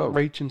minds in the can't world.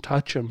 reach and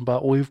touch them,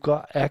 but we've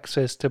got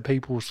access to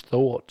people's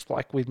thoughts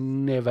like we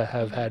never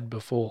have had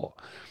before.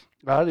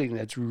 I think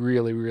that's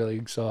really, really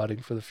exciting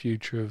for the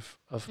future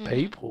of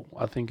people.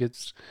 I think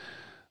it's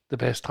the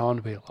best time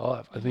to be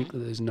alive. I think that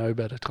there's no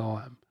better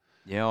time.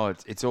 Yeah,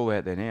 it's all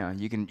out there now.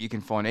 You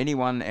can find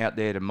anyone out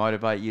there to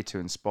motivate you, to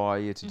inspire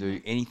you, to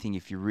do anything.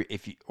 If you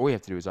all you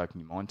have to do is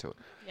open your mind to it.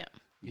 Yeah.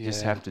 You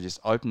just have to just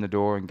open the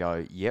door and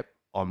go, yep,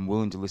 I'm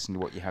willing to listen to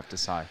what you have to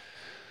say.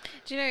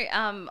 Do you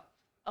know,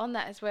 on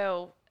that as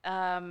well,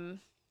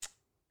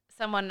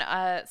 someone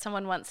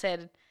once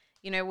said,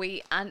 you know,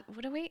 we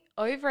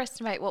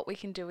overestimate what we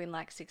can do in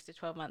like 6 to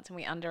 12 months, and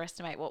we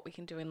underestimate what we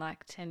can do in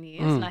like 10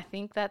 years. And I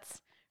think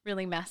that's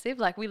really massive.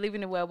 Like, we live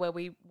in a world where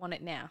we want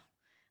it now.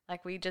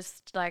 Like, we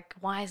just like,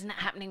 why isn't it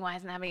happening? Why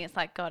isn't it happening? It's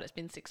like, God, it's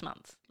been 6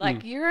 months.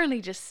 Like, you're only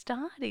just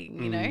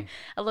starting, you know?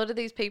 A lot of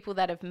these people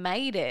that have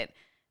made it,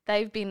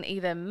 they've been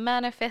either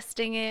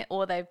manifesting it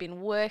or they've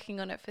been working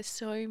on it for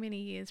so many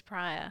years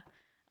prior.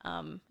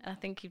 And I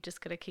think you've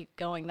just got to keep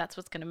going. That's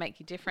what's going to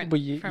make you different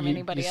from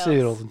anybody else. You see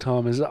it all the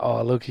time is,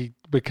 oh, look, he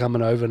become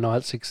an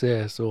overnight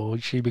success, or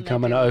she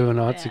become an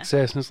overnight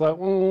success. And it's like,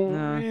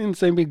 well, you didn't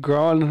seem to be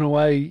grinding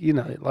away, you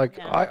know. Like,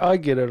 I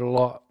get it a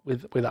lot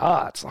with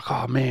art. It's like,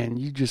 oh, man,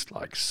 you just,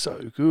 like,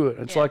 so good.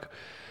 It's like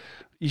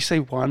you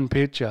see one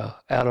picture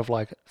out of,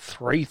 like,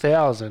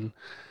 3,000,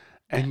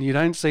 and you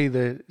don't see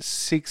the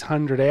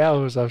 600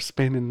 hours I've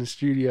spent in the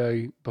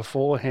studio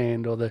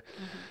beforehand, or the...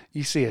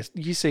 You see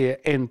an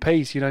end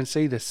piece. You don't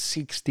see the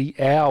 60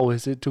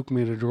 hours it took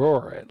me to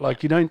draw it.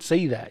 Like, you don't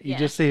see that. You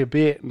just see a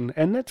bit,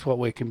 and that's what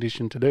we're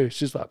conditioned to do. It's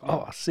just like,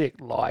 oh,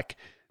 sick, like,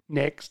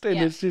 next, and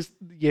it's just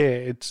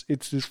it's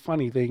this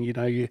funny thing, you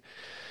know.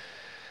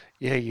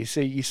 You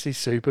see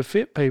super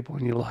fit people,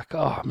 and you're like,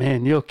 oh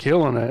man, you're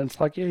killing it.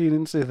 It's like, you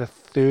didn't see the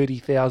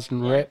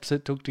 30,000 reps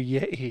it took to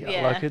get here.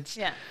 Like, it's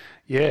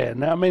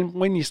Now, I mean,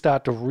 when you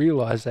start to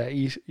realize that,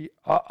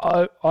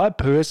 I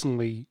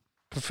personally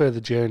prefer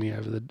the journey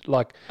over the,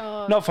 like,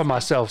 not for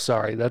myself,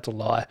 sorry, that's a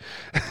lie.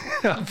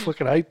 I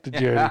fucking hate the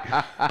journey.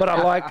 But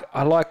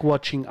I like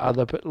watching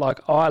but like,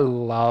 I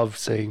love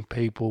seeing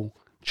people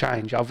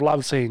change. I've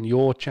loved seeing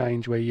your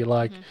change where you're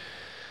like,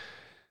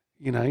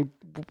 you know,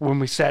 when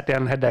we sat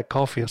down and had that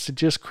coffee, I said,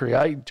 just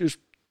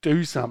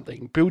do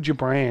something, build your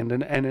brand,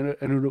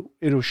 and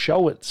it'll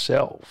show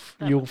itself.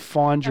 You'll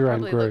find your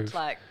own groove. Looked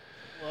like,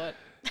 what?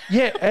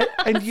 Yeah,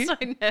 and you, so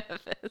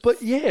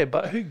nervous.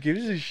 But who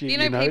gives a shit? You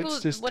know, people.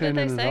 It's just what did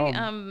they turning say? it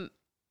on.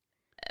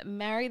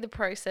 Marry the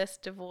process,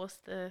 divorce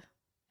the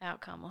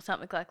outcome, or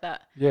something like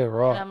that. Yeah,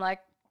 right. And I'm like,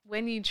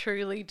 when you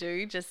truly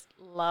do, just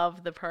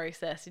love the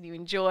process and you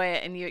enjoy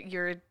it, and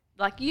you're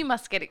like, you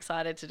must get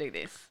excited to do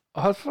this.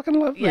 I fucking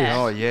love this. Yeah.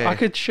 Oh, yeah. I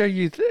could show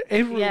you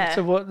evidence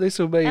of what this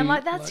will be. And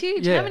like, that's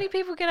huge. Yeah. How many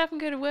people get up and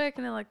go to work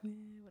and they're like,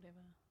 whatever.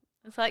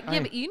 It's like,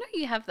 but you know,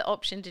 you have the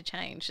option to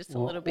change just a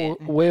little bit.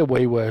 Where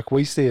we work,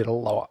 we see it a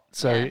lot.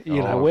 So,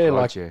 you know, we're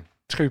like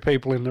two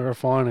people in the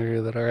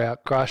refinery that are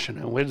out crushing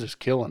it, and we're just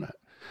killing it.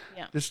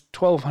 Yeah. There's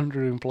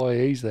 1,200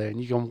 employees there, and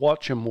you can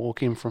watch them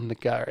walk in from the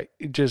garage,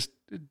 just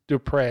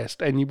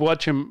depressed, and you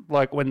watch them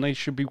like when they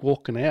should be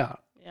walking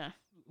out,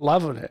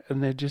 loving it,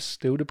 and they're just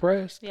still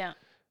depressed. Yeah.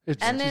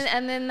 And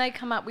then they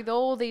come up with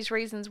all these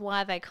reasons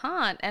why they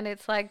can't, and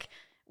it's like,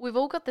 we've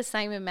all got the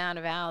same amount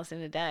of hours in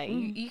a day.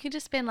 You can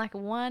just spend like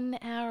 1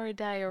 hour a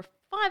day or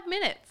 5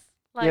 minutes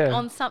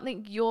on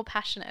something you're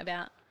passionate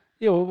about.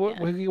 Yeah,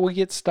 we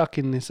get stuck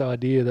in this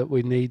idea that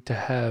we need to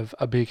have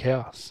a big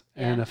house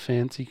and a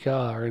fancy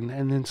car, and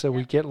then so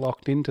we get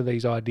locked into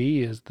these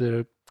ideas that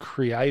are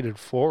created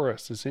for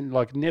us. It's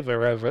like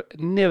never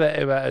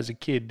ever as a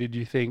kid did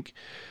you think,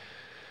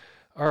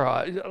 all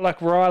right,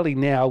 like Riley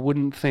now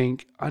wouldn't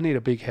think, I need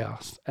a big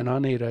house and I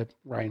need a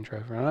Range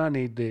Rover and I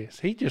need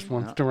this. He just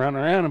wants to run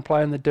around and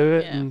play in the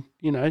dirt and,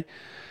 you know,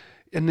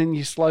 and then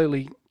you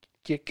slowly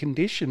get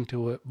conditioned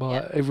to it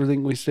by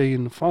everything we see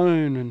in the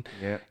phone, and,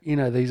 you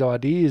know, these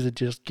ideas are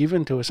just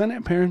given to us, and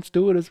our parents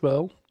do it as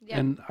well.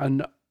 And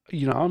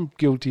you know, I'm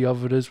guilty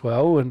of it as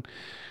well. And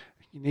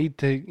you need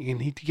to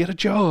get a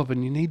job,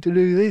 and you need to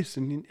do this,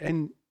 and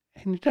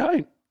you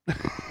don't.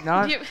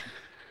 No.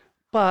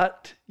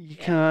 But you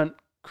can't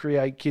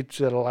create kids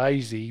that are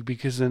lazy,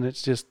 because then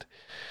it's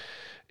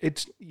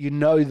you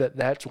know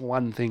that's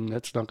one thing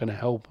that's not going to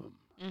help them.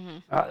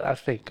 I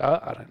think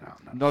I don't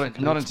know.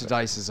 Not in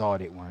today's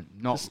society, it won't.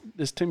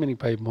 There's too many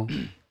people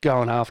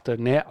going after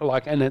now.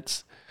 Like, and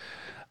it's,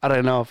 I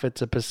don't know if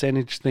it's a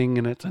percentage thing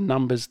and it's a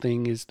numbers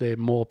thing. Is there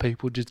more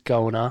people just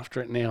going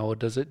after it now, or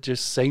does it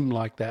just seem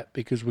like that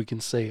because we can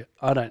see it?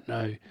 I don't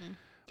know.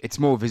 It's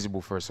more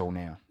visible for us all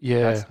now.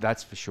 Yeah,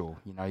 that's for sure.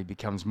 You know, it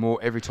becomes more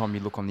every time you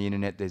look on the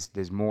internet.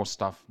 There's more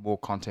stuff, more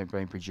content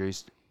being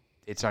produced.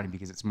 It's only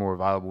because it's more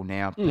available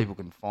now. People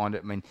can find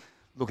it. I mean,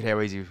 look at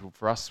how easy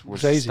for us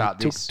was to start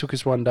this. Took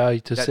us one day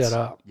to set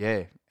up.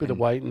 Yeah, bit of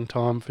waiting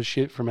time for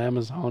shit from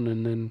Amazon,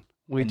 and then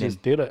we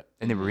just did it.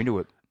 And then we're into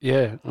it.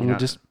 Yeah, and we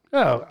just,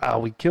 are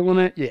we killing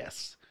it?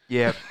 Yes.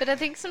 Yeah. But I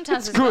think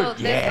sometimes It's as well,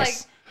 good,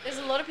 yes. there's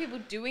a lot of people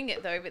doing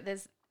it though,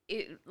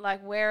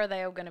 but where are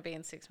they all going to be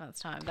in 6 months'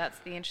 time? That's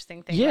the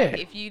interesting thing. Yeah. Like,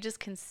 if you just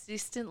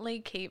consistently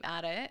keep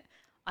at it,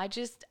 I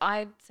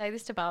say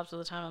this to Barbs all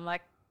the time. I'm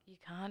like, you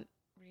can't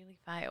really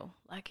fail.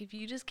 Like, if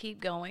you just keep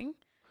going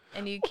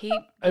and you keep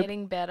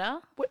getting better,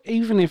 Well,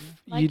 even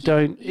if like you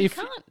don't, you if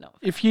can't not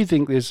if you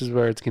think this is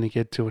where it's going to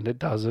get to and it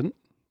doesn't,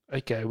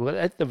 okay, well,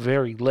 at the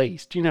very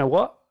least, you know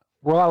what?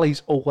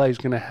 Riley's always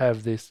going to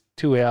have this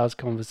 2 hours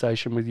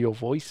conversation with your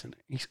voice in it.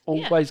 He's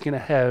always going to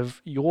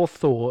have your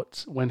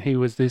thoughts when he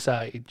was this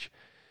age.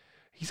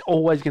 He's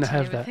always going to Didn't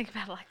have even that. think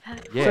about it like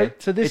that. Yeah.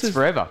 So this it's is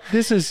forever.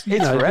 This is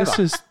It's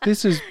forever.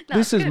 this is No,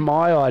 this it's is good.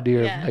 my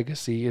idea Yeah. of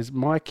legacy. Is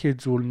my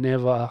kids will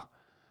never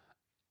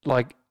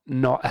like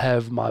not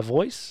have my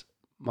voice,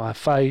 my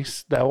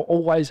face. They'll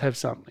always have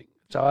something.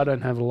 So I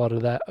don't have a lot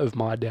of that of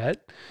my dad,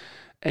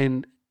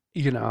 and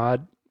you know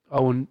I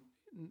wouldn't.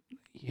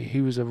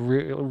 He was a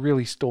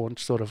really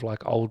staunch sort of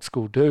like old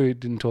school dude.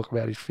 Didn't talk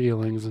about his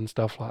feelings and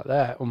stuff like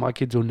that. Well, my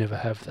kids will never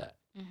have that.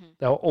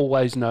 They'll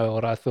always know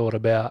what I thought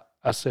about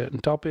a certain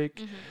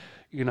topic,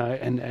 you know,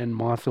 and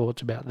my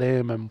thoughts about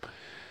them. And,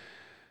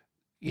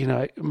 you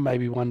know,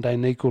 maybe one day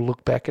Nick will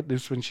look back at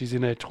this when she's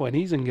in her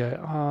 20s and go,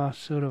 oh, I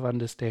sort of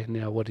understand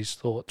now what his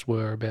thoughts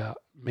were about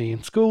me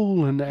in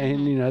school and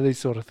you know, these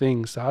sort of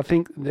things. So I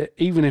think that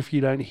even if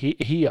you don't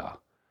hear,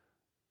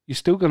 you're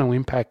still going to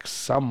impact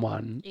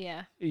someone.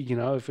 Yeah. You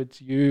know, if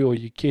it's you or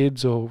your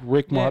kids or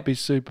Rick might be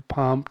super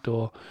pumped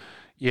or,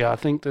 I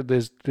think that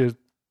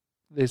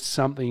there's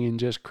something in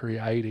just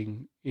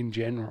creating in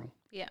general.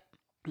 Yeah.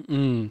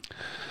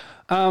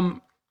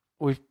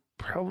 We've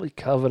probably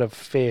covered a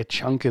fair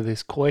chunk of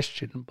this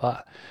question,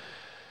 but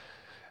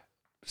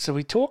so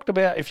we talked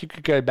about if you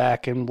could go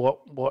back and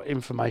what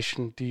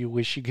information do you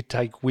wish you could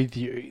take with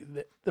you?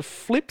 The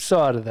flip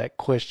side of that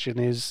question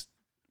is,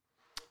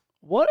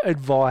 what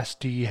advice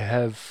do you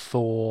have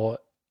for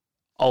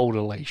old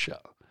Alicia?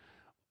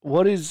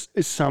 What is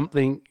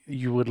something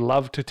you would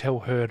love to tell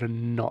her to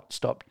not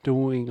stop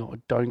doing or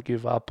don't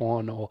give up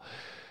on, or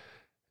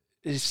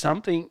is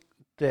something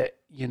that,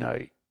 you know,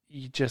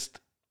 you just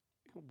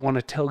want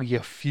to tell your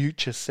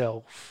future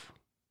self?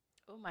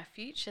 Oh, my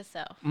future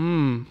self,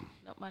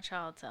 Not my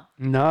child self.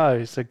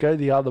 No, so go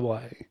the other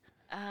way.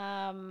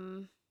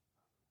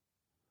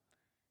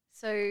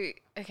 So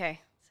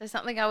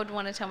something I would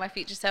want to tell my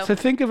future self. So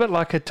think of it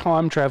like a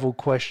time travel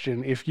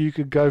question. If you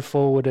could go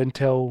forward and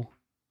tell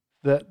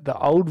the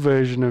old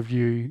version of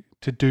you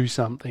to do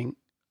something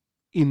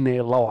in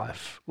their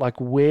life, like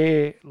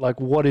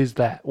what is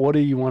that? What do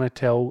you want to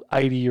tell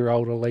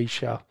 80-year-old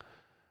Alicia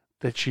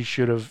that she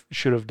should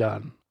have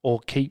done or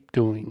keep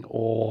doing?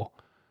 Or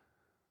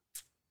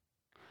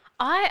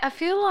I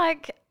feel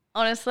like,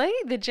 honestly,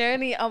 the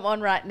journey I'm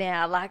on right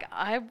now, like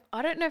I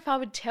don't know if I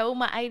would tell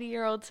my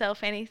 80-year-old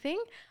self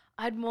anything.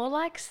 I'd more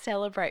like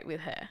celebrate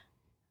with her.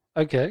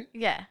 okay,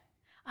 Yeah.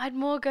 I'd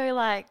more go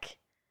like,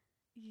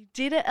 you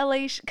did it,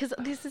 Alicia, because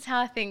this is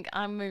how I think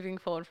I'm moving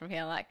forward from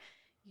here. Like,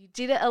 you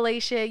did it,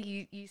 Alicia.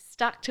 You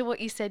stuck to what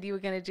you said you were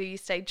going to do. You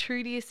stayed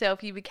true to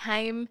yourself. You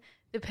became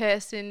the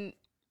person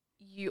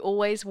you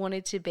always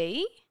wanted to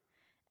be,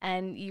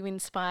 and you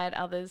inspired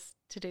others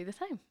to do the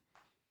same.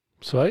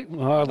 sweet.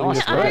 Well, I think Nice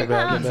that's I right hope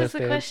about that answers best the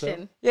answer.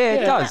 question. Yeah,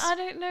 it Yeah. does. I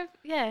don't know.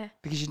 Yeah.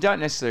 Because you don't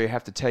necessarily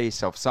have to tell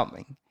yourself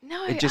something.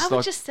 No, It just I would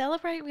like- just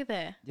celebrate with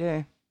her.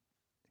 Yeah.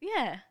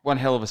 Yeah. One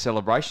hell of a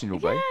celebration it'll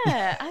be.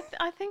 Yeah.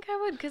 I think I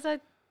would because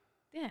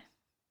yeah.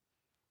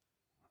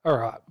 All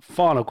right,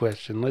 final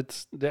question.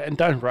 And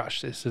don't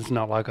rush this. It's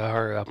not like I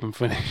hurry up and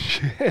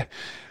finish.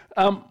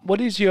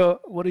 What is your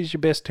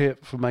best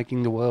tip for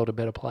making the world a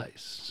better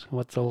place?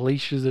 What's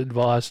Alicia's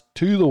advice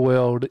to the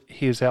world?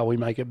 Here's how we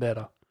make it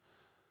better.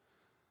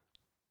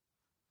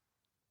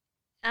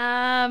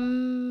 I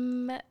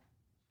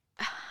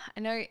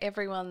know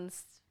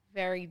everyone's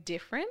very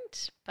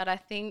different, but I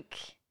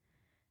think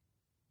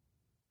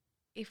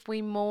if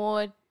we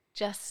more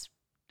just,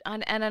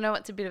 and I know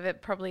it's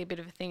probably a bit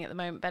of a thing at the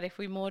moment, but if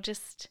we more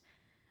just,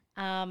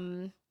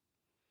 I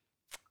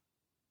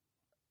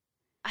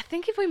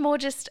think if we more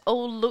just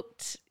all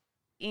looked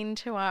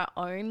into our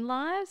own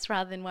lives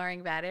rather than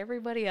worrying about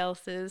everybody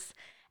else's,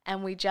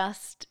 and we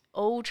just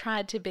all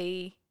tried to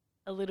be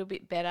a little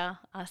bit better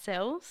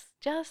ourselves,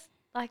 just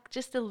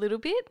a little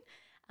bit,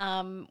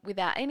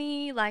 without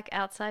any like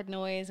outside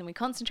noise, and we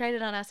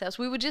concentrated on ourselves.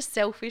 We were just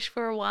selfish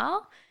for a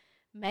while.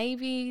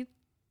 Maybe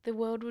the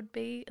world would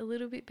be a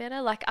little bit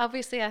better. Like,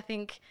 obviously, I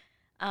think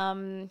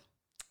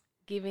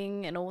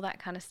giving and all that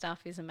kind of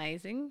stuff is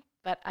amazing,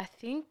 but I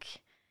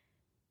think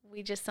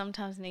we just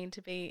sometimes need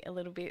to be a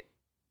little bit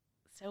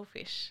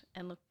selfish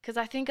and look, because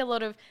I think a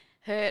lot of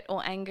hurt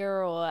or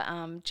anger or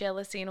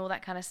jealousy and all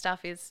that kind of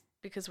stuff is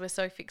because we're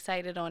so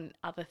fixated on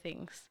other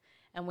things,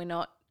 and we're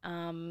not.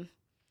 And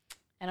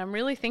I'm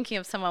really thinking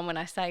of someone when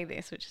I say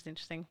this, which is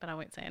interesting, but I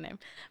won't say her name.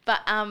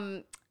 But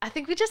I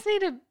think we just need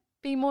to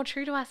be more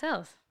true to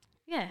ourselves.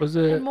 Yeah, Was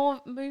it- and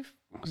move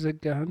was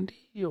it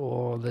Gandhi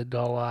or the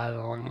Dalai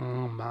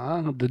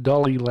Lama? The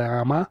Dalai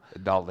Lama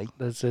Dolly.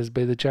 that says,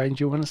 "Be the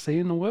change you want to see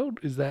in the world."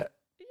 Is that?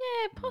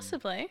 Yeah,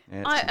 possibly.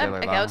 Yeah, it's the Dalai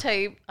Okay, Lama. I'll tell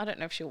you. I don't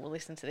know if she will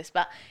listen to this,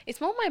 but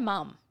it's more my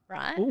mum,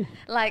 right? Ooh.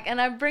 Like,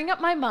 and I bring up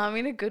my mum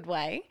in a good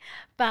way,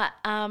 but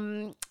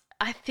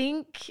I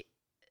think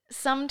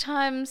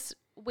sometimes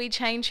we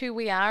change who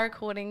we are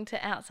according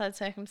to outside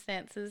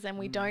circumstances, and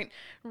we don't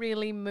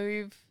really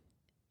move.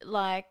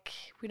 Like,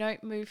 we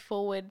don't move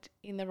forward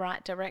in the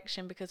right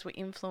direction because we're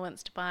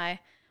influenced by,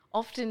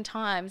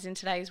 oftentimes in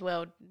today's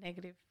world,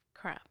 negative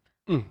crap.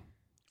 Well,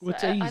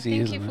 it's easy, I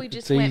think isn't if it? we It's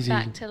just went easy.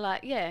 back to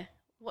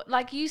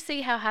like you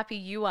see how happy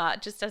you are,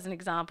 just as an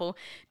example,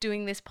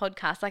 doing this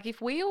podcast. Like if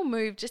we all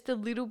move just a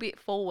little bit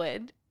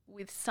forward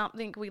with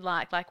something we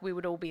like we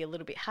would all be a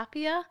little bit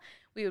happier.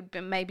 We would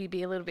maybe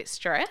be a little bit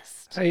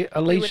stressed. Hey, We would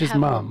Alicia's have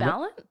more mum,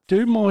 balance.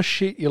 do more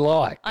shit you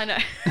like. I know.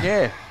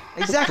 Yeah,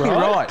 exactly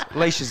Right? right.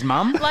 Leisha's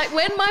mum. Like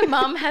when my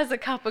mum has a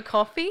cup of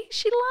coffee,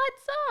 she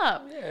lights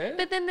up. Yeah.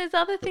 But then there's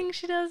other things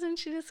she does and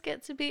she just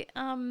gets a bit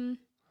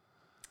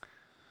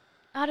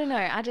I don't know.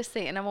 I just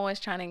see it and I'm always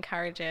trying to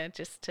encourage her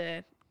just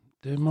to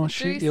Do more do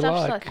shit you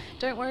stuff like.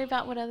 don't worry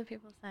about what other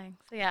people are saying.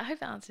 So yeah, I hope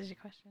that answers your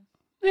question.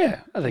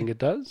 Yeah, I think it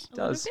does. A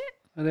little Does. bit.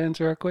 That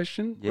answer our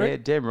question. Yeah,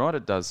 Rick, damn right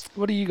it does.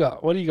 what do you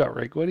got? What do you got,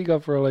 Rick? What do you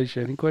got for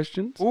Alicia? Any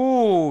questions?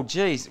 Oh,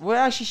 geez.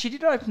 Well, actually, she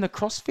did open the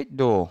CrossFit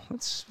door.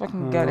 Let's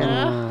fucking go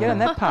down, get on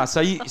that path.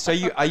 So you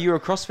are you a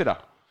CrossFitter?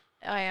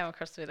 I am a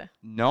CrossFitter.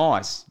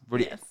 Nice.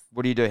 Yes.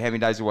 What do you do? How many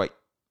days a week?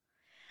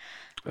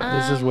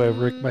 This is where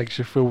Rick makes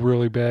you feel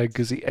really bad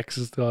because he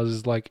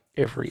exercises like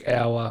every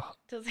hour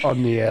Does he?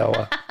 on the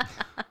hour.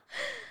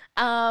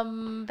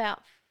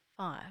 About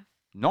 5.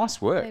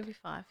 Nice work. Maybe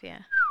 5, yeah.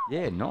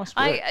 Yeah, nice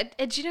work.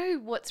 Do you know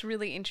what's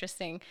really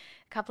interesting?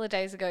 A couple of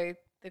days ago,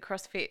 the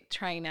CrossFit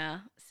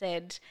trainer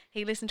said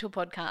he listened to a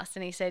podcast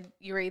and he said,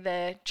 you're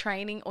either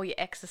training or you're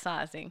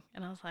exercising.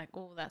 And I was like,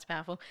 oh, that's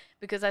powerful.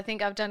 Because I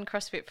think I've done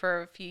CrossFit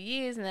for a few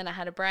years and then I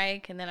had a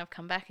break and then I've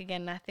come back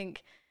again. And I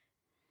think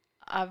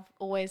I've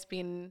always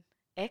been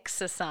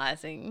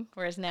exercising,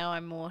 whereas now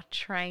I'm more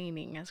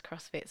training as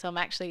CrossFit. So I'm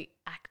actually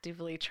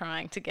actively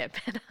trying to get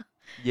better.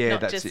 Yeah,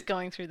 not that's just it.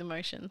 going through the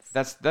motions.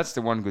 That's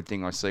the one good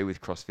thing I see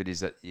with CrossFit is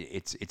that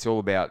it's all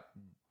about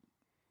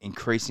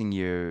increasing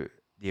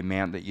the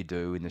amount that you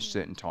do in a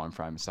certain time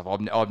frame and stuff.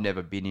 I've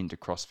never been into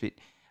CrossFit.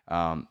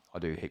 I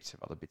do heaps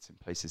of other bits and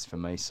pieces for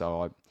me,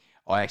 so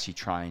I actually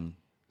train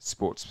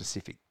sport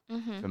specific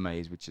for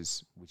me, which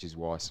is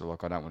why. So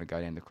like I don't want to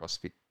go down the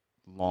CrossFit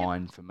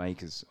line for me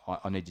because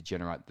I need to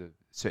generate the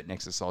certain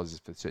exercises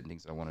for certain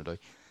things that I want to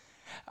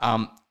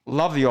do.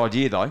 Love the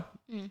idea though.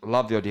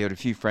 Love the idea. I had a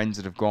few friends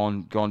that have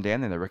gone down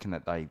there. They reckon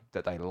that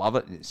they love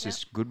it. It's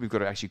just good. We've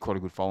got actually quite a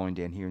good following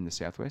down here in the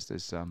southwest.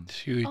 There's It's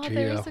huge Oh, here.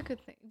 there is a good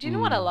thing. Do you know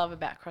what I love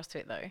about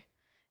CrossFit though?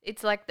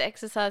 It's like the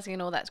exercising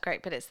and all that's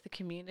great, but it's the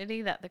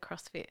community that the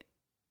CrossFit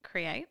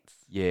creates.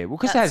 yeah, well,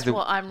 because it has That's the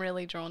what I'm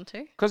really drawn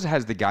to. because it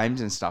has the games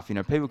and stuff. You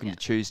know, people can Yeah.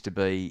 choose to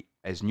be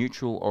as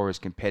neutral or as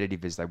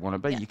competitive as they want to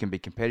be. Yeah. You can be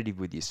competitive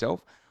with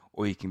yourself,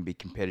 or you can be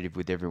competitive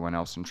with everyone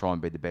else and try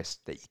and be the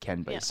best that you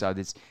can be. Yeah. So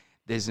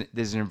there's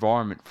an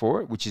environment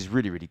for it, which is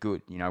really, really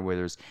good. You know,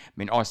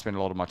 I spend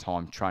a lot of my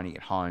time training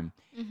at home,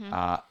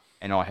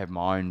 and I have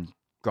my own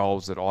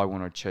goals that I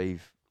want to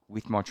achieve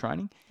with my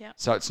training. Yeah.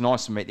 So it's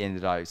nice for me at the end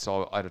of the day.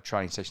 So I had a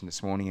training session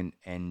this morning,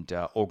 and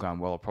all going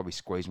well. I'll probably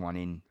squeeze one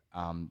in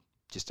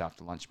just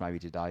after lunch maybe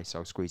today. So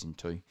I'll squeeze in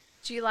 2.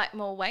 Do you like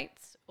more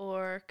weights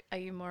or are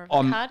you more of a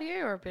I'm-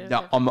 cardio or a bit No,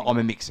 of I'm everything?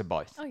 a mix of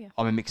both. Oh, yeah.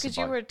 I'm a mix of Because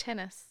you both. were a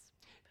tennis.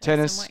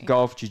 Tennis, weren't you?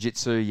 golf,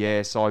 jiu-jitsu,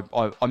 yeah. So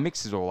I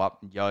mix it all up,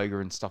 yoga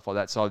and stuff like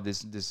that. So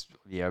there's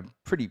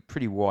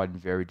pretty wide and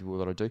varied to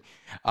what I do.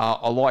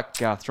 I like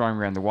throwing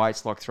around the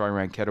weights, like throwing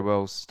around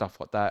kettlebells, stuff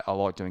like that. I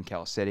like doing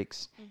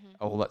calisthenics,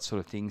 all that sort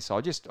of thing. So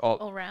I just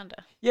All rounder.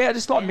 I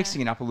just like Yeah,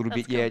 mixing it up a little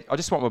bit. that's Yeah, cool. I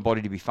just want my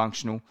body to be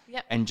functional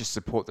Yep. and just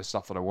support the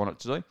stuff that I want it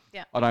to do.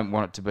 Yeah. I don't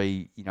want it to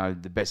be,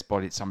 the best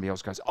body that somebody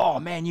else goes, oh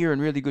man, you're in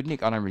really good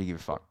nick. I don't really give a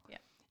fuck.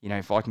 Yeah.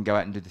 If I can go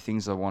out and do the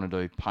things I want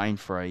to do,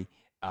 pain-free,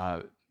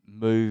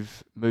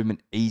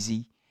 movement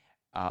easy,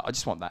 I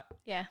just want that.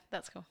 Yeah,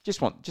 that's cool. Just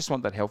want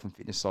that health and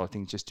fitness side of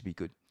things just to be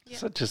good.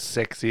 Such a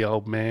sexy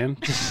old man.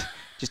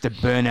 Just a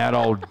burnout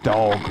old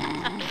dog.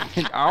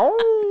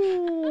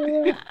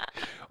 Oh.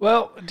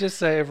 Well, just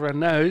so everyone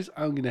knows,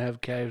 I'm going to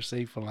have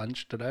KFC for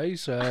lunch today.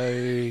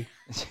 So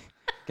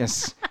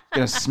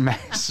Gonna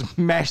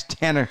smash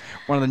down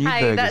one of the new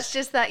Hey, burgers. that's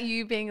just that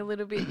you being a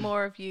little bit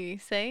more of you,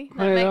 see?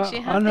 That Hey, makes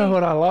you happy. I know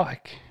what I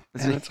like.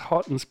 Is And it- it's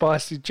hot and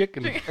spicy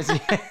chicken. All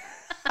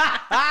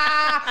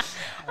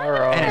I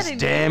right. it's didn't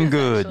damn know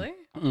this, good.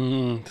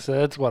 actually. So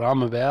that's what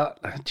I'm about.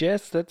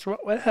 Jess, that's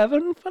what we're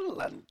having for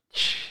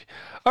lunch.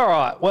 All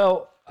right.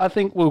 Well, I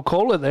think we'll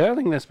call it there. I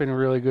think that's been a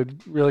really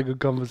good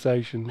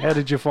conversation. How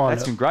did you find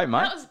That's it? been great,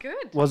 mate. That was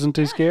good. Wasn't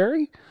too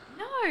scary?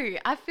 No,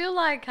 I feel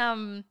like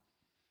now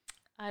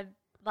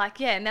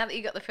that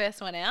you got the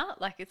first one out,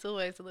 like it's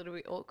always a little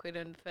bit awkward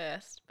in the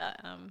first, but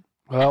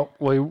Well,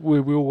 we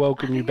will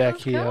welcome you think back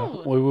that's here.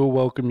 cool. We will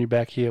welcome you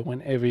back here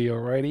whenever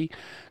you're ready.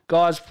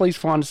 Guys, please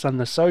find us on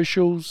the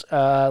socials.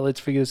 Let's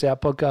Figure This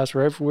Out podcast.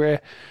 We're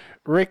everywhere.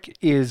 Rick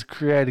is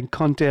creating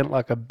content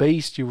like a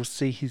beast. You will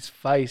see his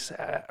face.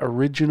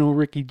 Original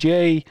Ricky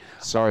G.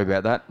 Sorry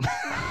about that.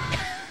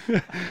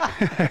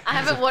 I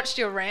haven't watched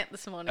your rant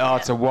this morning. Oh, yet.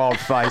 it's a wild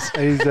face.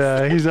 He's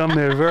on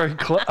there very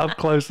up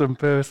close and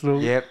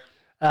personal. Yep.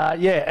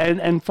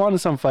 And find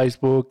us on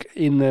Facebook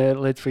in the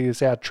Let's Figure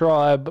This Out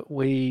tribe.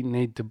 We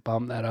need to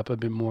bump that up a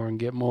bit more and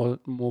get more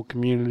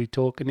community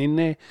talking in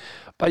there.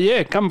 But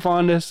yeah, come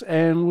find us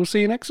and we'll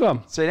see you next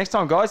time. See you next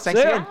time, guys.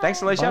 Thanks See ya. again.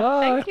 Thanks, Alicia. Bye.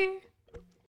 Thank you.